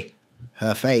body.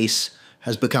 Her face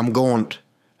has become gaunt,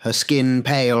 her skin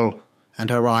pale,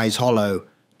 and her eyes hollow,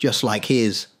 just like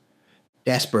his.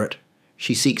 Desperate,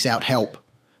 she seeks out help,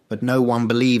 but no one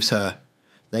believes her.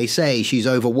 They say she's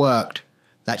overworked,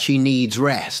 that she needs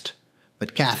rest.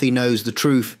 But Kathy knows the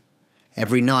truth.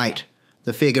 Every night,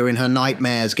 the figure in her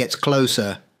nightmares gets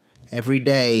closer. Every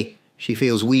day, she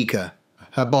feels weaker,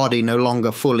 her body no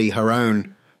longer fully her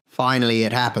own. Finally,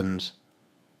 it happens.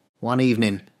 One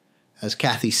evening, as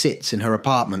Kathy sits in her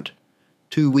apartment,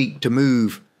 too weak to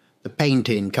move, the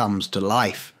painting comes to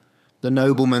life. The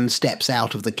nobleman steps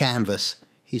out of the canvas,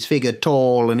 his figure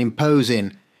tall and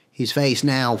imposing, his face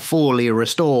now fully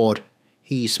restored.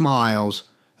 He smiles,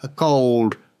 a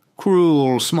cold,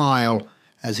 cruel smile,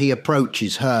 as he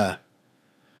approaches her.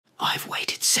 "I've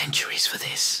waited centuries for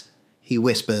this," he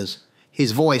whispers,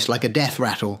 his voice like a death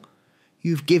rattle.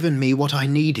 "You've given me what I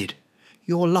needed.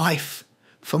 Your life,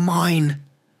 for mine."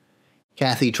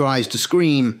 Kathy tries to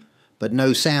scream, but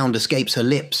no sound escapes her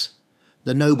lips.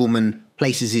 The nobleman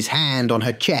places his hand on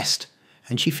her chest,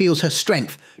 and she feels her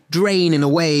strength draining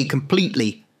away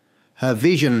completely. Her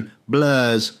vision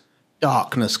blurs,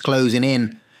 darkness closing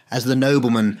in, as the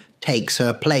nobleman takes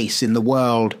her place in the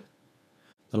world.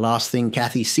 The last thing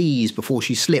Kathy sees before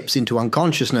she slips into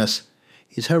unconsciousness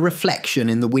is her reflection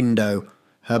in the window,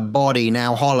 her body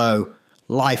now hollow,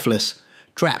 lifeless,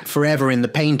 trapped forever in the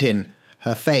painting,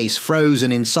 her face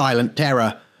frozen in silent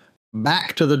terror.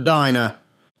 Back to the diner.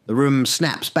 The room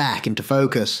snaps back into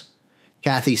focus.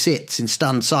 Kathy sits in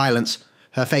stunned silence,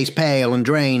 her face pale and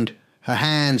drained, her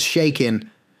hands shaking.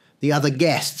 The other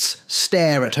guests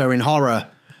stare at her in horror,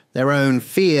 their own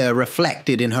fear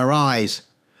reflected in her eyes.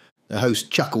 The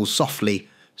host chuckles softly,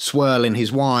 swirling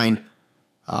his wine.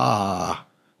 Ah,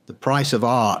 the price of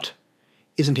art.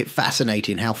 Isn't it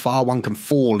fascinating how far one can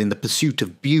fall in the pursuit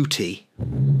of beauty?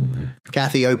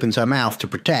 Kathy opens her mouth to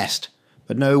protest,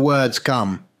 but no words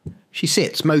come. She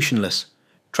sits motionless,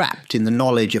 trapped in the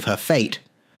knowledge of her fate.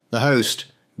 The host,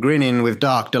 grinning with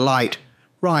dark delight,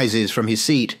 rises from his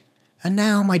seat. "And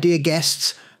now, my dear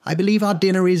guests, I believe our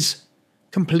dinner is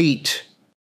complete."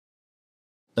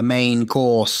 The main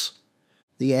course.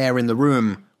 The air in the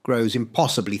room grows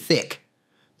impossibly thick,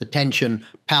 the tension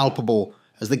palpable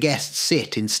as the guests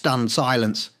sit in stunned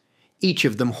silence, each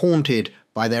of them haunted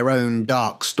by their own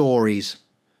dark stories.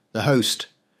 The host,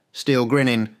 still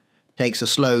grinning, takes a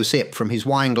slow sip from his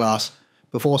wineglass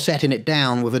before setting it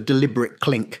down with a deliberate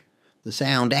clink. The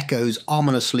sound echoes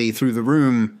ominously through the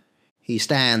room. He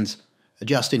stands,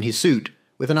 adjusting his suit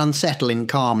with an unsettling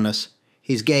calmness,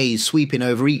 his gaze sweeping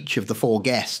over each of the four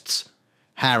guests.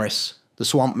 Harris, the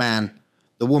swamp man,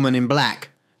 the woman in black,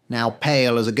 now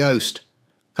pale as a ghost,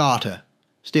 Carter,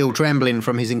 still trembling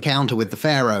from his encounter with the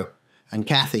pharaoh, and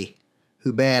Kathy,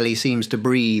 who barely seems to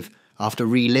breathe after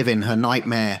reliving her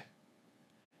nightmare.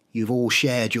 "You've all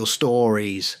shared your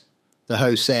stories," the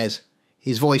host says,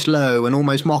 his voice low and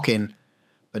almost mocking.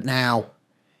 "But now,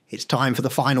 it's time for the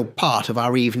final part of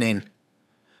our evening."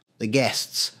 The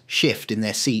guests shift in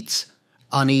their seats,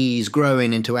 unease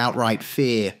growing into outright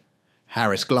fear.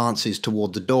 Harris glances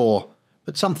toward the door,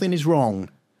 but something is wrong.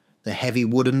 The heavy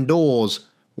wooden doors,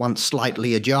 once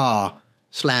slightly ajar,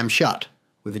 slam shut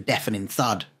with a deafening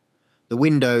thud. The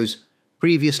windows,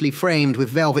 previously framed with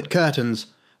velvet curtains,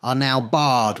 are now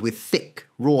barred with thick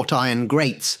wrought iron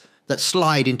grates that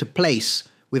slide into place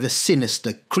with a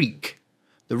sinister creak.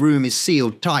 The room is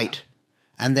sealed tight,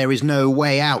 and there is no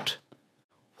way out.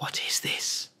 "What is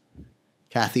this?"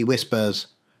 Kathy whispers,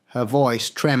 her voice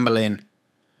trembling.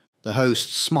 The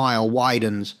host's smile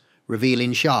widens,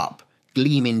 revealing sharp,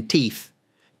 gleaming teeth.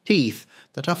 Teeth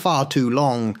that are far too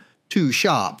long, too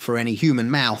sharp for any human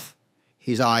mouth.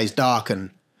 His eyes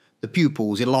darken. the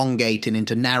pupils elongating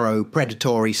into narrow,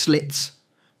 predatory slits.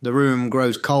 The room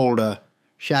grows colder,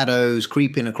 shadows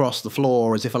creeping across the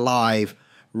floor as if alive,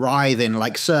 writhing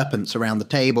like serpents around the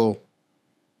table.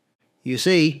 "You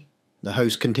see," the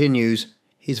host continues,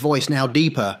 his voice now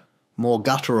deeper, more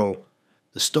guttural,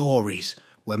 "the stories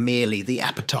were merely the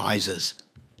appetizers."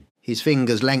 His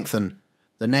fingers lengthen,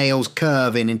 the nails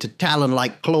curving into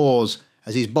talon-like claws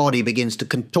as his body begins to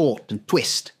contort and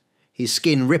twist. His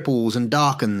skin ripples and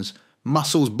darkens,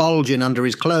 muscles bulging under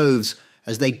his clothes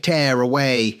as they tear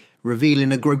away,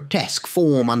 revealing a grotesque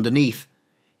form underneath.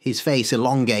 His face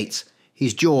elongates,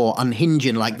 his jaw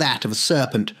unhinging like that of a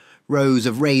serpent, rows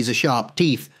of razor-sharp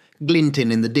teeth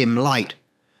glinting in the dim light.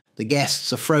 The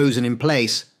guests are frozen in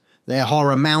place, their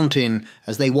horror mounting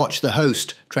as they watch the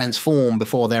host transform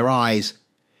before their eyes.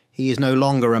 He is no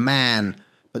longer a man,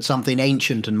 but something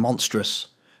ancient and monstrous,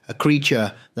 a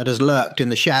creature that has lurked in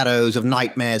the shadows of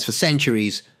nightmares for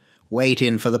centuries,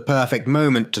 waiting for the perfect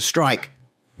moment to strike.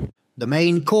 "The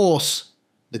main course,"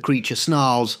 the creature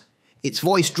snarls, its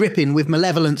voice dripping with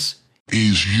malevolence,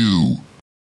 "is you."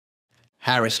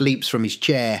 Harris leaps from his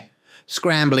chair,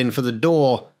 scrambling for the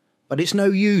door, but it's no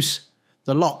use.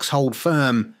 The locks hold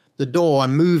firm, the door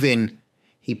unmoving.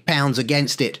 He pounds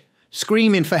against it,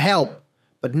 screaming for help,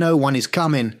 but no one is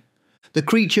coming. The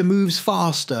creature moves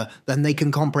faster than they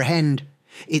can comprehend,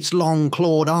 its long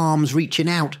clawed arms reaching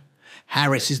out.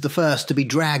 Harris is the first to be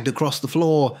dragged across the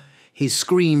floor, his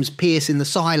screams piercing the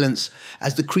silence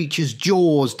as the creature's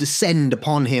jaws descend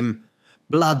upon him.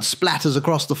 Blood splatters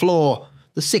across the floor,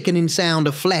 the sickening sound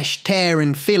of flesh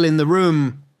tearing filling the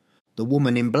room. The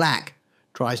woman in black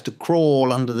tries to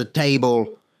crawl under the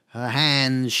table, her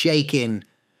hands shaking,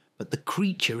 but the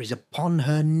creature is upon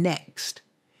her next.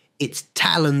 Its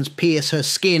talons pierce her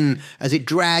skin as it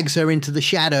drags her into the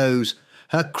shadows,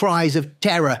 her cries of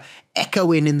terror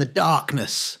echoing in the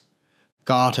darkness.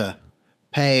 Carter,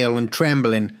 pale and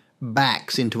trembling,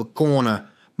 backs into a corner,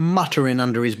 muttering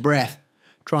under his breath,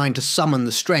 trying to summon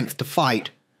the strength to fight,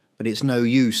 but it's no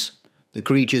use. The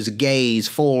creature's gaze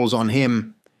falls on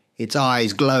him, its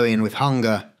eyes glowing with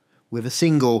hunger. With a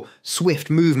single, swift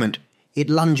movement, it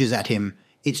lunges at him,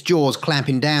 its jaws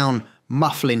clamping down,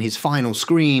 muffling his final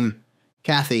scream.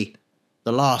 Kathy,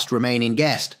 the last remaining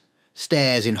guest,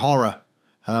 stares in horror,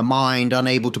 her mind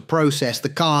unable to process the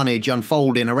carnage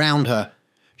unfolding around her.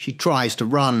 She tries to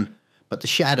run, but the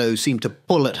shadows seem to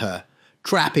pull at her,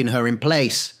 trapping her in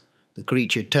place. The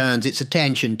creature turns its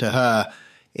attention to her,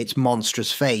 its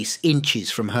monstrous face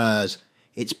inches from hers,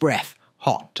 its breath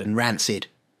hot and rancid.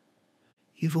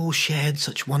 "You've all shared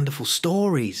such wonderful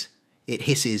stories," it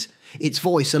hisses, its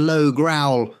voice a low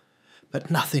growl, "but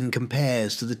nothing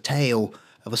compares to the tale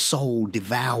of a soul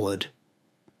devoured."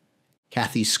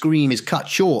 Kathy's scream is cut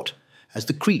short as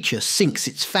the creature sinks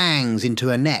its fangs into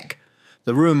her neck,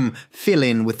 the room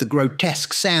filling with the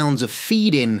grotesque sounds of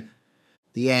feeding.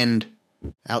 The end.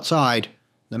 Outside,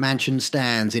 the mansion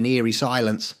stands in eerie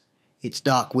silence, its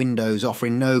dark windows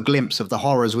offering no glimpse of the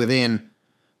horrors within.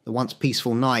 The once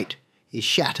peaceful night is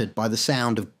shattered by the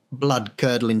sound of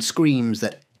blood-curdling screams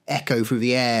that echo through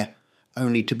the air,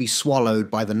 only to be swallowed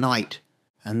by the night.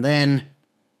 And then,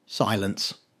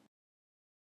 silence.